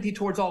and empathy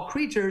towards all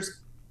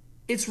creatures,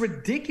 it's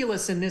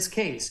ridiculous in this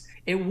case.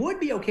 It would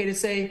be okay to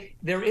say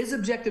there is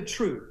objective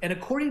truth, and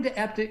according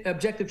to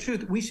objective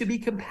truth, we should be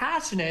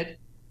compassionate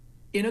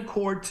in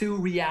accord to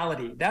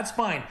reality. That's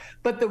fine.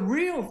 But the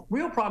real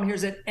problem here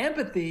is that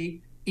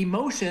empathy,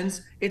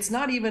 emotions, it's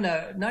not even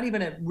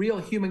a real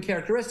human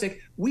characteristic.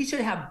 We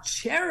should have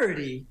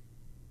charity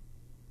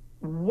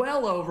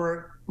well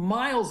over,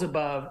 miles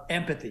above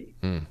empathy.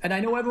 And I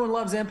know everyone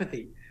loves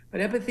empathy, but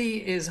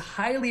empathy is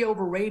highly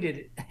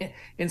overrated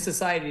in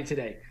society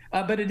today.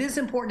 But it is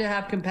important to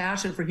have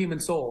compassion for human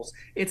souls.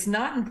 It's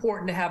not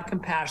important to have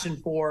compassion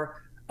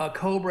for a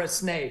cobra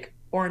snake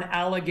or an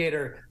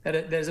alligator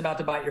that is about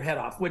to bite your head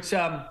off, which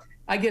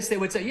I guess they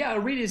would say, yeah, a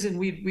reason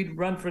we'd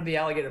run from the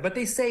alligator. But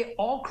they say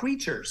all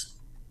creatures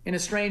in a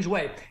strange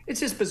way. It's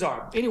just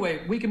bizarre.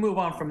 Anyway, we can move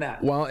on from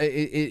that. Well, it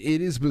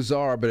is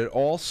bizarre, but it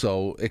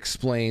also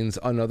explains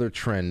another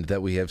trend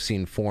that we have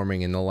seen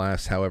forming in the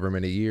last however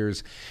many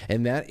years,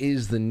 and that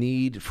is the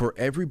need for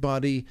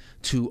everybody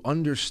to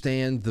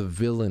understand the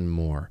villain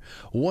more.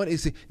 What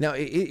is it? Now,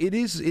 it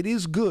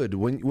is good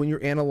when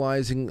you're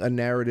analyzing a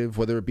narrative,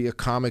 whether it be a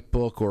comic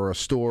book or a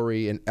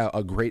story, and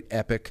a great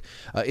epic.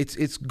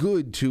 It's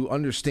good to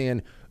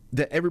understand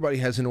that everybody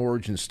has an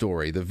origin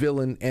story, the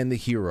villain and the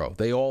hero.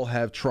 They all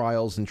have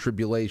trials and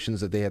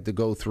tribulations that they have to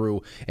go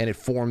through, and it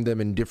formed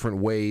them in different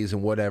ways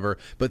and whatever.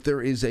 But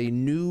there's a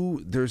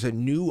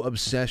new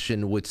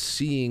obsession with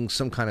seeing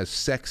some kind of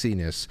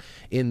sexiness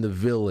in the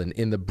villain,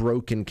 in the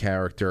broken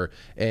character,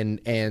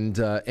 and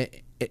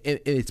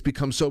it's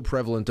become so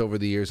prevalent over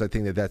the years. I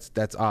think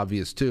that's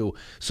obvious too.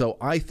 So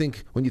I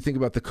think when you think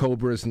about the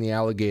cobras and the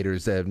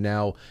alligators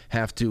that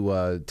have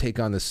to take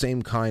on the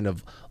same kind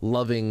of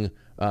loving,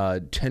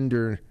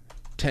 tender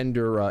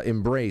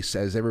embrace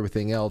as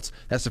everything else,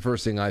 that's the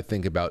first thing I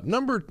think about.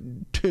 Number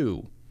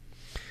 2.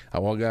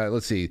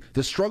 Let's see.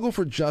 The struggle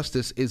for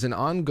justice is an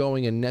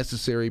ongoing and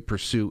necessary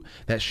pursuit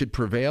that should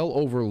prevail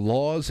over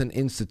laws and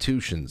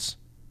institutions.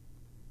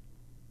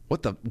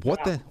 What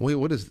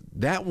is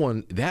that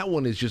one? That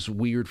one is just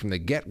weird from the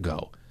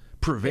get-go.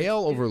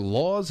 Prevail over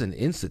laws and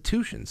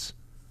institutions.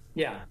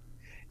 Yeah.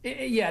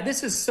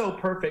 This is so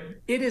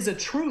perfect. It is a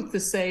truth to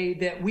say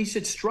that we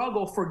should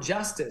struggle for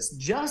justice.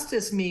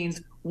 Justice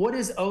means what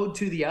is owed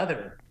to the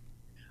other.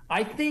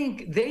 I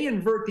think they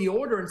invert the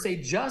order and say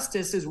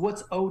justice is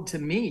what's owed to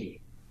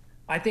me.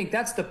 I think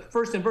that's the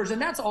first inversion.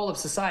 That's all of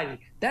society.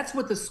 That's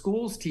what the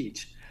schools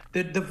teach.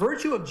 The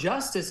virtue of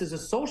justice is a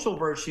social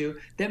virtue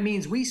that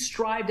means we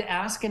strive to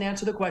ask and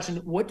answer the question,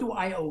 what do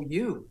I owe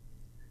you?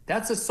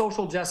 That's a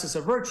social justice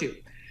of virtue.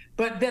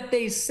 But that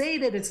they say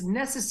that it's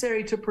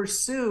necessary to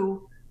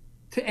pursue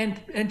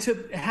and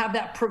to have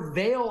that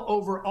prevail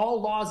over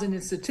all laws and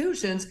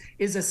institutions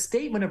is a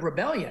statement of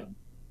rebellion.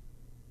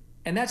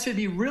 And that should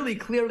be really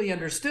clearly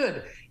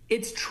understood.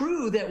 It's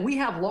true that we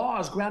have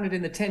laws grounded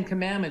in the 10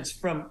 Commandments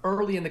from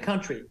early in the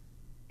country.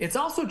 It's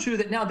also true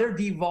that now they're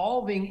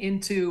devolving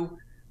into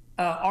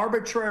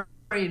arbitrary,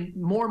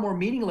 more and more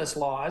meaningless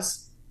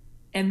laws,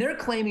 and they're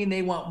claiming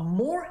they want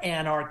more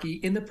anarchy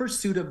in the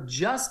pursuit of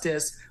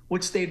justice,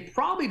 which they'd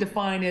probably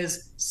define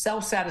as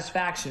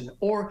self-satisfaction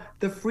or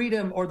the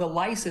freedom or the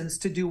license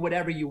to do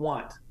whatever you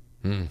want.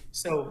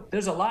 So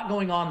there's a lot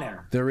going on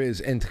there. There is,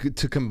 and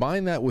to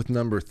combine that with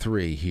number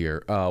 3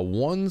 here,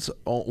 one's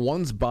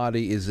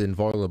body is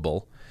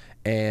inviolable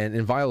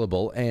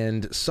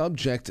and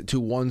subject to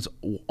one's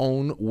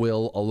own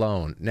will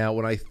alone. Now,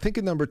 when I think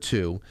of number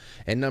 2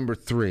 and number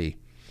 3,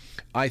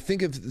 I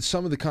think of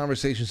some of the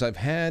conversations I've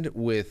had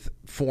with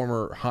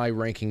former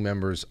high-ranking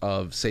members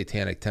of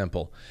Satanic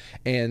Temple,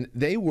 and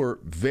they were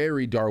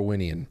very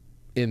Darwinian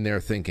in their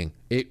thinking.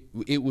 It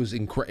was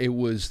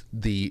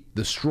the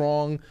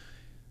strong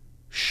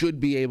should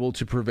be able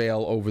to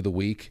prevail over the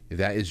weak.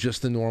 That is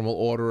just the normal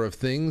order of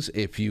things.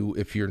 If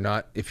you're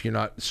not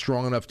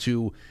strong enough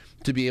to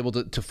be able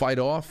to fight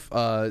off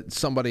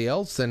somebody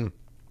else, then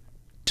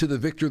to the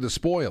victor the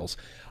spoils.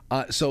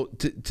 So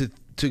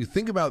to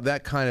think about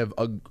that kind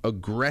of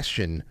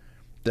aggression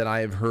that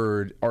I have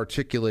heard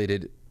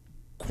articulated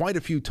quite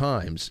a few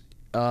times,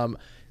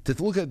 to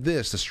look at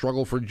this, the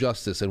struggle for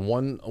justice, and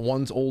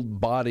one's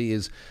old body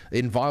is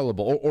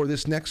inviolable, or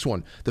this next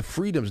one, the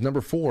freedoms,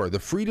 number 4, the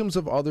freedoms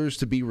of others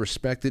to be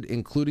respected,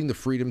 including the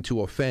freedom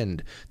to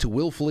offend, to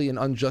willfully and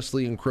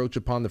unjustly encroach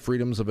upon the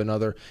freedoms of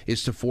another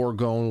is to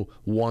forego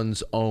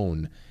one's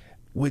own,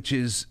 which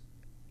is,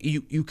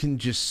 you can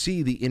just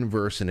see the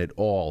inverse in it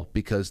all,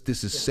 because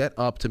this is set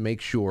up to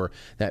make sure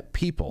that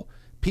people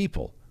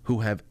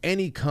who have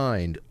any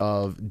kind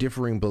of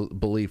differing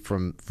belief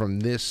from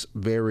this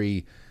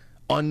very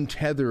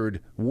untethered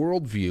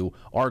worldview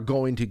are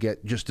going to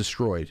get just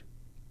destroyed.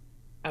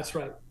 That's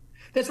right.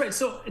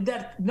 So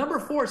that number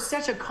 4 is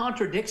such a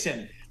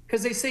contradiction,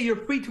 because they say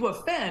you're free to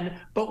offend,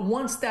 but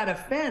once that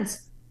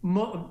offense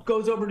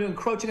goes over to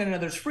encroaching on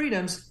another's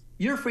freedoms,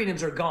 your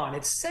freedoms are gone.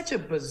 It's such a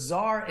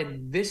bizarre and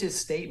vicious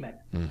statement.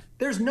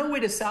 There's no way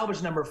to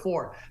salvage number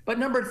 4. But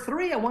number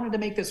 3, I wanted to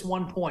make this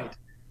one point.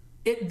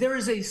 There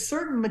is a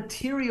certain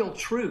material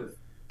truth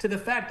to the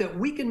fact that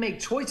we can make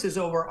choices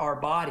over our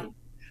body.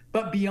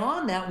 But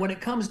beyond that, when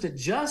it comes to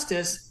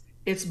justice,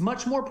 it's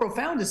much more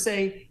profound to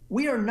say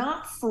we are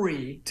not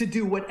free to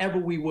do whatever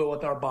we will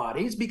with our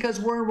bodies because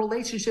we're in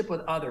relationship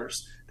with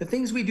others. The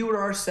things we do to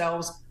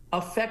ourselves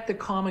affect the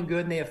common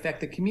good and they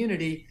affect the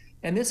community.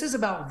 And this is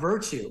about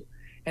virtue.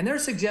 And they're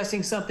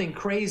suggesting something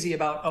crazy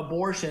about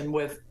abortion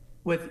with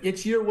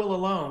it's your will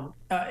alone.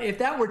 If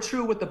that were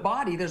true with the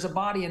body, there's a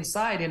body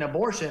inside in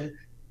abortion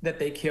that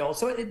they kill.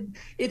 So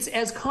it's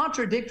as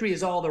contradictory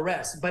as all the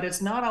rest, but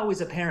it's not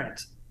always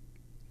apparent.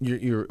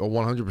 You're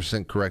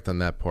 100% correct on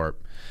that part.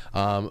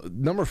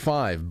 Number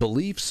 5,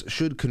 beliefs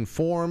should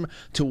conform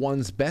to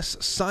one's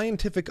best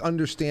scientific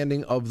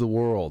understanding of the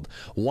world.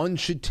 One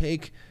should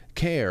take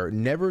care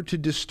never to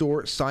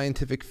distort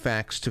scientific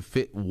facts to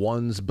fit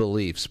one's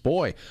beliefs.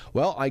 Boy,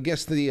 well, I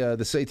guess the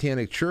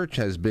Satanic Church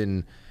has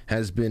been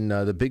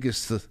the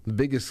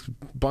biggest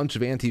bunch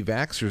of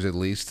anti-vaxxers, at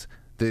least.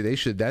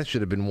 That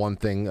should have been one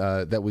thing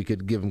that we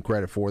could give them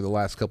credit for the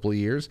last couple of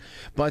years.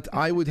 But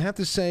I would have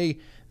to say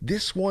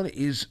this one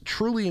is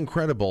truly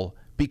incredible,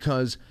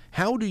 because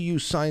how do you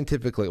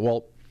scientifically,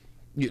 well,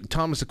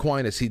 Thomas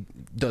Aquinas, he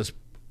does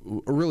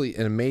really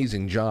an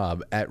amazing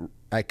job at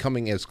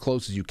coming as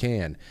close as you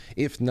can,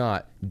 if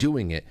not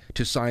doing it,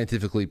 to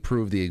scientifically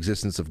prove the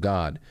existence of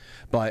God.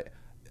 But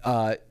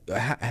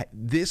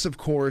this, of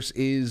course,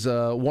 is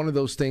one of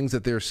those things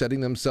that they're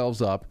setting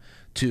themselves up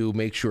to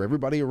make sure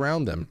everybody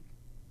around them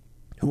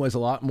who has a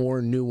lot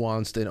more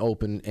nuanced and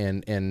open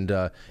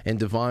and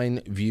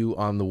divine view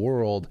on the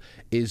world,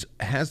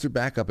 has their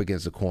back up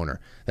against the corner.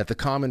 That the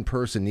common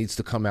person needs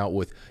to come out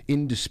with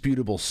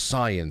indisputable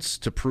science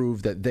to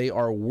prove that they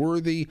are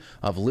worthy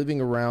of living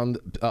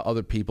around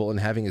other people and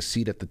having a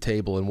seat at the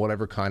table in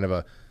whatever kind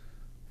of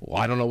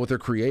I don't know what they're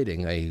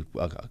creating, a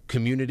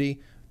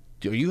community.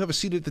 Do you have a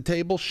seat at the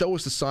table? Show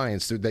us the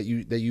science that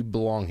you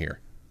belong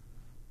here.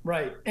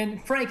 Right.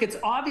 And Frank, it's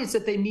obvious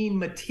that they mean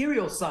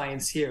material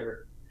science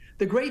here.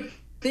 The great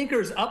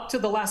thinkers up to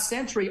the last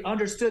century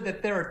understood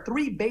that there are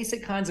three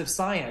basic kinds of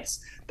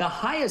science. The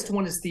highest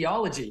one is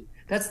theology.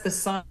 That's the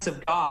science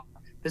of God.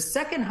 The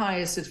second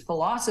highest is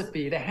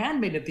philosophy, the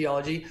handmaiden of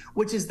theology,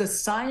 which is the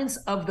science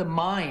of the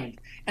mind.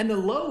 And the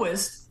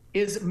lowest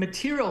is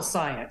material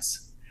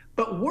science.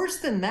 But worse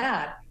than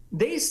that,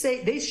 they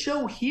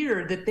show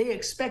here that they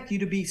expect you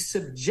to be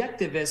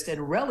subjectivist and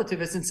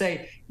relativist and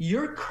say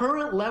your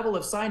current level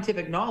of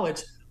scientific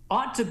knowledge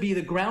ought to be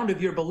the ground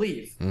of your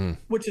belief,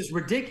 which is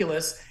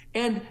ridiculous.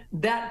 And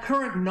that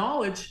current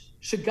knowledge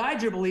should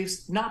guide your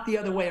beliefs, not the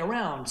other way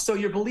around. So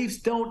your beliefs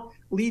don't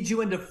lead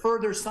you into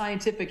further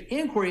scientific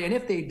inquiry. And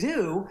if they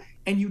do,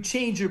 and you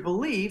change your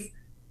belief,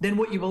 then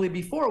what you believed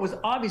before was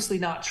obviously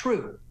not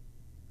true.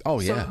 Oh,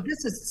 yeah. So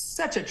this is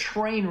such a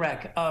train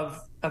wreck of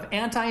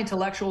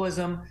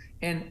anti-intellectualism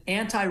and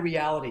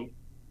anti-reality.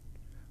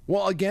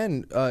 Well,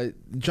 again,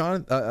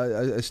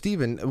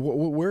 Stephen,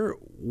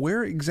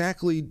 where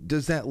exactly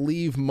does that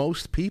leave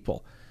most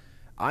people?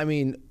 I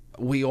mean,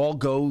 we all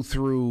go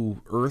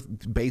through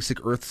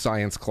basic earth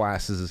science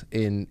classes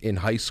in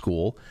high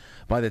school.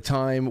 By the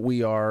time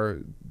we are,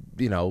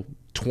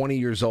 20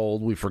 years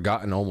old, we've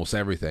forgotten almost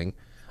everything.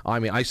 I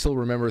mean, I still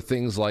remember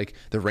things like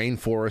the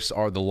rainforests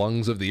are the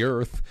lungs of the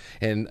earth,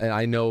 and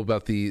I know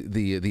about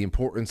the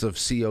importance of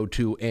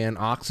CO2 and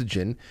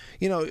oxygen.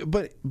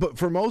 But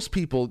for most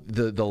people,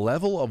 the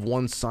level of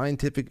one's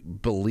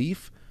scientific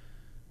belief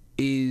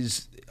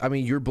is,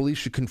 your belief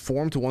should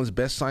conform to one's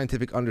best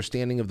scientific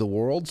understanding of the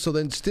world. So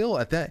then still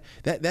at that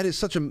is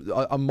such a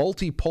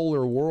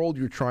multipolar world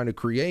you're trying to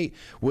create,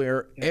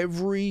 where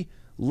every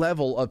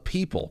level of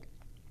people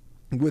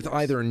with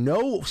either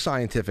no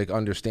scientific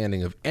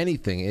understanding of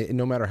anything,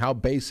 no matter how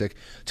basic,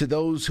 to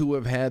those who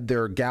have had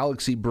their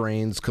galaxy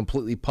brains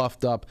completely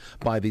puffed up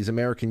by these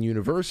American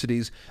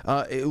universities.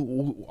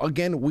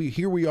 Again,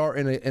 we are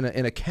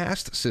in a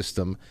caste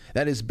system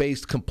that is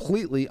based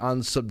completely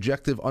on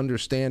subjective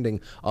understanding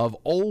of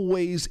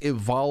always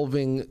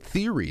evolving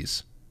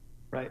theories.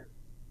 Right.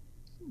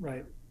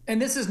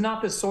 And this is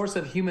not the source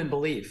of human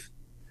belief.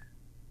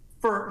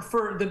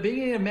 For the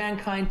beginning of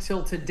mankind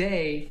till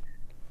today,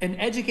 an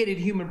educated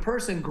human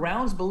person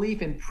grounds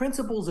belief in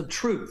principles of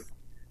truth.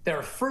 There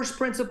are first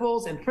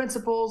principles and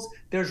principles,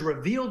 there's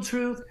revealed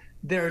truth,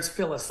 there's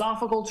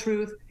philosophical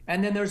truth,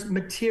 and then there's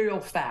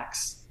material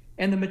facts.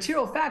 And the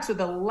material facts are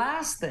the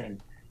last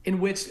thing in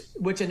which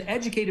an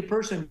educated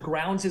person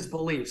grounds his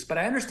beliefs. But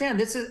I understand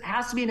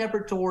has to be an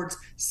effort towards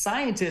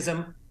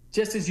scientism,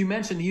 just as you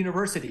mentioned, the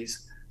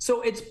universities.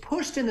 So it's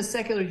pushed in the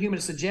secular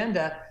humanist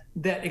agenda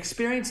that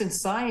experience in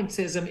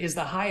scientism is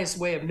the highest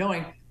way of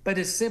knowing, but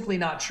it's simply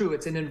not true.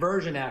 It's an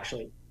inversion,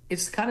 actually.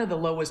 It's kind of the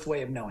lowest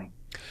way of knowing.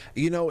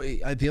 The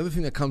other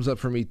thing that comes up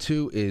for me,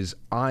 too, is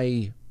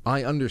I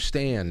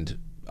understand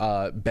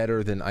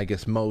better than, I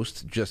guess,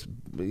 most, just,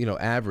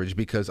 average,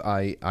 because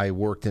I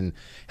worked in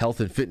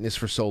health and fitness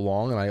for so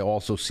long, and I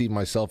also see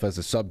myself as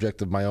a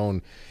subject of my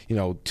own,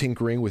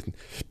 tinkering with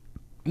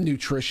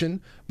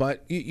nutrition.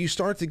 But you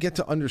start to get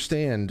to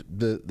understand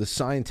the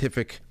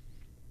scientific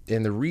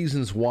and the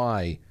reasons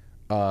why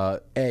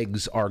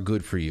eggs are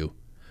good for you.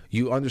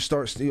 You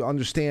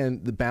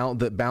understand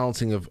the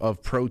balancing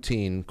of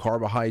protein,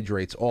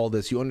 carbohydrates, all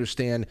this. You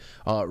understand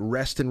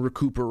rest and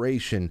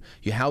recuperation,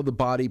 how the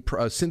body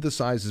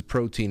synthesizes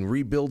protein,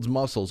 rebuilds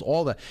muscles,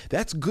 all that.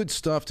 That's good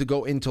stuff to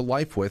go into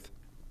life with,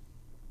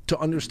 to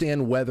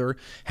understand weather,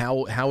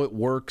 how it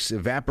works,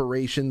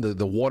 evaporation,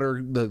 the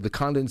water, the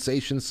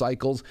condensation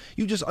cycles.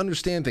 You just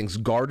understand things.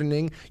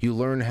 Gardening, you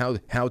learn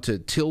how to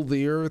till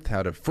the earth,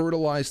 how to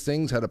fertilize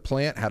things, how to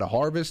plant, how to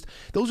harvest.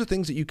 Those are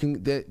things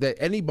that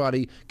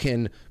anybody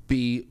can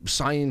be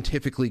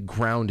scientifically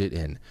grounded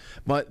in.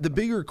 But the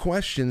bigger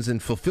questions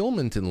and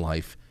fulfillment in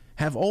life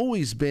have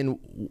always been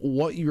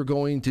what you're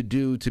going to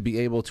do to be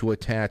able to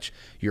attach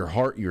your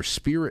heart, your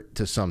spirit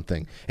to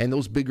something. And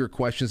those bigger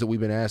questions that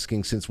we've been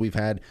asking since we've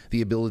had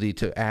the ability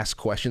to ask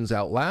questions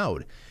out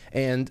loud.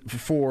 And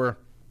for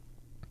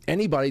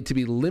anybody to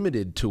be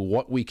limited to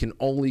what we can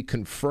only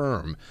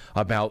confirm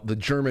about the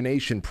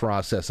germination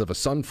process of a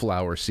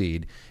sunflower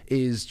seed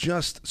is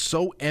just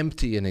so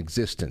empty in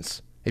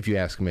existence, if you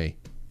ask me.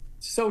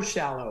 So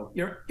shallow.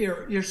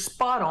 You're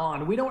spot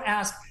on. We don't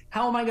ask,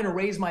 how am I going to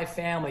raise my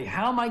family?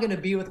 How am I going to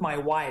be with my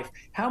wife?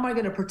 How am I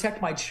going to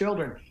protect my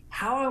children?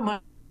 How am I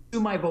to do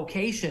my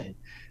vocation?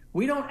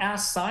 We don't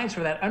ask science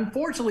for that.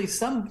 Unfortunately,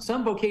 some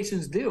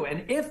vocations do.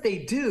 And if they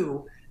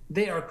do,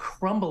 they are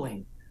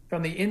crumbling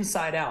from the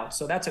inside out.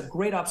 So that's a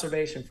great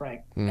observation,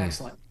 Frank.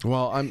 Excellent.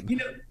 Well,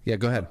 yeah,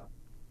 go ahead.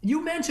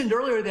 You mentioned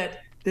earlier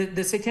that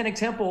the Satanic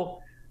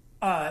Temple,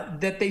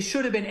 that they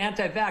should have been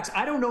anti-vax.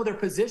 I don't know their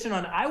position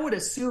on. I would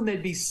assume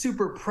they'd be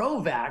super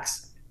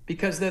pro-vax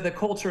because they're the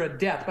culture of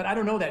death. But I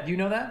don't know that. Do you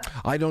know that?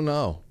 I don't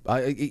know.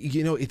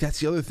 That's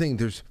the other thing.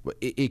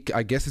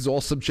 I guess it's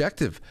all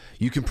subjective.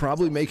 You can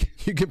probably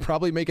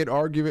make an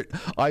argument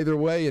either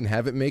way and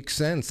have it make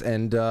sense.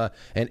 And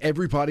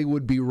everybody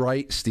would be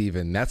right,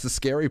 Stephen. That's the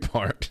scary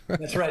part.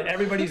 That's right.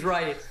 Everybody's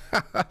right.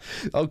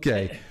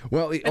 Okay.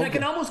 Well, and I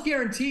can almost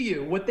guarantee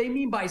you what they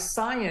mean by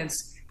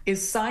science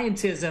is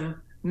scientism,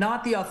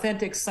 not the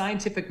authentic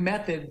scientific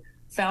method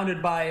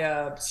founded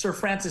by Sir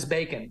Francis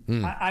Bacon.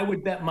 I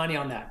would bet money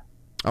on that.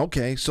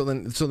 Okay, so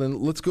then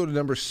let's go to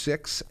number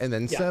 6 and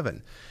then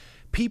 7.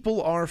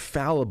 People are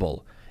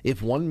fallible.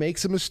 If one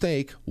makes a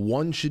mistake,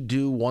 one should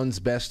do one's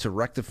best to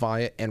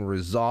rectify it and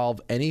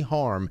resolve any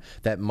harm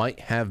that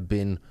might have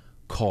been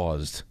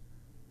caused.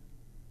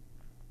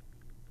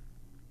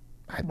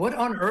 What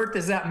on earth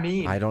does that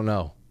mean? I don't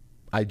know.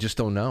 I just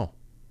don't know.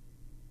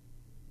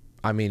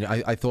 I mean,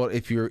 I thought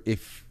if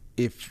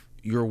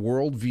your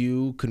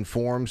worldview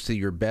conforms to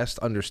your best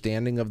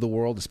understanding of the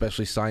world,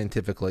 especially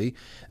scientifically,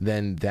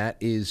 then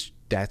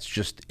that's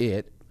just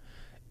it.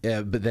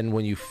 But then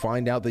when you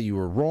find out that you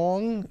were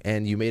wrong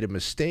and you made a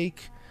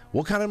mistake,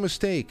 what kind of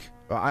mistake?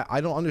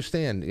 I don't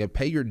understand.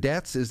 Pay your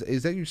debts?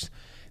 Is that your?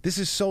 This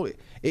is so.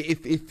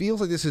 It feels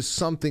like this is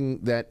something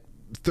that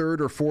 3rd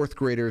or 4th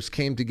graders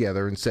came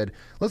together and said,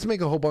 let's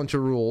make a whole bunch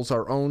of rules,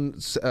 our own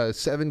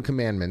 7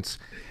 commandments,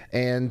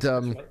 and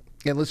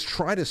let's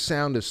try to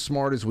sound as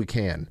smart as we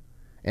can.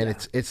 And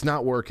it's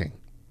not working.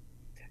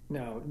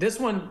 No, this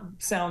one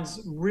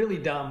sounds really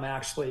dumb.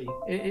 Actually,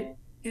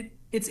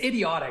 it's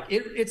idiotic.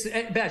 It's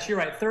Beth, you're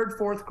right. 3rd,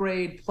 4th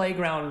grade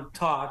playground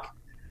talk.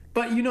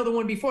 But you know the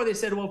one before, they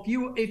said, well,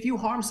 if you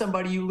harm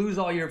somebody, you lose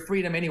all your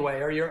freedom anyway,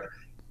 or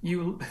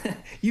you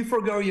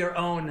forgo your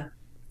own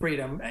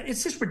freedom.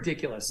 It's just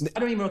ridiculous.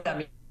 I don't even know what that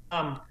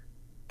means.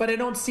 But I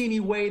don't see any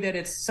way that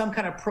it's some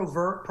kind of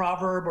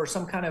proverb or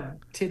some kind of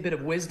tidbit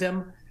of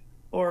wisdom.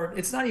 Or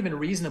it's not even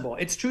reasonable.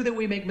 It's true that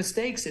we make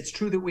mistakes. It's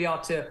true that we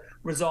ought to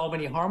resolve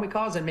any harm we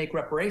cause and make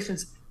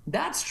reparations.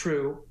 That's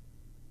true.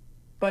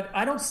 But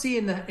I don't see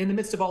in the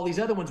midst of all these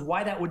other ones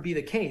why that would be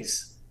the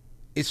case.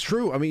 It's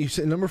true. I mean, you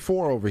said number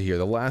 4 over here,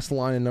 the last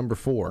line in number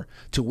 4.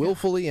 To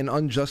willfully and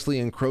unjustly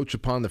encroach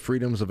upon the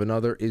freedoms of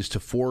another is to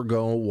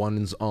forego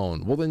one's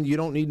own. Well, then you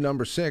don't need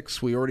number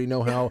 6. We already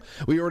know how.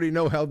 We already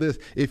know how this.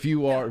 If you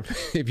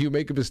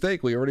make a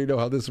mistake, we already know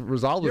how this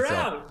resolves itself.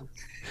 You're out.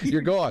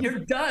 You're gone. You're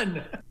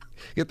done.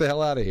 Get the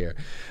hell out of here.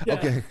 Yeah.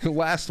 Okay,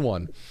 last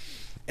one.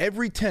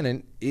 Every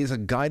tenet is a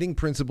guiding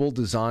principle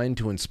designed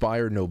to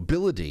inspire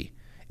nobility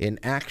in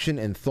action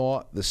and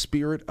thought. The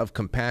spirit of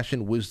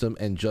compassion, wisdom,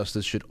 and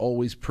justice should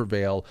always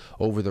prevail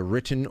over the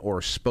written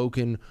or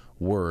spoken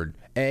word.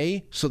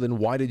 So then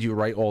why did you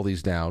write all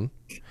these down?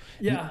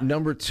 Yeah.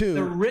 Number 2.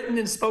 The written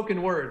and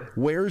spoken word.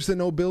 Where's the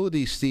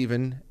nobility,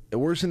 Stephen?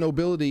 Where's the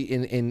nobility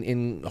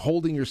in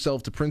holding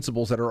yourself to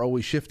principles that are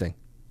always shifting?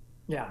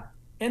 Yeah.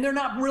 And they're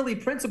not really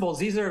principles.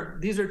 These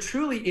are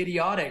truly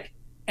idiotic.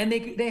 And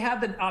they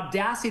have the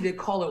audacity to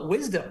call it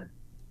wisdom.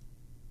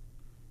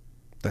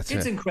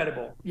 It's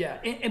incredible. Yeah.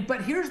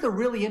 But here's the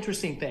really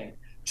interesting thing.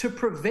 To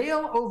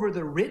prevail over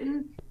the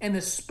written and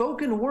the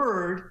spoken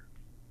word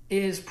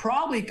is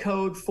probably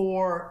code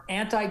for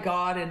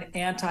anti-God and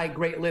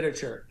anti-great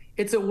literature.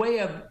 It's a way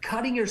of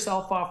cutting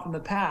yourself off from the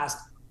past.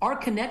 Our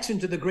connection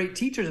to the great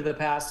teachers of the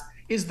past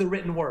is the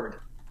written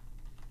word.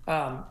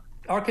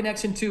 Our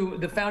connection to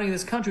the founding of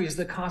this country is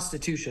the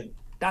Constitution.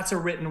 That's a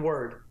written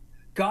word.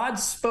 God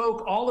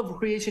spoke all of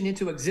creation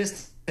into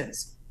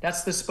existence.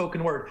 That's the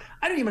spoken word.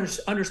 I don't even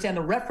understand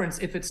the reference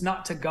if it's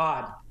not to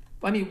God.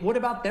 I mean, what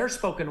about their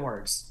spoken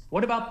words?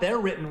 What about their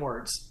written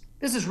words?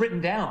 This is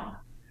written down.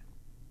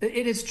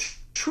 It is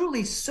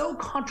truly so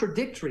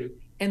contradictory.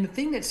 And the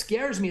thing that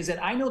scares me is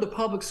that I know the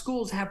public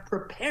schools have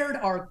prepared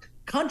our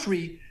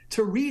country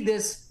to read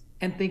this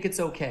and think it's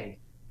okay.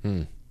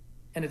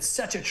 And it's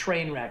such a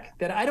train wreck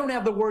that I don't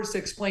have the words to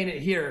explain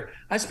it here.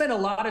 I spent a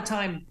lot of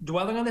time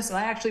dwelling on this, and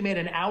I actually made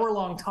an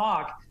hour-long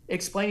talk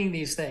explaining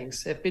these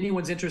things. If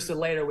anyone's interested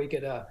later, we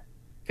could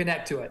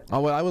connect to it.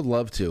 Oh, well, I would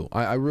love to.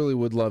 I really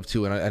would love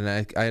to.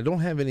 And I don't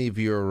have any of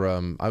your.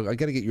 I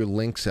got to get your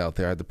links out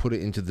there. I had to put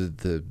it into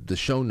the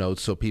show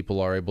notes so people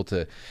are able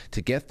to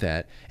get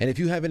that. And if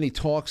you have any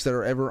talks that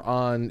are ever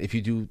on, if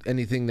you do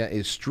anything that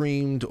is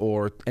streamed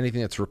or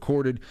anything that's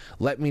recorded,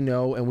 let me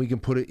know and we can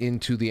put it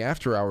into the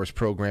after hours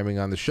programming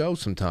on the show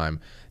sometime.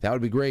 That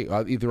would be great.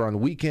 Either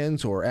on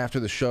weekends or after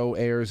the show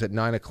airs at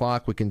 9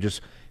 o'clock, we can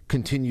just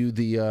continue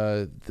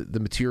the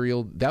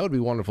material. That would be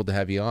wonderful to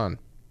have you on.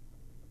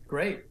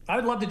 Great. I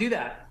would love to do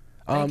that.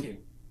 Thank you.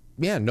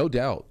 Yeah, no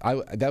doubt.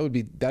 That'd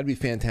be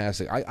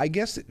fantastic. I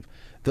guess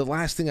the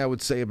last thing I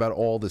would say about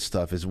all this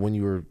stuff is when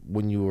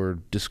you were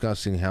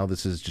discussing how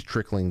this is just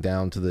trickling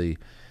down to the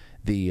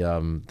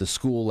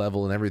school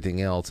level and everything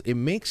else, it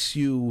makes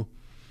you,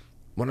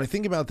 when I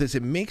think about this,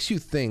 it makes you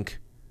think,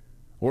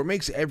 or it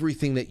makes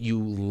everything that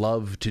you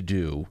love to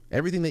do,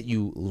 everything that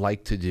you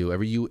like to do,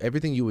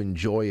 everything you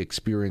enjoy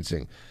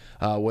experiencing,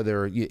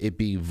 whether it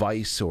be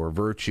vice or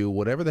virtue,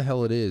 whatever the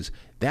hell it is,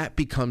 that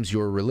becomes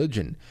your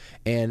religion.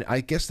 And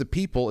I guess the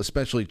people,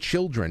 especially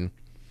children,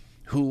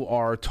 who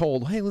are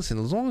told, hey, listen,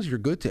 as long as you're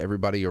good to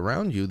everybody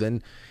around you,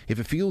 then if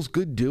it feels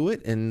good, do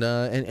it, and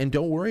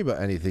don't worry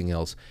about anything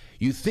else.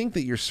 You think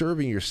that you're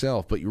serving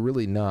yourself, but you're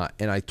really not.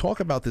 And I talk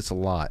about this a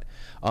lot.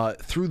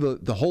 Through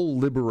the whole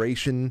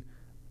liberation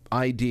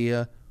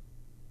idea,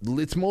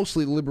 it's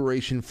mostly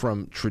liberation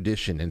from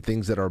tradition and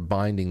things that are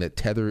binding, that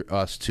tether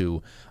us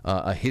to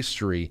a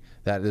history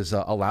that has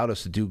allowed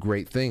us to do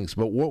great things.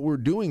 But what we're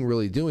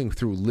really doing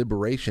through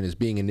liberation is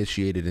being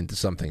initiated into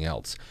something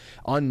else,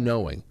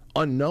 unknowing.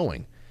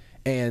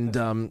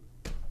 And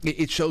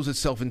it shows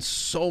itself in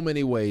so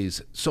many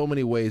ways,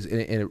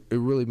 and it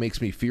really makes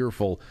me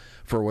fearful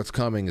for what's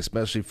coming,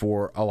 especially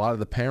for a lot of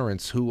the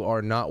parents who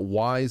are not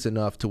wise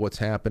enough to what's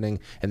happening,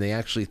 and they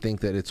actually think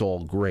that it's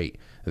all great.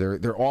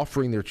 They're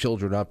offering their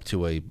children up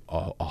to a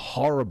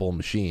horrible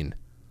machine.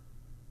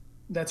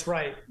 That's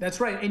right.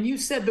 And you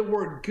said the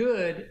word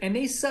good, and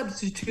they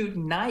substitute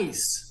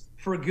nice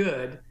for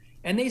good,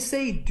 and they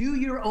say do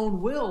your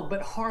own will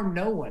but harm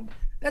no one.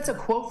 That's a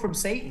quote from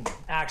Satan,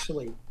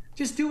 actually.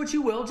 Just do what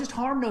you will, just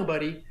harm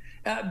nobody.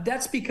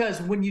 That's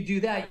because when you do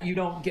that, you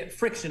don't get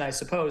friction, I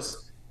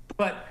suppose.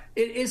 But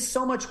it is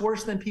so much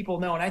worse than people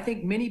know. And I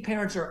think many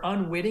parents are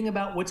unwitting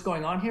about what's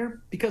going on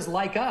here because,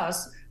 like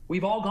us,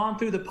 we've all gone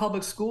through the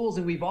public schools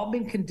and we've all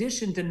been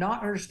conditioned to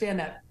not understand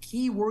that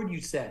key word you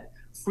said,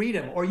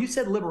 freedom, or you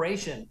said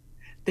liberation.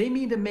 They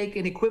mean to make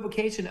an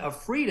equivocation of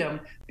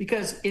freedom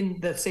because in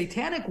the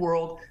satanic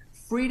world,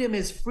 freedom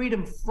is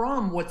freedom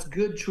from what's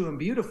good, true, and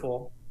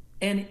beautiful.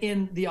 And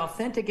in the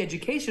authentic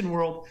education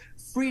world,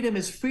 freedom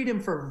is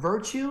freedom for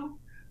virtue,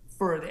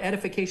 for the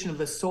edification of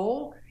the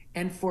soul,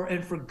 and for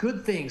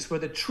good things, for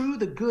the true,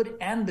 the good,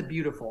 and the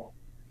beautiful.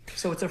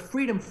 So it's a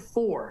freedom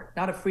for,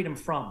 not a freedom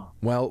from.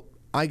 Well,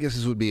 I guess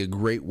this would be a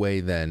great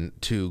way then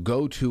to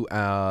go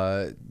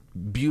to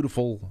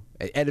beautiful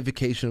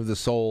edification of the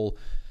soul.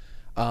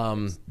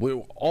 We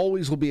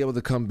always will be able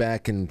to come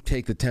back and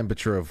take the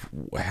temperature of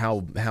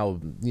how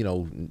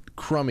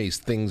crummy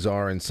things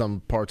are in some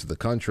parts of the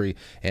country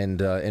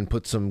and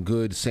put some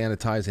good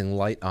sanitizing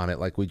light on it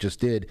like we just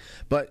did.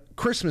 But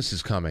Christmas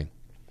is coming.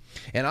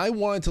 And I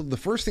wanted to, the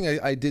first thing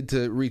I did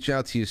to reach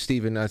out to you,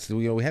 Stephen, I said,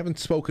 we haven't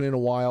spoken in a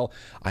while.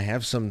 I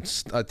have some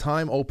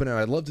time open, and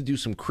I'd love to do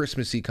some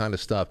Christmassy kind of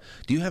stuff.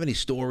 Do you have any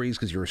stories?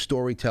 Because you're a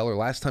storyteller.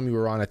 Last time you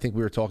were on, I think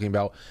we were talking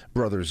about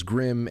Brothers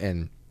Grimm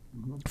and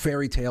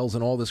fairy tales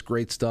and all this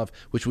great stuff,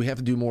 which we have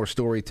to do more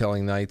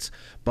storytelling nights.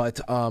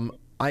 But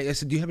I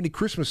said, do you have any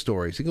Christmas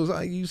stories? He goes,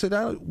 you said,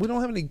 I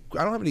don't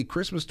have any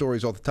Christmas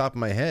stories off the top of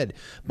my head,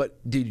 but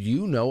did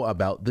you know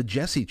about the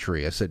Jesse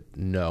tree? I said,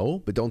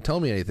 no, but don't tell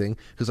me anything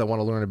because I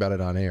want to learn about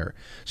it on air.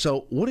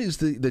 So what is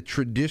the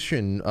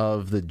tradition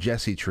of the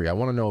Jesse tree? I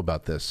want to know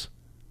about this.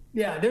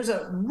 Yeah, there's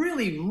a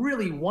really,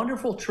 really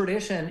wonderful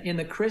tradition in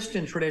the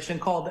Christian tradition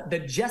called the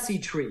Jesse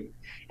tree.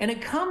 And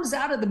it comes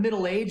out of the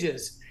Middle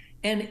Ages.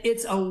 And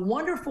it's a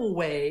wonderful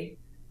way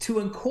to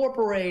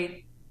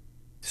incorporate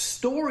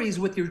stories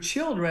with your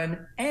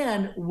children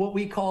and what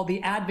we call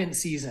the Advent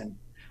season,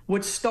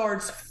 which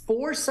starts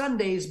 4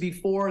 Sundays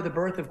before the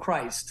birth of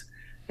Christ.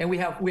 And we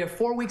have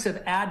 4 weeks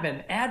of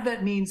Advent.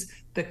 Advent means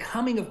the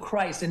coming of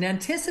Christ. And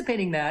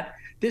anticipating that,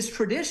 this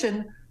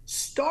tradition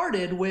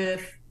started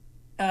with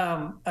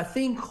a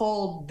thing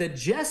called the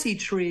Jesse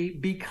tree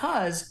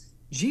because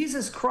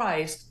Jesus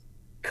Christ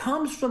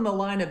comes from the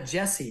line of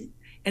Jesse.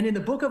 And in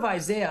the book of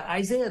Isaiah,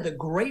 the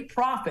great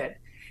prophet,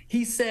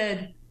 he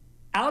said,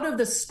 out of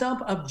the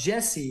stump of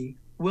Jesse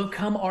will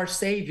come our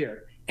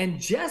Savior. And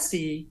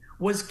Jesse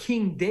was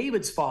King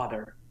David's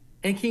father.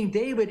 And King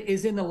David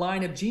is in the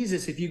line of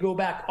Jesus if you go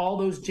back all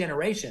those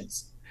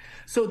generations.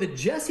 So the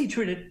Jesse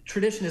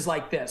tradition is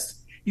like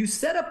this. You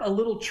set up a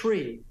little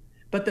tree,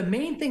 but the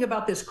main thing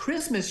about this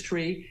Christmas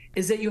tree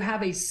is that you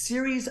have a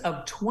series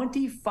of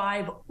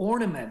 25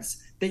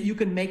 ornaments that you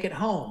can make at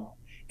home.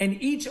 And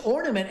each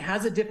ornament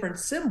has a different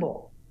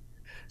symbol.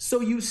 So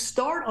you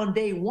start on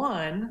day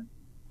 1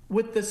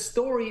 with the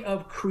story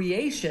of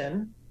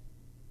creation,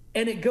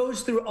 and it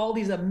goes through all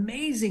these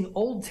amazing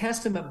Old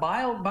Testament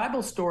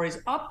Bible stories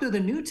up through the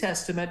New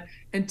Testament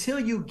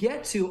until you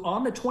get to,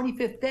 on the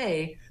 25th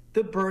day,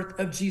 the birth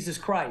of Jesus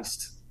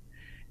Christ.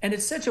 And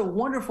it's such a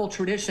wonderful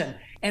tradition.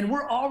 And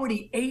we're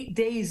already 8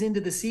 days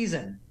into the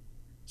season.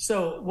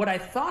 So what I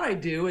thought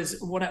I'd do is,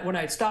 when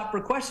I stop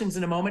for questions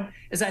in a moment,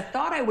 is I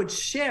thought I would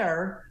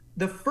share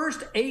the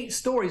first 8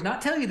 stories,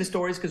 not tell you the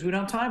stories because we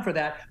don't have time for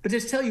that, but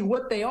just tell you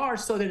what they are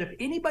so that if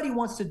anybody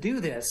wants to do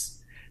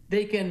this,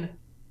 they can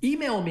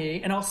email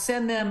me and I'll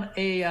send them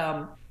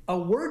a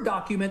Word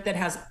document that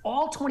has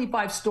all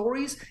 25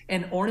 stories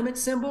and ornament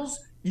symbols.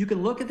 You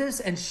can look at this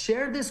and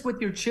share this with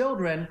your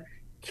children,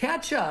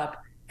 catch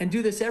up, and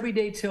do this every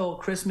day till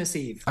Christmas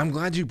Eve. I'm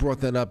glad you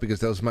brought that up, because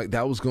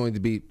that was going to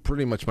be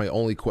pretty much my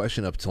only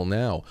question up till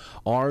now.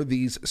 Are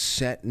these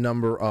set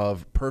number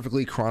of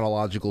perfectly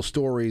chronological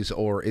stories,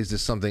 or is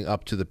this something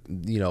up to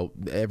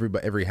the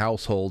every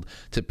household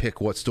to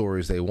pick what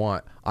stories they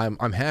want? I'm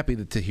happy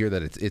to hear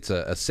that it's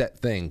a set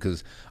thing,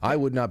 because I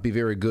would not be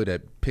very good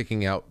at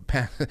picking out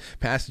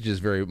passages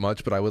very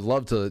much, but I would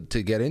love to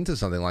get into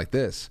something like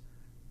this.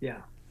 Yeah.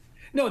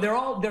 No,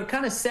 they're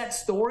kind of set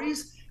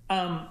stories.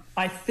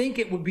 I think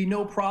it would be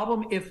no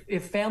problem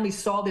if families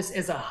saw this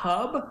as a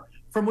hub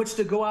from which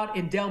to go out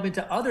and delve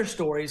into other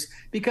stories,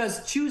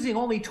 because choosing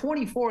only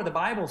 24 of the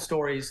Bible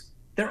stories,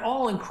 they're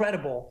all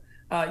incredible.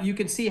 You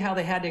can see how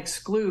they had to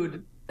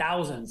exclude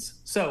thousands.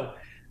 So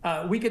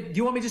do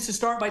you want me just to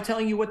start by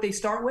telling you what they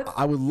start with?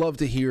 I would love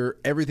to hear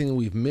everything that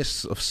we've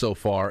missed so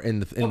far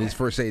in these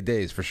first 8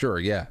 days, for sure.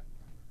 Yeah.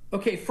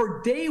 Okay.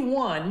 For day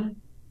one,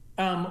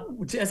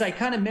 as I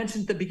kind of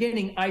mentioned at the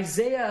beginning,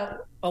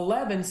 Isaiah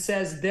 11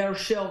 says, "There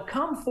shall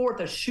come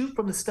forth a shoot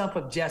from the stump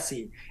of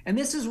Jesse." And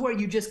this is where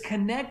you just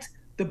connect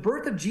the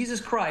birth of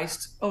Jesus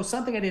Christ. Oh,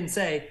 something I didn't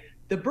say.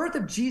 The birth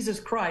of Jesus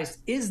Christ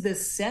is the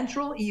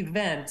central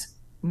event,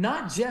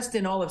 not just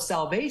in all of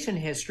salvation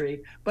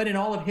history, but in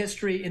all of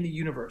history in the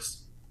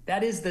universe.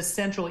 That is the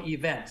central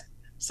event.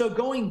 So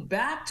going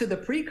back to the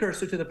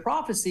precursor to the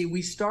prophecy,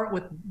 we start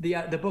with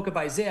the book of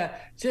Isaiah,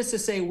 just to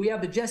say we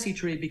have the Jesse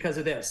tree because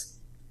of this.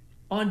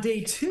 On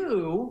day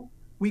two,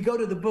 we go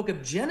to the book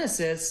of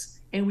Genesis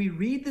and we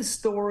read the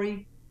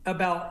story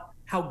about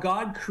how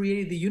God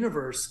created the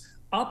universe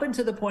up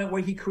until the point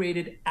where he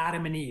created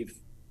Adam and Eve.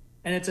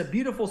 And it's a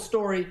beautiful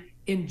story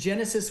in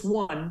Genesis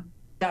 1,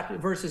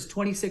 verses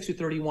 26 to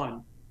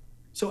 31.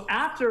 So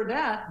after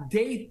that,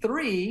 day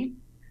three,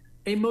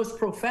 a most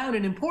profound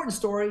and important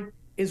story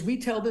is we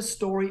tell the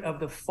story of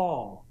the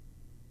fall.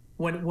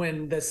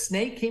 When the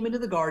snake came into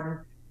the garden,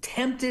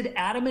 tempted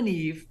Adam and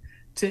Eve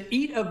to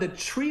eat of the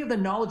tree of the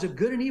knowledge of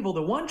good and evil,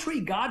 the one tree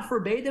God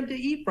forbade them to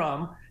eat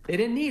from. They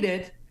didn't need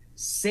it.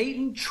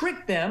 Satan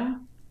tricked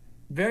them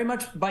very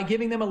much by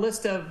giving them a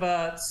list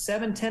of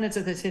 7 tenets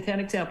of the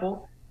Satanic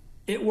Temple.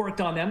 It worked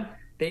on them.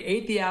 They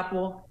ate the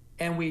apple,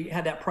 and we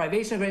had that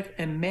privation of it,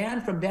 and man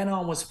from then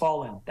on was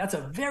fallen. That's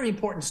a very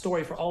important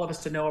story for all of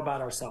us to know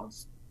about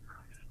ourselves.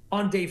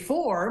 On day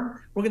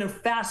four, we're going to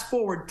fast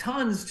forward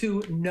tons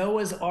to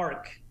Noah's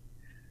Ark.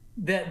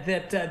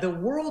 That the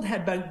world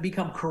had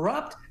become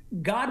corrupt.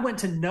 God went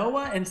to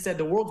Noah and said,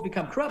 the world's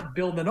become corrupt,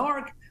 build an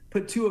ark,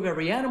 put 2 of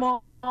every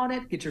animal on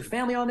it, get your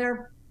family on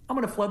there. I'm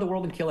going to flood the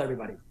world and kill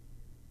everybody.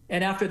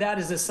 And after that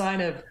is a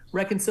sign of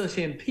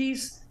reconciliation and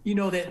peace. You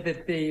know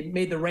that they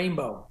made the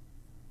rainbow.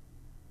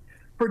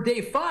 For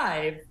day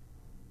 5,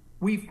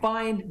 we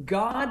find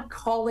God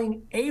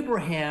calling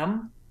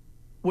Abraham,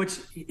 which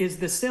is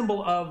the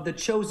symbol of the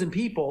chosen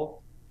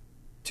people,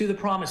 to the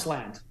promised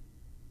land.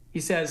 He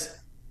says,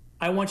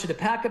 I want you to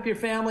pack up your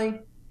family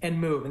and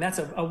move. And that's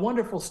a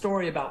wonderful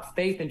story about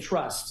faith and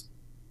trust.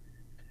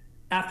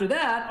 After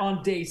that,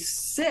 on day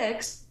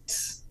 6,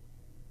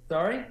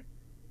 sorry, I'm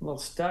a little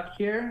stuck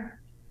here.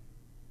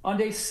 On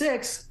day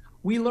 6,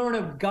 we learn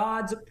of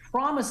God's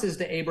promises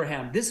to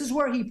Abraham. This is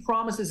where he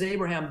promises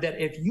Abraham that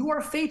if you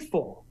are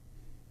faithful,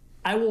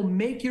 I will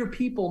make your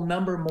people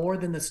number more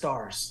than the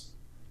stars.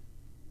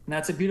 And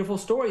that's a beautiful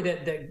story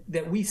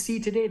that we see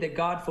today, that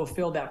God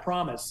fulfilled that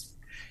promise.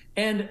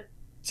 And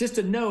just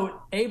a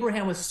note,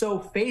 Abraham was so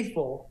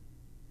faithful,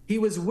 he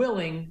was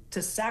willing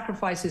to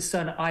sacrifice his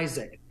son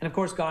Isaac. And of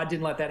course, God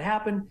didn't let that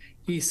happen.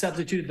 He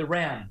substituted the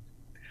ram.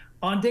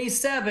 On day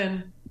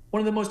 7, one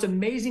of the most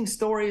amazing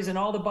stories in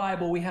all the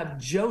Bible, we have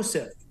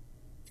Joseph,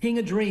 king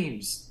of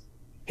dreams.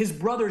 His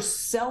brothers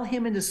sell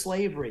him into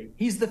slavery.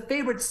 He's the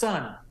favorite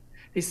son.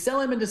 They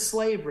sell him into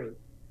slavery.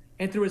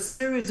 And through a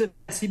series of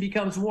events, he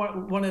becomes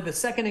one of the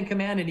second in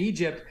command in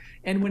Egypt.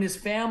 And when his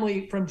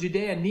family from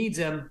Judea needs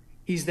him,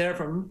 he's there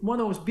for one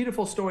of the most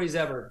beautiful stories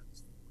ever.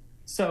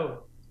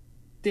 So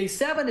day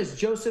 7 is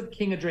Joseph,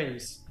 king of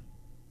dreams.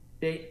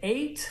 Day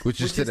 8,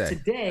 which is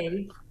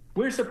today,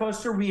 we're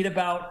supposed to read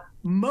about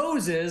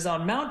Moses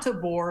on Mount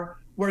Tabor,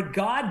 where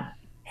God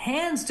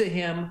hands to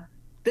him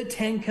the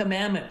 10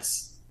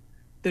 Commandments,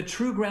 the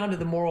true ground of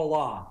the moral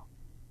law.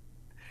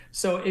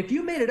 So if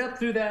you made it up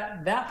through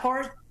that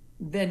part,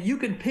 then you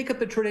can pick up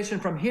the tradition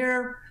from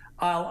here.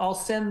 I'll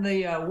send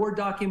the Word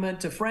document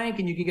to Frank,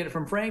 and you can get it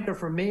from Frank or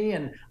from me.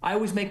 And I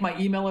always make my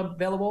email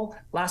available.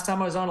 Last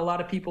time I was on, a lot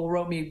of people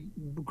wrote me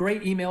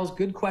great emails,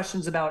 good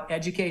questions about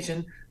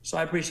education. So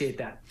I appreciate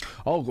that.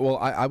 Oh, well,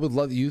 I would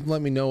love you to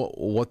let me know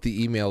what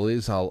the email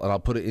is. I'll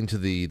put it into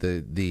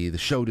the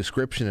show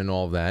description and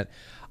all of that.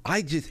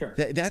 I just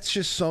that's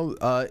just so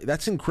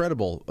that's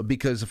incredible,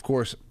 because of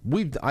course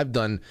I've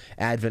done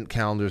Advent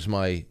calendars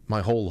my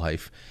whole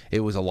life. It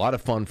was a lot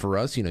of fun for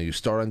us. You know, you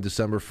start on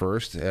December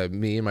 1st.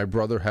 Me and my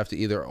brother have to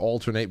either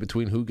alternate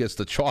between who gets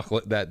the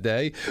chocolate that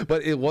day,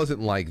 but it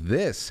wasn't like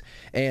this.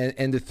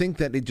 And to think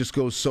that it just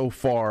goes so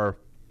far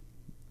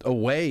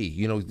away,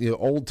 you know, the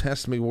Old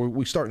Testament, where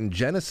we start in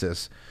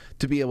Genesis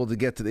to be able to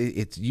get to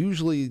it's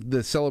usually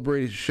the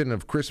celebration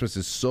of Christmas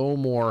is so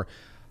more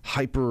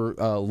hyper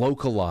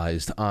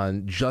localized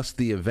on just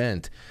the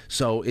event.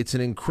 So it's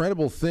an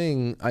incredible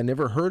thing. I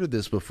never heard of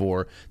this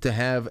before, to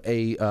have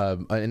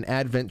an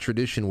Advent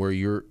tradition where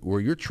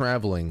you're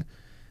traveling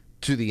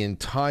to the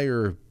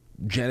entire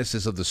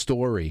genesis of the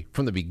story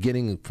from the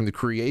beginning, from the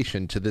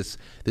creation to this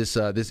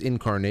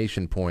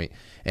incarnation point,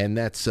 and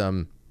that's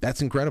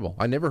incredible.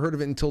 I never heard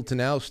of it until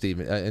now,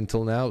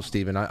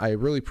 Stephen. I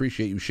really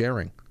appreciate you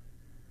sharing.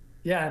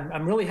 Yeah,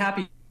 I'm really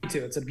happy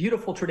to. It's a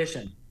beautiful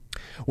tradition.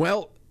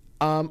 Well,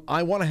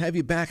 I want to have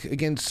you back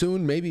again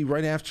soon, maybe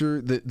right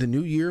after the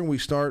new year, and we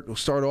start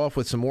off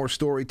with some more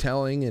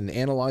storytelling and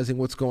analyzing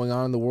what's going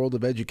on in the world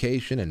of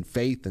education and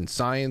faith and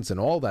science and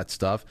all that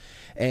stuff.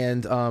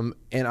 And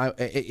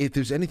if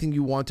there's anything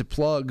you want to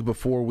plug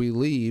before we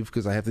leave,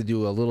 because I have to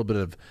do a little bit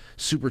of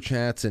super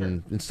chats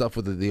and stuff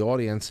with the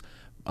audience,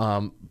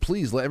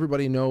 please let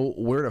everybody know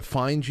where to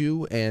find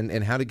you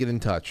and how to get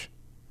in touch.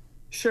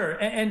 Sure.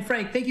 And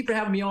Frank, thank you for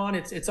having me on.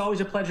 It's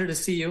always a pleasure to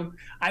see you.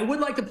 I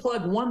would like to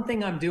plug one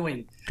thing I'm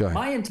doing. Go ahead.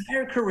 My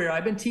entire career,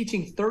 I've been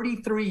teaching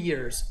 33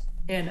 years,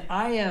 and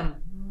I am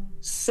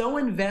so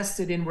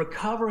invested in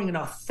recovering an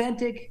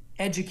authentic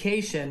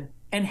education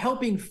and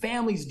helping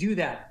families do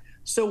that.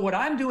 So what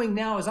I'm doing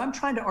now is I'm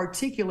trying to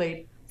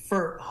articulate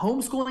for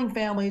homeschooling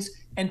families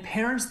and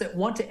parents that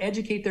want to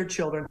educate their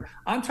children.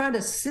 I'm trying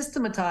to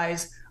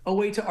systematize a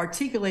way to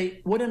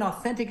articulate what an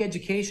authentic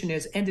education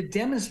is and to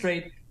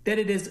demonstrate that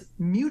it is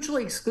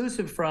mutually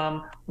exclusive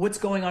from what's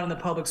going on in the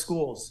public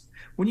schools.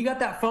 When you got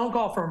that phone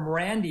call from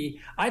Randy,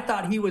 I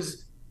thought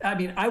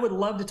I would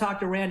love to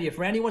talk to Randy. If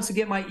Randy wants to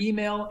get my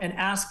email and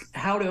ask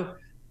how to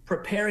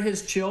prepare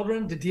his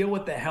children to deal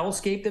with the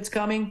hellscape that's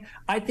coming,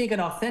 I think an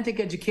authentic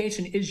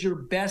education is your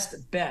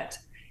best bet.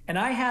 And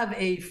I have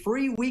a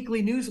free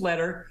weekly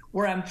newsletter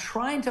where I'm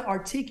trying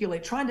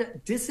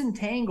to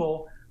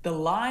disentangle the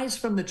lies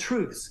from the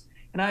truths.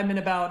 And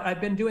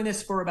I've been doing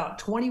this for about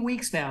 20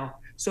 weeks now.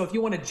 So if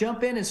you want to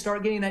jump in and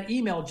start getting that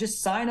email,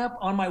 just sign up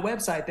on my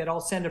website that I'll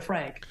send to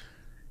Frank.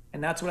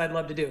 And that's what I'd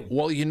love to do.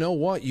 Well, you know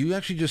what? You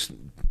actually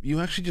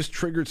just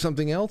triggered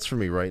something else for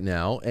me right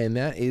now, and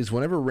that is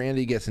whenever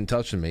Randy gets in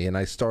touch with me and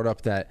I start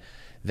up that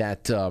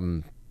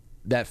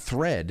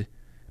thread,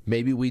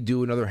 maybe we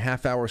do another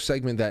half-hour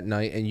segment that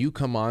night, and you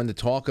come on to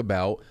talk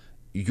about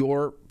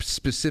your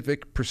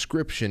specific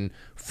prescription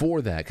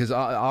for that, because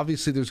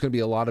obviously there's going to be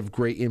a lot of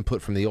great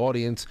input from the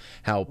audience,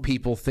 how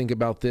people think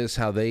about this,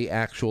 how they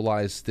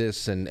actualize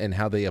this, and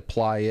how they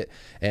apply it,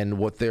 and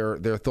what their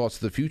thoughts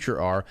of the future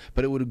are.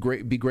 But it would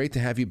be great to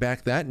have you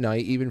back that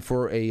night, even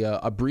for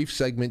a brief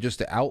segment, just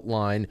to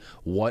outline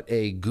what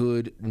a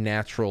good,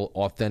 natural,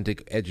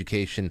 authentic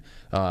education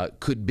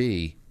could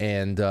be,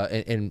 and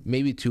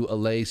maybe to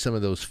allay some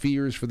of those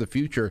fears for the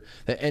future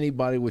that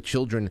anybody with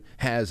children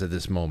has at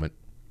this moment.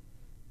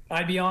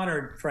 I'd be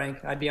honored,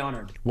 Frank. I'd be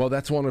honored. Well,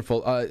 that's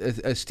wonderful.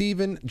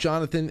 Stephen,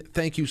 Jonathan,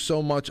 thank you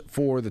so much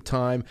for the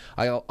time.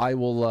 I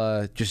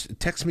will just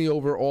text me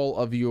over all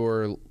of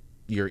your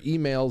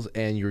emails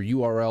and your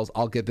URLs.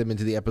 I'll get them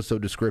into the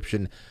episode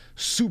description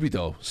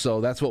subito.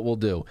 So that's what we'll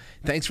do.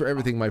 Thanks for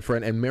everything, my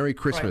friend, and Merry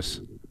Christmas.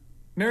 Right.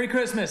 Merry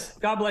Christmas.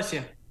 God bless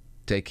you.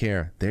 Take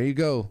care. There you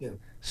go. Yeah.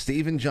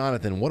 Stephen,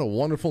 Jonathan, what a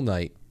wonderful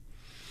night.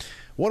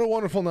 What a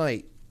wonderful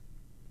night.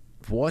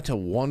 What a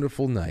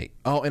wonderful night.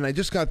 Oh, and I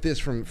just got this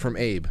from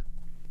Abe.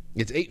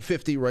 It's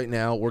 8:50 right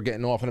now. We're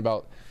getting off in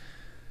about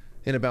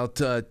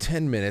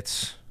 10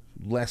 minutes,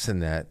 less than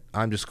that.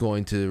 I'm just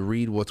going to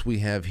read what we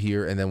have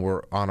here, and then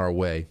we're on our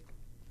way.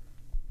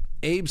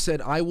 Abe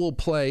said, I will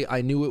play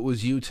I Knew It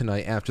Was You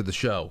tonight after the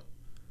show.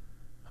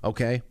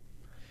 Okay?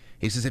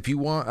 He says, if you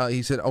want,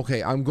 he said,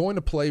 okay, I'm going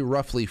to play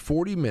roughly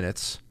 40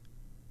 minutes,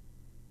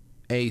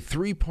 a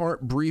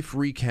 3-part brief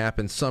recap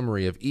and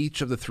summary of each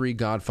of the 3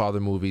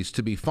 Godfather movies,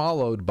 to be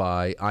followed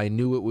by I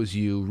Knew It Was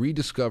You,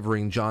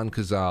 Rediscovering John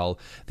Cazale,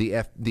 the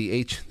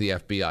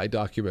FBI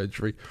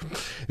documentary,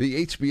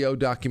 the HBO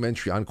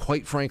documentary on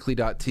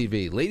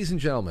QuiteFrankly.tv. Ladies and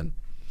gentlemen,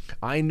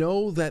 I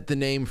know that the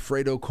name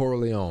Fredo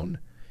Corleone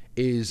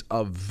is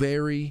a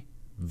very,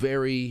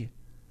 very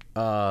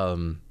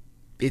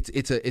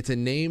It's a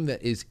name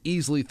that is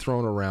easily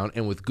thrown around,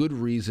 and with good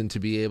reason, to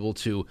be able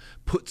to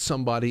put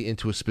somebody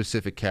into a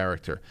specific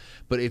character.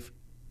 But if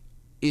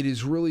it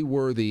is really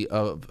worthy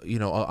of,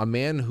 a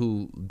man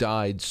who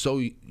died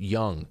so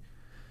young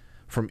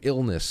from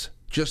illness,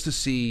 just to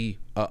see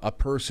a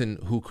person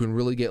who can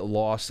really get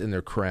lost in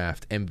their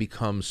craft and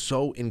become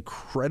so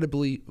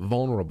incredibly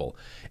vulnerable,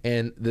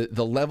 and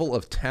the level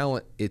of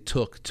talent it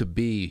took to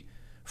be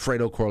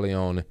Fredo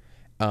Corleone,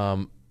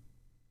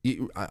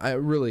 I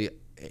really...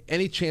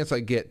 Any chance I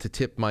get to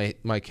tip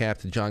my cap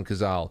to John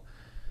Cazale,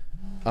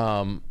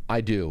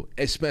 I do,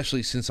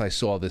 especially since I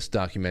saw this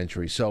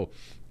documentary. So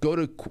go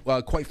to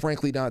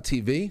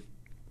QuiteFrankly.tv.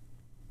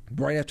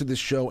 Right after this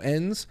show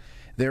ends,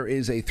 there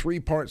is a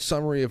 3-part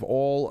summary of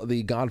all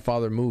the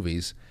Godfather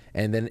movies,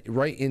 and then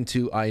right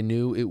into I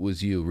Knew It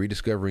Was You,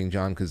 Rediscovering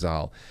John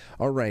Cazale.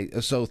 All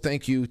right, so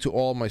thank you to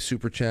all my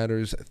super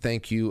chatters.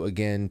 Thank you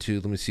again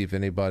to, let me see if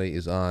anybody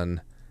is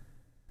on.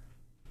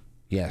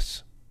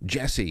 Yes,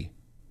 Jesse.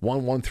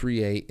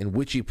 1138 in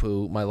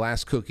Wichipoo, my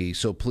last cookie,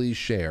 so please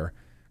share.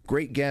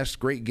 Great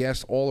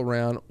guests all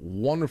around.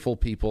 Wonderful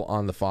people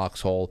on the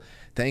Foxhole.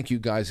 Thank you,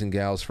 guys and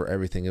gals, for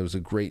everything. It was a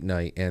great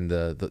night, and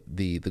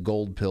the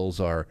gold pills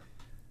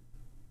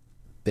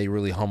they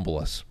really humble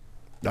us.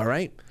 All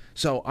right?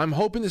 So I'm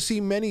hoping to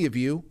see many of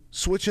you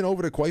switching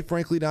over to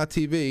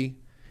quitefrankly.tv.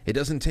 It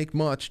doesn't take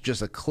much,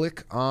 just a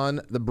click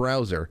on the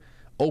browser,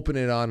 open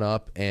it on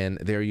up, and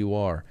there you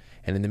are.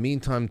 And in the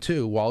meantime,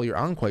 too, while you're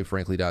on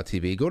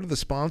quitefrankly.tv, go to the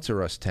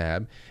Sponsor Us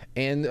tab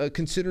and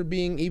consider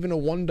being even a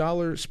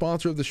 $1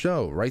 sponsor of the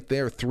show right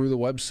there through the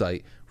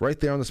website, right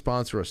there on the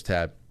Sponsor Us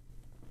tab.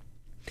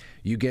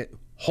 You get a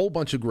whole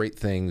bunch of great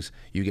things.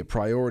 You get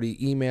priority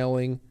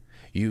emailing.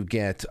 You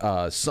get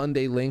a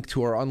Sunday link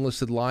to our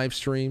unlisted live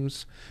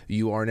streams.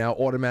 You are now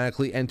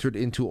automatically entered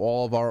into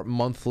all of our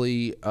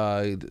monthly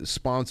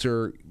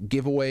sponsor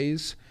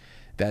giveaways.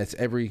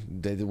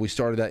 We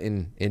started that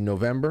in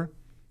November.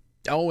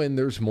 Oh, and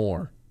there's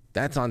more.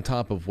 That's on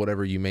top of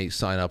whatever you may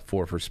sign up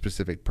for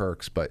specific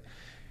perks. But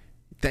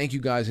thank you,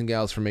 guys and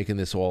gals, for making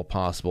this all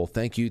possible.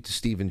 Thank you to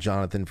Steve and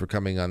Jonathan for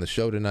coming on the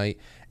show tonight.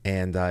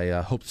 And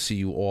I hope to see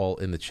you all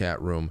in the chat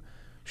room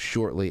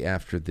shortly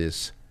after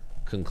this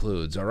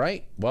concludes. All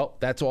right? Well,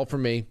 that's all for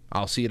me.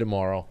 I'll see you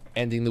tomorrow,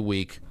 ending the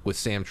week with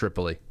Sam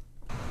Tripoli.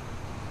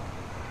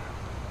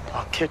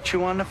 I'll catch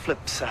you on the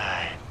flip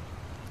side.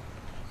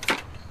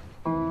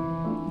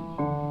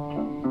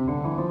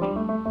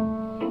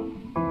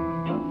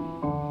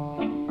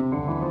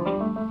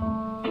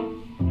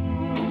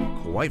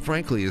 Quite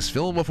Frankly is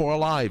filmed before a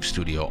live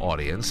studio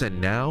audience,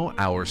 and now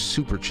our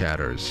super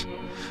chatters.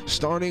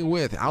 Starting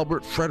with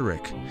Albert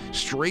Frederick,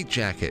 Straight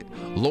Jacket,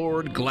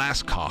 Lord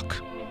Glasscock.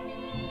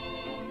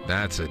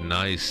 That's a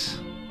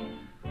nice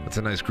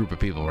group of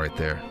people right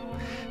there.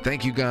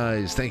 Thank you,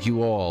 guys. Thank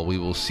you all. We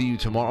will see you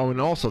tomorrow. And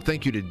also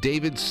thank you to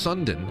David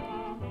Sundin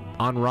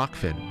on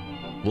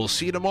Rockfin. We'll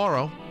see you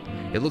tomorrow.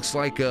 It looks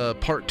like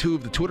part 2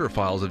 of the Twitter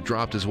files have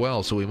dropped as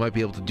well, so we might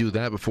be able to do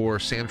that before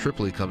Sam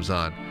Tripoli comes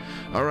on.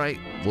 All right,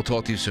 we'll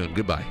talk to you soon.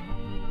 Goodbye.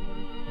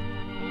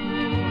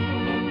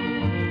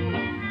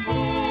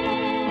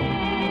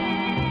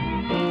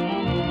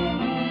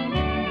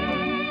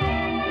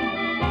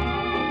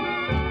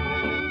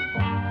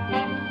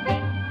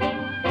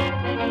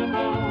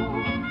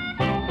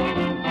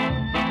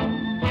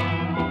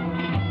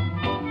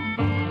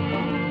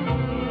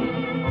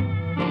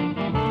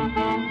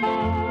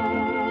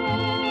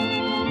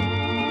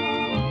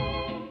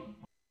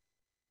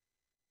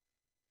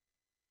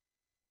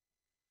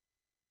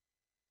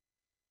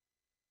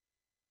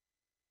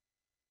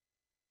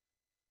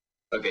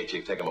 Okay,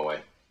 Chief, take him away.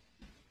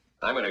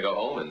 I'm going to go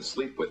home and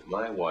sleep with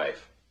my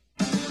wife.